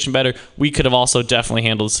situation better. We could have also definitely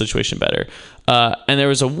handled the situation better. And there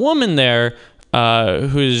was a woman there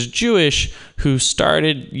who is Jewish who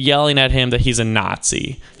started yelling at him that he's a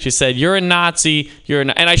Nazi. She said, "You're a Nazi.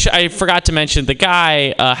 And I forgot to mention the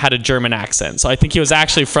guy had a German accent, so I think he was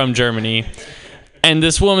actually from Germany. And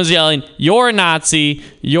this woman's yelling, "You're a Nazi.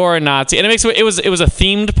 You're a Nazi." And it was a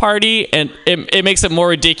themed party, and it makes it more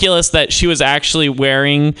ridiculous that she was actually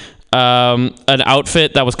wearing an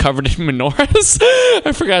outfit that was covered in menorahs.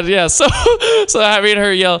 I forgot. Yeah. So having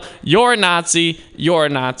her yell, "You're a Nazi. You're a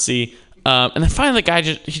Nazi." And then finally the guy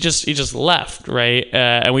just left, right?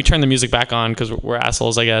 And we turned the music back on because we're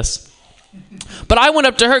assholes, I guess. But I went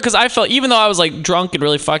up to her because I felt, even though I was like drunk and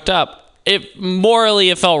really fucked up, it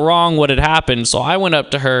felt wrong what had happened. So I went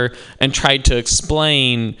up to her and tried to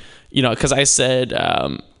explain, because I said,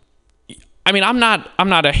 I'm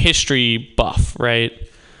not a history buff, right?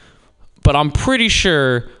 But I'm pretty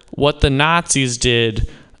sure what the Nazis did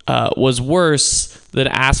was worse than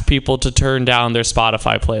ask people to turn down their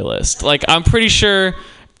Spotify playlist. Like, I'm pretty sure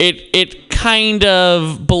it kind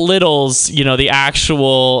of belittles, the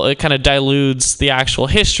actual, it kind of dilutes the actual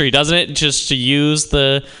history, doesn't it?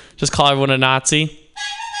 Just call everyone a Nazi.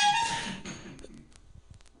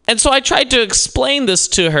 And so I tried to explain this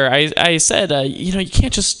to her. I said, you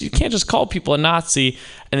can't just call people a Nazi.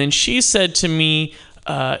 And then she said to me,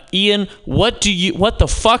 "Ian, what the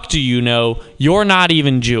fuck do you know? You're not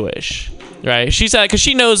even Jewish." Right? She said, because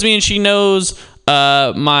she knows me and she knows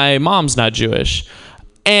my mom's not Jewish.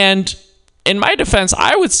 And in my defense,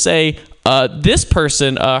 I would say this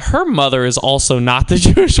person, her mother is also not the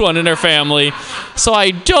Jewish one in her family. So I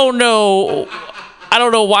don't know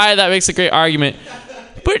why that makes a great argument.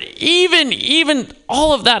 But even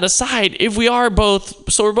all of that aside, if we're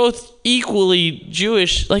both equally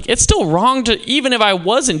Jewish, like, it's still wrong to, even if I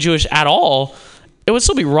wasn't Jewish at all, it would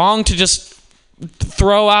still be wrong to just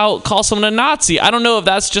call someone a Nazi. I don't know if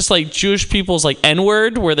that's just like Jewish people's like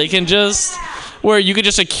N-word, where you could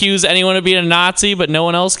just accuse anyone of being a Nazi, but no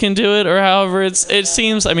one else can do it, or however it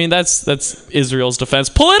seems. I mean, that's Israel's defense.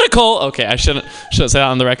 Political. Okay, I shouldn't say that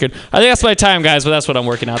on the record. I think that's my time, guys, but that's what I'm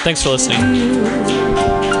working out. Thanks for listening.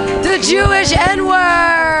 The Jewish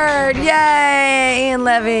N-word. Yay, Ian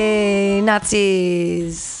Levy,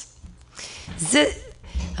 Nazis.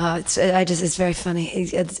 It's very funny.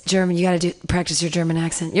 It's German. You got to practice your German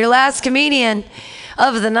accent. Your last comedian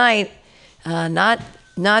of the night,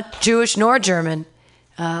 not Jewish nor German.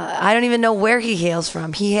 I don't even know where he hails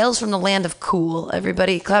from. He hails from the land of cool.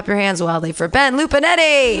 Everybody, clap your hands wildly for Ben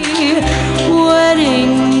Lupinetti.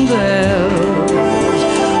 Wedding bells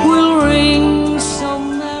will ring so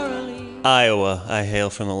merrily. Iowa. I hail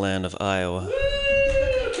from the land of Iowa.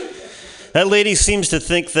 That lady seems to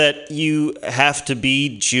think that you have to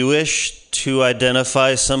be Jewish to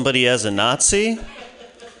identify somebody as a Nazi.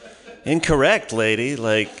 Incorrect, lady.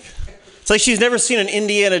 It's like she's never seen an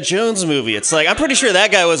Indiana Jones movie. It's like, I'm pretty sure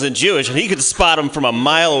that guy wasn't Jewish, and he could spot him from a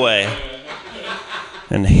mile away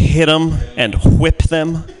and hit them and whip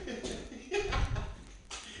them.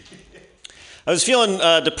 I was feeling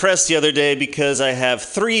depressed the other day because I have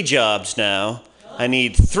 3 jobs now. I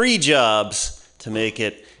need 3 jobs to make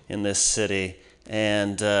it in this city.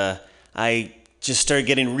 And I just started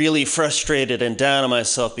getting really frustrated and down on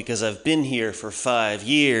myself because I've been here for 5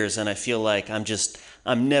 years and I feel like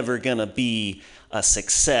I'm never gonna be a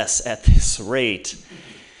success at this rate.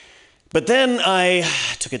 But then I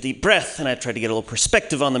took a deep breath and I tried to get a little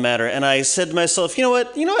perspective on the matter, and I said to myself, you know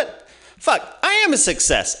what? Fuck, I am a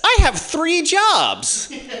success. I have 3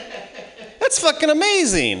 jobs. That's fucking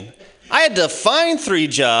amazing. I had to find 3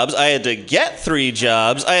 jobs. I had to get 3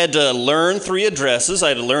 jobs. I had to learn 3 addresses. I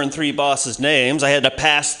had to learn 3 bosses' names. I had to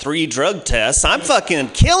pass 3 drug tests. I'm fucking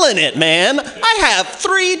killing it, man. I have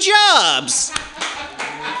 3 jobs.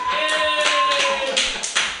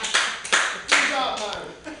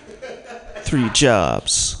 3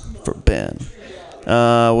 jobs for Ben.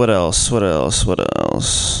 What else?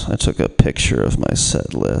 I took a picture of my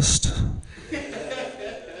set list.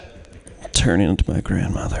 Turning into my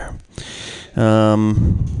grandmother.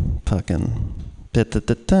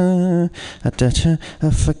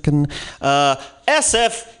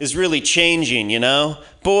 SF is really changing, you know?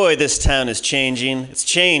 Boy, this town is changing. It's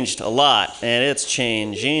changed a lot, and it's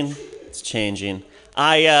changing.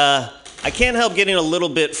 I can't help getting a little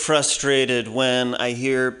bit frustrated when I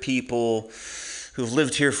hear people who've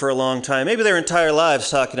lived here for a long time, maybe their entire lives,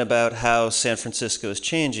 talking about how San Francisco is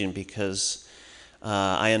changing, because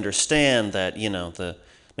I understand that,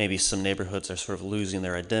 maybe some neighborhoods are sort of losing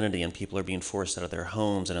their identity and people are being forced out of their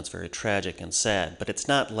homes, and it's very tragic and sad. But it's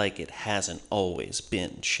not like it hasn't always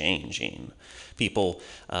been changing. People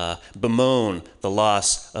bemoan the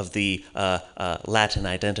loss of the Latin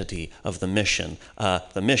identity of the Mission.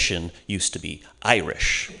 The Mission used to be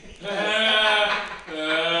Irish.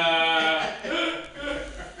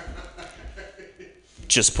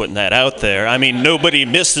 Just putting that out there. I mean, nobody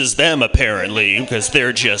misses them, apparently, because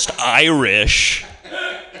they're just Irish.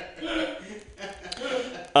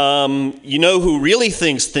 You know who really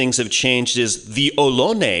thinks things have changed is the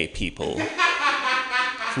Ohlone people.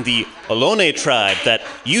 The Ohlone tribe that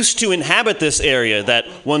used to inhabit this area, that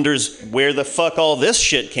wonders where the fuck all this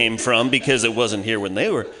shit came from because it wasn't here when they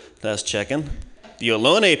were last checking. The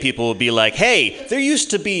Ohlone people will be like, hey, there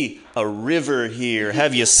used to be a river here.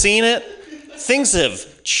 Have you seen it? Things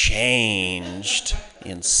have changed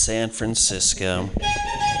in San Francisco.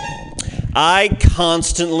 I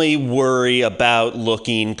constantly worry about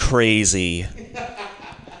looking crazy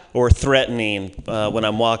or threatening when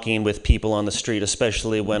I'm walking with people on the street,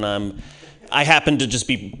 especially when I happen to just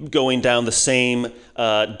be going down the same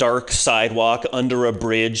dark sidewalk under a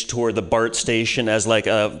bridge toward the BART station as like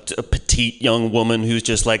a petite young woman who's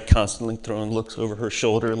just like constantly throwing looks over her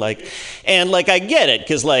shoulder, and I get it,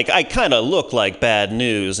 because I kind of look like bad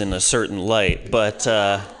news in a certain light, but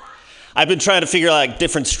I've been trying to figure out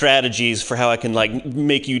different strategies for how I can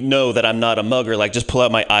make you know that I'm not a mugger. Just pull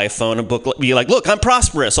out my iPhone and be like, look, I'm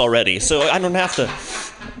prosperous already, so I don't have to.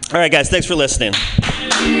 All right, guys, thanks for listening.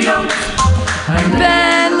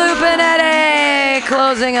 Ben Lupinetti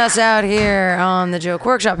closing us out here on the Joke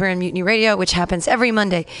Workshop here on Mutiny Radio, which happens every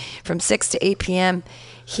Monday from 6 to 8 p.m.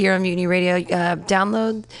 here on Mutiny Radio.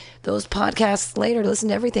 Download those podcasts later to listen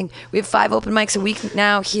to everything. We have 5 open mics a week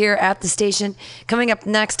now here at the station. Coming up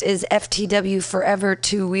next is FTW Forever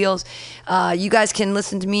 2 Wheels. You guys can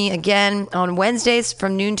listen to me again on Wednesdays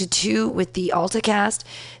from noon to 2 with the AltaCast,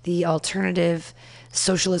 the alternative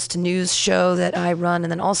socialist news show that I run.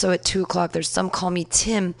 And then also at 2 o'clock, there's Some Call Me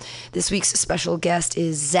Tim. This week's special guest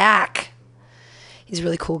is Zach. He's a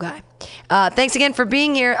really cool guy. Thanks again for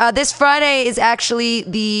being here. This Friday is actually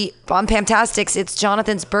on Pamtastics, it's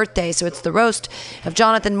Jonathan's birthday, so it's the roast of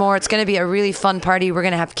Jonathan Moore. It's going to be a really fun party. We're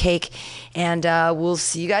going to have cake, and we'll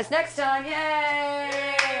see you guys next time. Yay!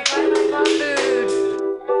 Bye, my food.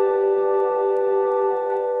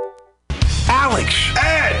 Alex,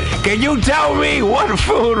 Ed, can you tell me what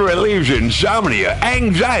food relieves insomnia,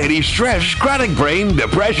 anxiety, stress, chronic brain,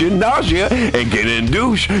 depression, nausea, and can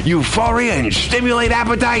induce euphoria and stimulate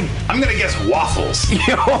appetite? I'm gonna guess waffles.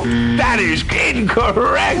 Yo, that is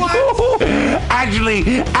incorrect.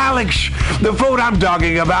 Actually, Alex, the food I'm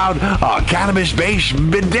talking about are cannabis-based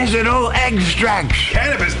medicinal extracts.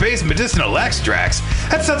 Cannabis-based medicinal extracts?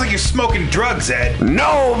 That sounds like you're smoking drugs, Ed.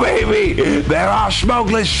 No, baby. There are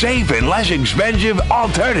smokeless, safe, and less expensive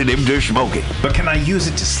alternative to smoking. But can I use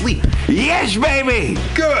it to sleep? Yes, baby!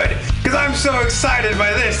 Good, because I'm so excited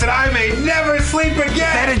by this that I may never sleep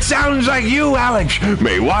again! And it sounds like you, Alex,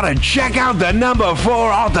 may want to check out the number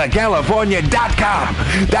 4AltaCalifornia.com.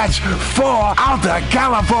 That's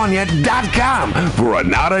 4AltaCalifornia.com for a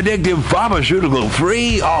non-addictive,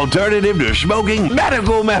 pharmaceutical-free alternative to smoking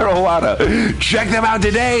medical marijuana. Check them out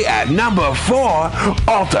today at number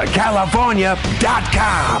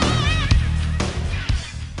 4AltaCalifornia.com.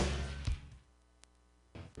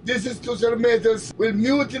 This is Tushar Matters with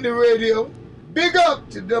Mutiny Radio. Big up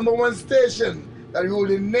to the #1 station that rules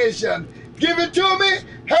the nation. Give it to me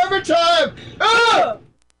every time. Ah!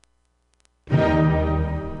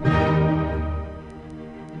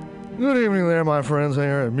 Good evening there, my friends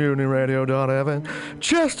here at MutinyRadio.fm.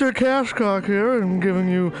 Chester Cashcock here, and giving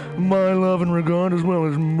you my love and regard as well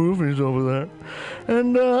as movies over there.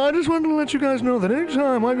 And I just wanted to let you guys know that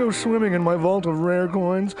anytime I go swimming in my vault of rare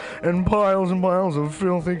coins and piles of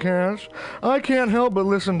filthy cash, I can't help but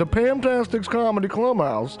listen to Pamtastic's Comedy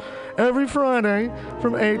Clubhouse every Friday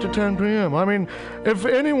from 8 to 10 p.m. I mean, if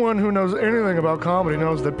anyone who knows anything about comedy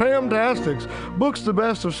knows that Pamtastics books the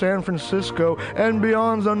best of San Francisco and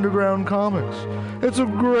beyond's underground comics. It's a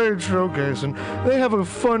great showcase, and they have a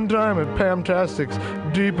fun time at Pamtastics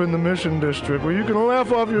deep in the Mission District, where you can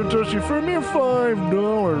laugh off your tushy for a mere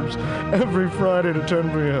 $5 every Friday to 10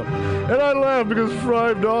 p.m. And I laugh because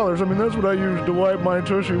 $5, I mean, that's what I use to wipe my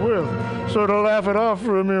tushy with. So to laugh it off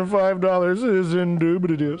for a mere $5 is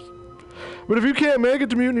indubitious. But if you can't make it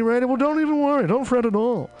to Mutiny Radio, well, don't even worry. Don't fret at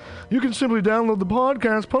all. You can simply download the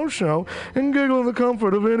podcast post-show and giggle in the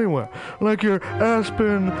comfort of anywhere, like your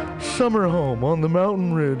Aspen summer home on the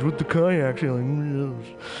mountain ridge with the kayaks. You're like,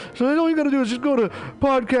 yes. So all you got to do is just go to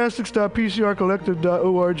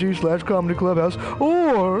podcastics.pcrcollective.org/comedy clubhouse,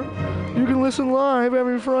 or you can listen live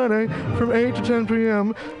every Friday from 8 to 10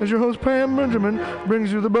 p.m. as your host Pam Benjamin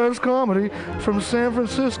brings you the best comedy from San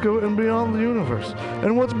Francisco and beyond the universe.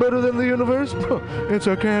 And what's better than the universe? It's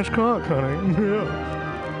a cash cock, honey. Yeah.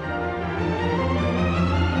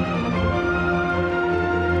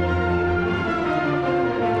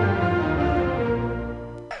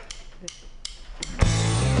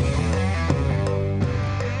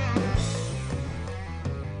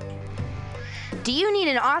 Do you need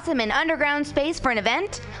an awesome and underground space for an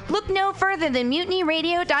event? Look no further than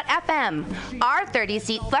MutinyRadio.fm. Our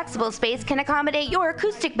 30-seat flexible space can accommodate your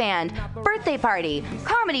acoustic band, birthday party,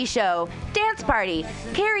 comedy show, dance party,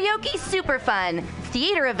 karaoke super fun,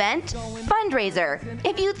 theater event, fundraiser.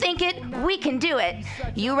 If you think it, we can do it.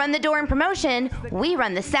 You run the door and promotion, we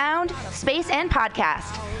run the sound, space, and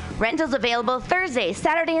podcast. Rentals available Thursday,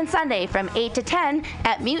 Saturday, and Sunday from 8 to 10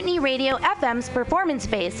 at Mutiny Radio FM's performance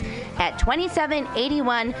space at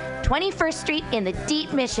 2781 21st Street in the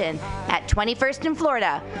Deep Mission at 21st in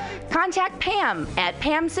Florida. Contact Pam at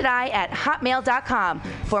pamsadai@hotmail.com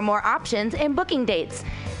for more options and booking dates.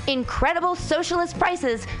 Incredible socialist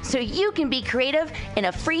prices so you can be creative in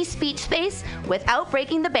a free speech space without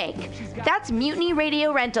breaking the bank. That's Mutiny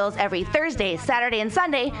Radio Rentals every Thursday, Saturday, and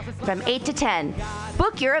Sunday from 8 to 10.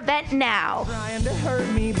 Book your event now. Trying to hurt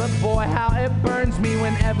me, but boy, how it burns me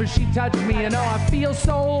whenever she touches me, and oh, I feel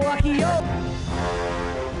so lucky.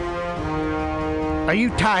 Are you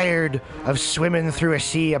tired of swimming through a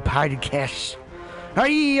sea of podcasts? Are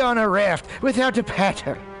ye on a raft without a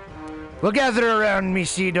paddle? Well, gather around me,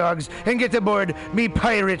 sea dogs, and get aboard me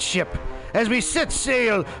pirate ship as we set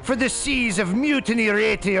sail for the seas of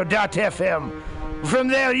MutinyRadio.fm. From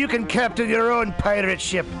there, you can captain your own pirate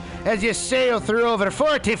ship as you sail through over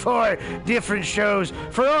 44 different shows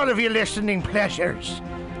for all of your listening pleasures.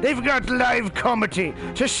 They've got live comedy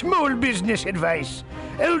to small business advice,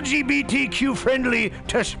 LGBTQ friendly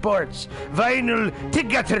to sports, vinyl to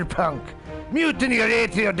gutter punk.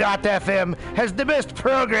 MutinyRadio.fm has the best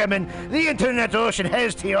programming the internet ocean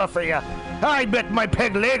has to offer you. I bet my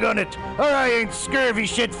peg leg on it, or I ain't scurvy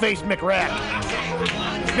shit-faced McRack.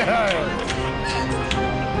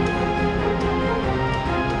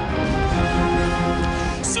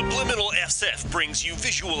 Subliminal SF brings you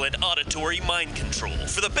visual and auditory mind control.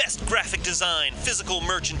 For the best graphic design, physical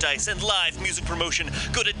merchandise, and live music promotion,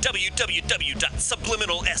 go to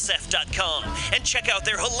www.subliminalsf.com and check out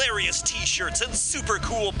their hilarious t-shirts and super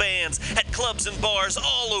cool bands at clubs and bars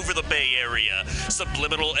all over the Bay Area.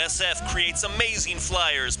 Subliminal SF creates amazing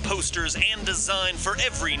flyers, posters, and design for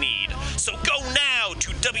every need. So go now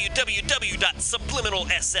to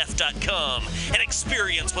www.subliminalsf.com and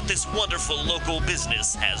experience what this wonderful local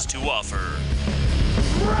business has to offer.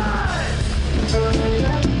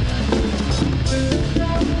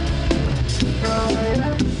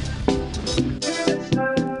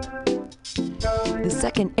 The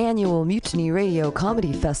second annual Mutiny Radio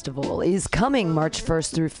Comedy Festival is coming March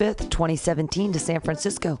 1st through 5th, 2017 to San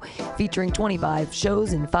Francisco, featuring 25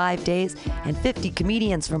 shows in 5 days and 50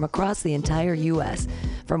 comedians from across the entire U.S.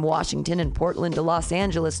 From Washington and Portland to Los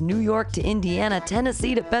Angeles, New York to Indiana,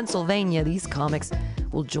 Tennessee to Pennsylvania, these comics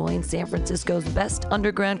will join San Francisco's best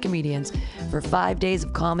underground comedians for 5 days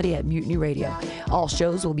of comedy at Mutiny Radio. All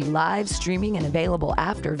shows will be live streaming and available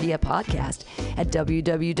after via podcast at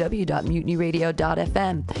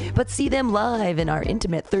www.mutinyradio.fm. But see them live in our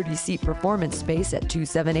intimate 30-seat performance space at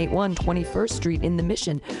 2781 21st Street in the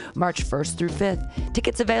Mission, March 1st through 5th.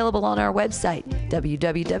 Tickets available on our website,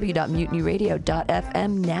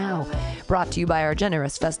 www.mutinyradio.fm now. Brought to you by our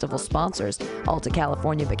generous festival sponsors, Alta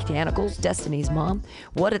California Botanicals, Destiny's Mom,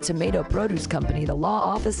 What a Tomato Produce Company, the law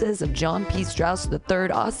offices of John P. Strauss III,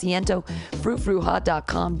 Asiento,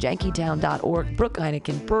 FruFruHot.com, JankyTown.org, Brooke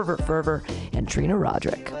Heineken, Pervert Fervor, and Trina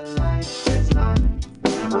Roderick.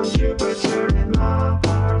 Jupiter and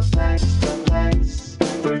Mars, face to face,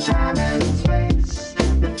 through time and space,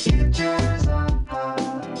 the future.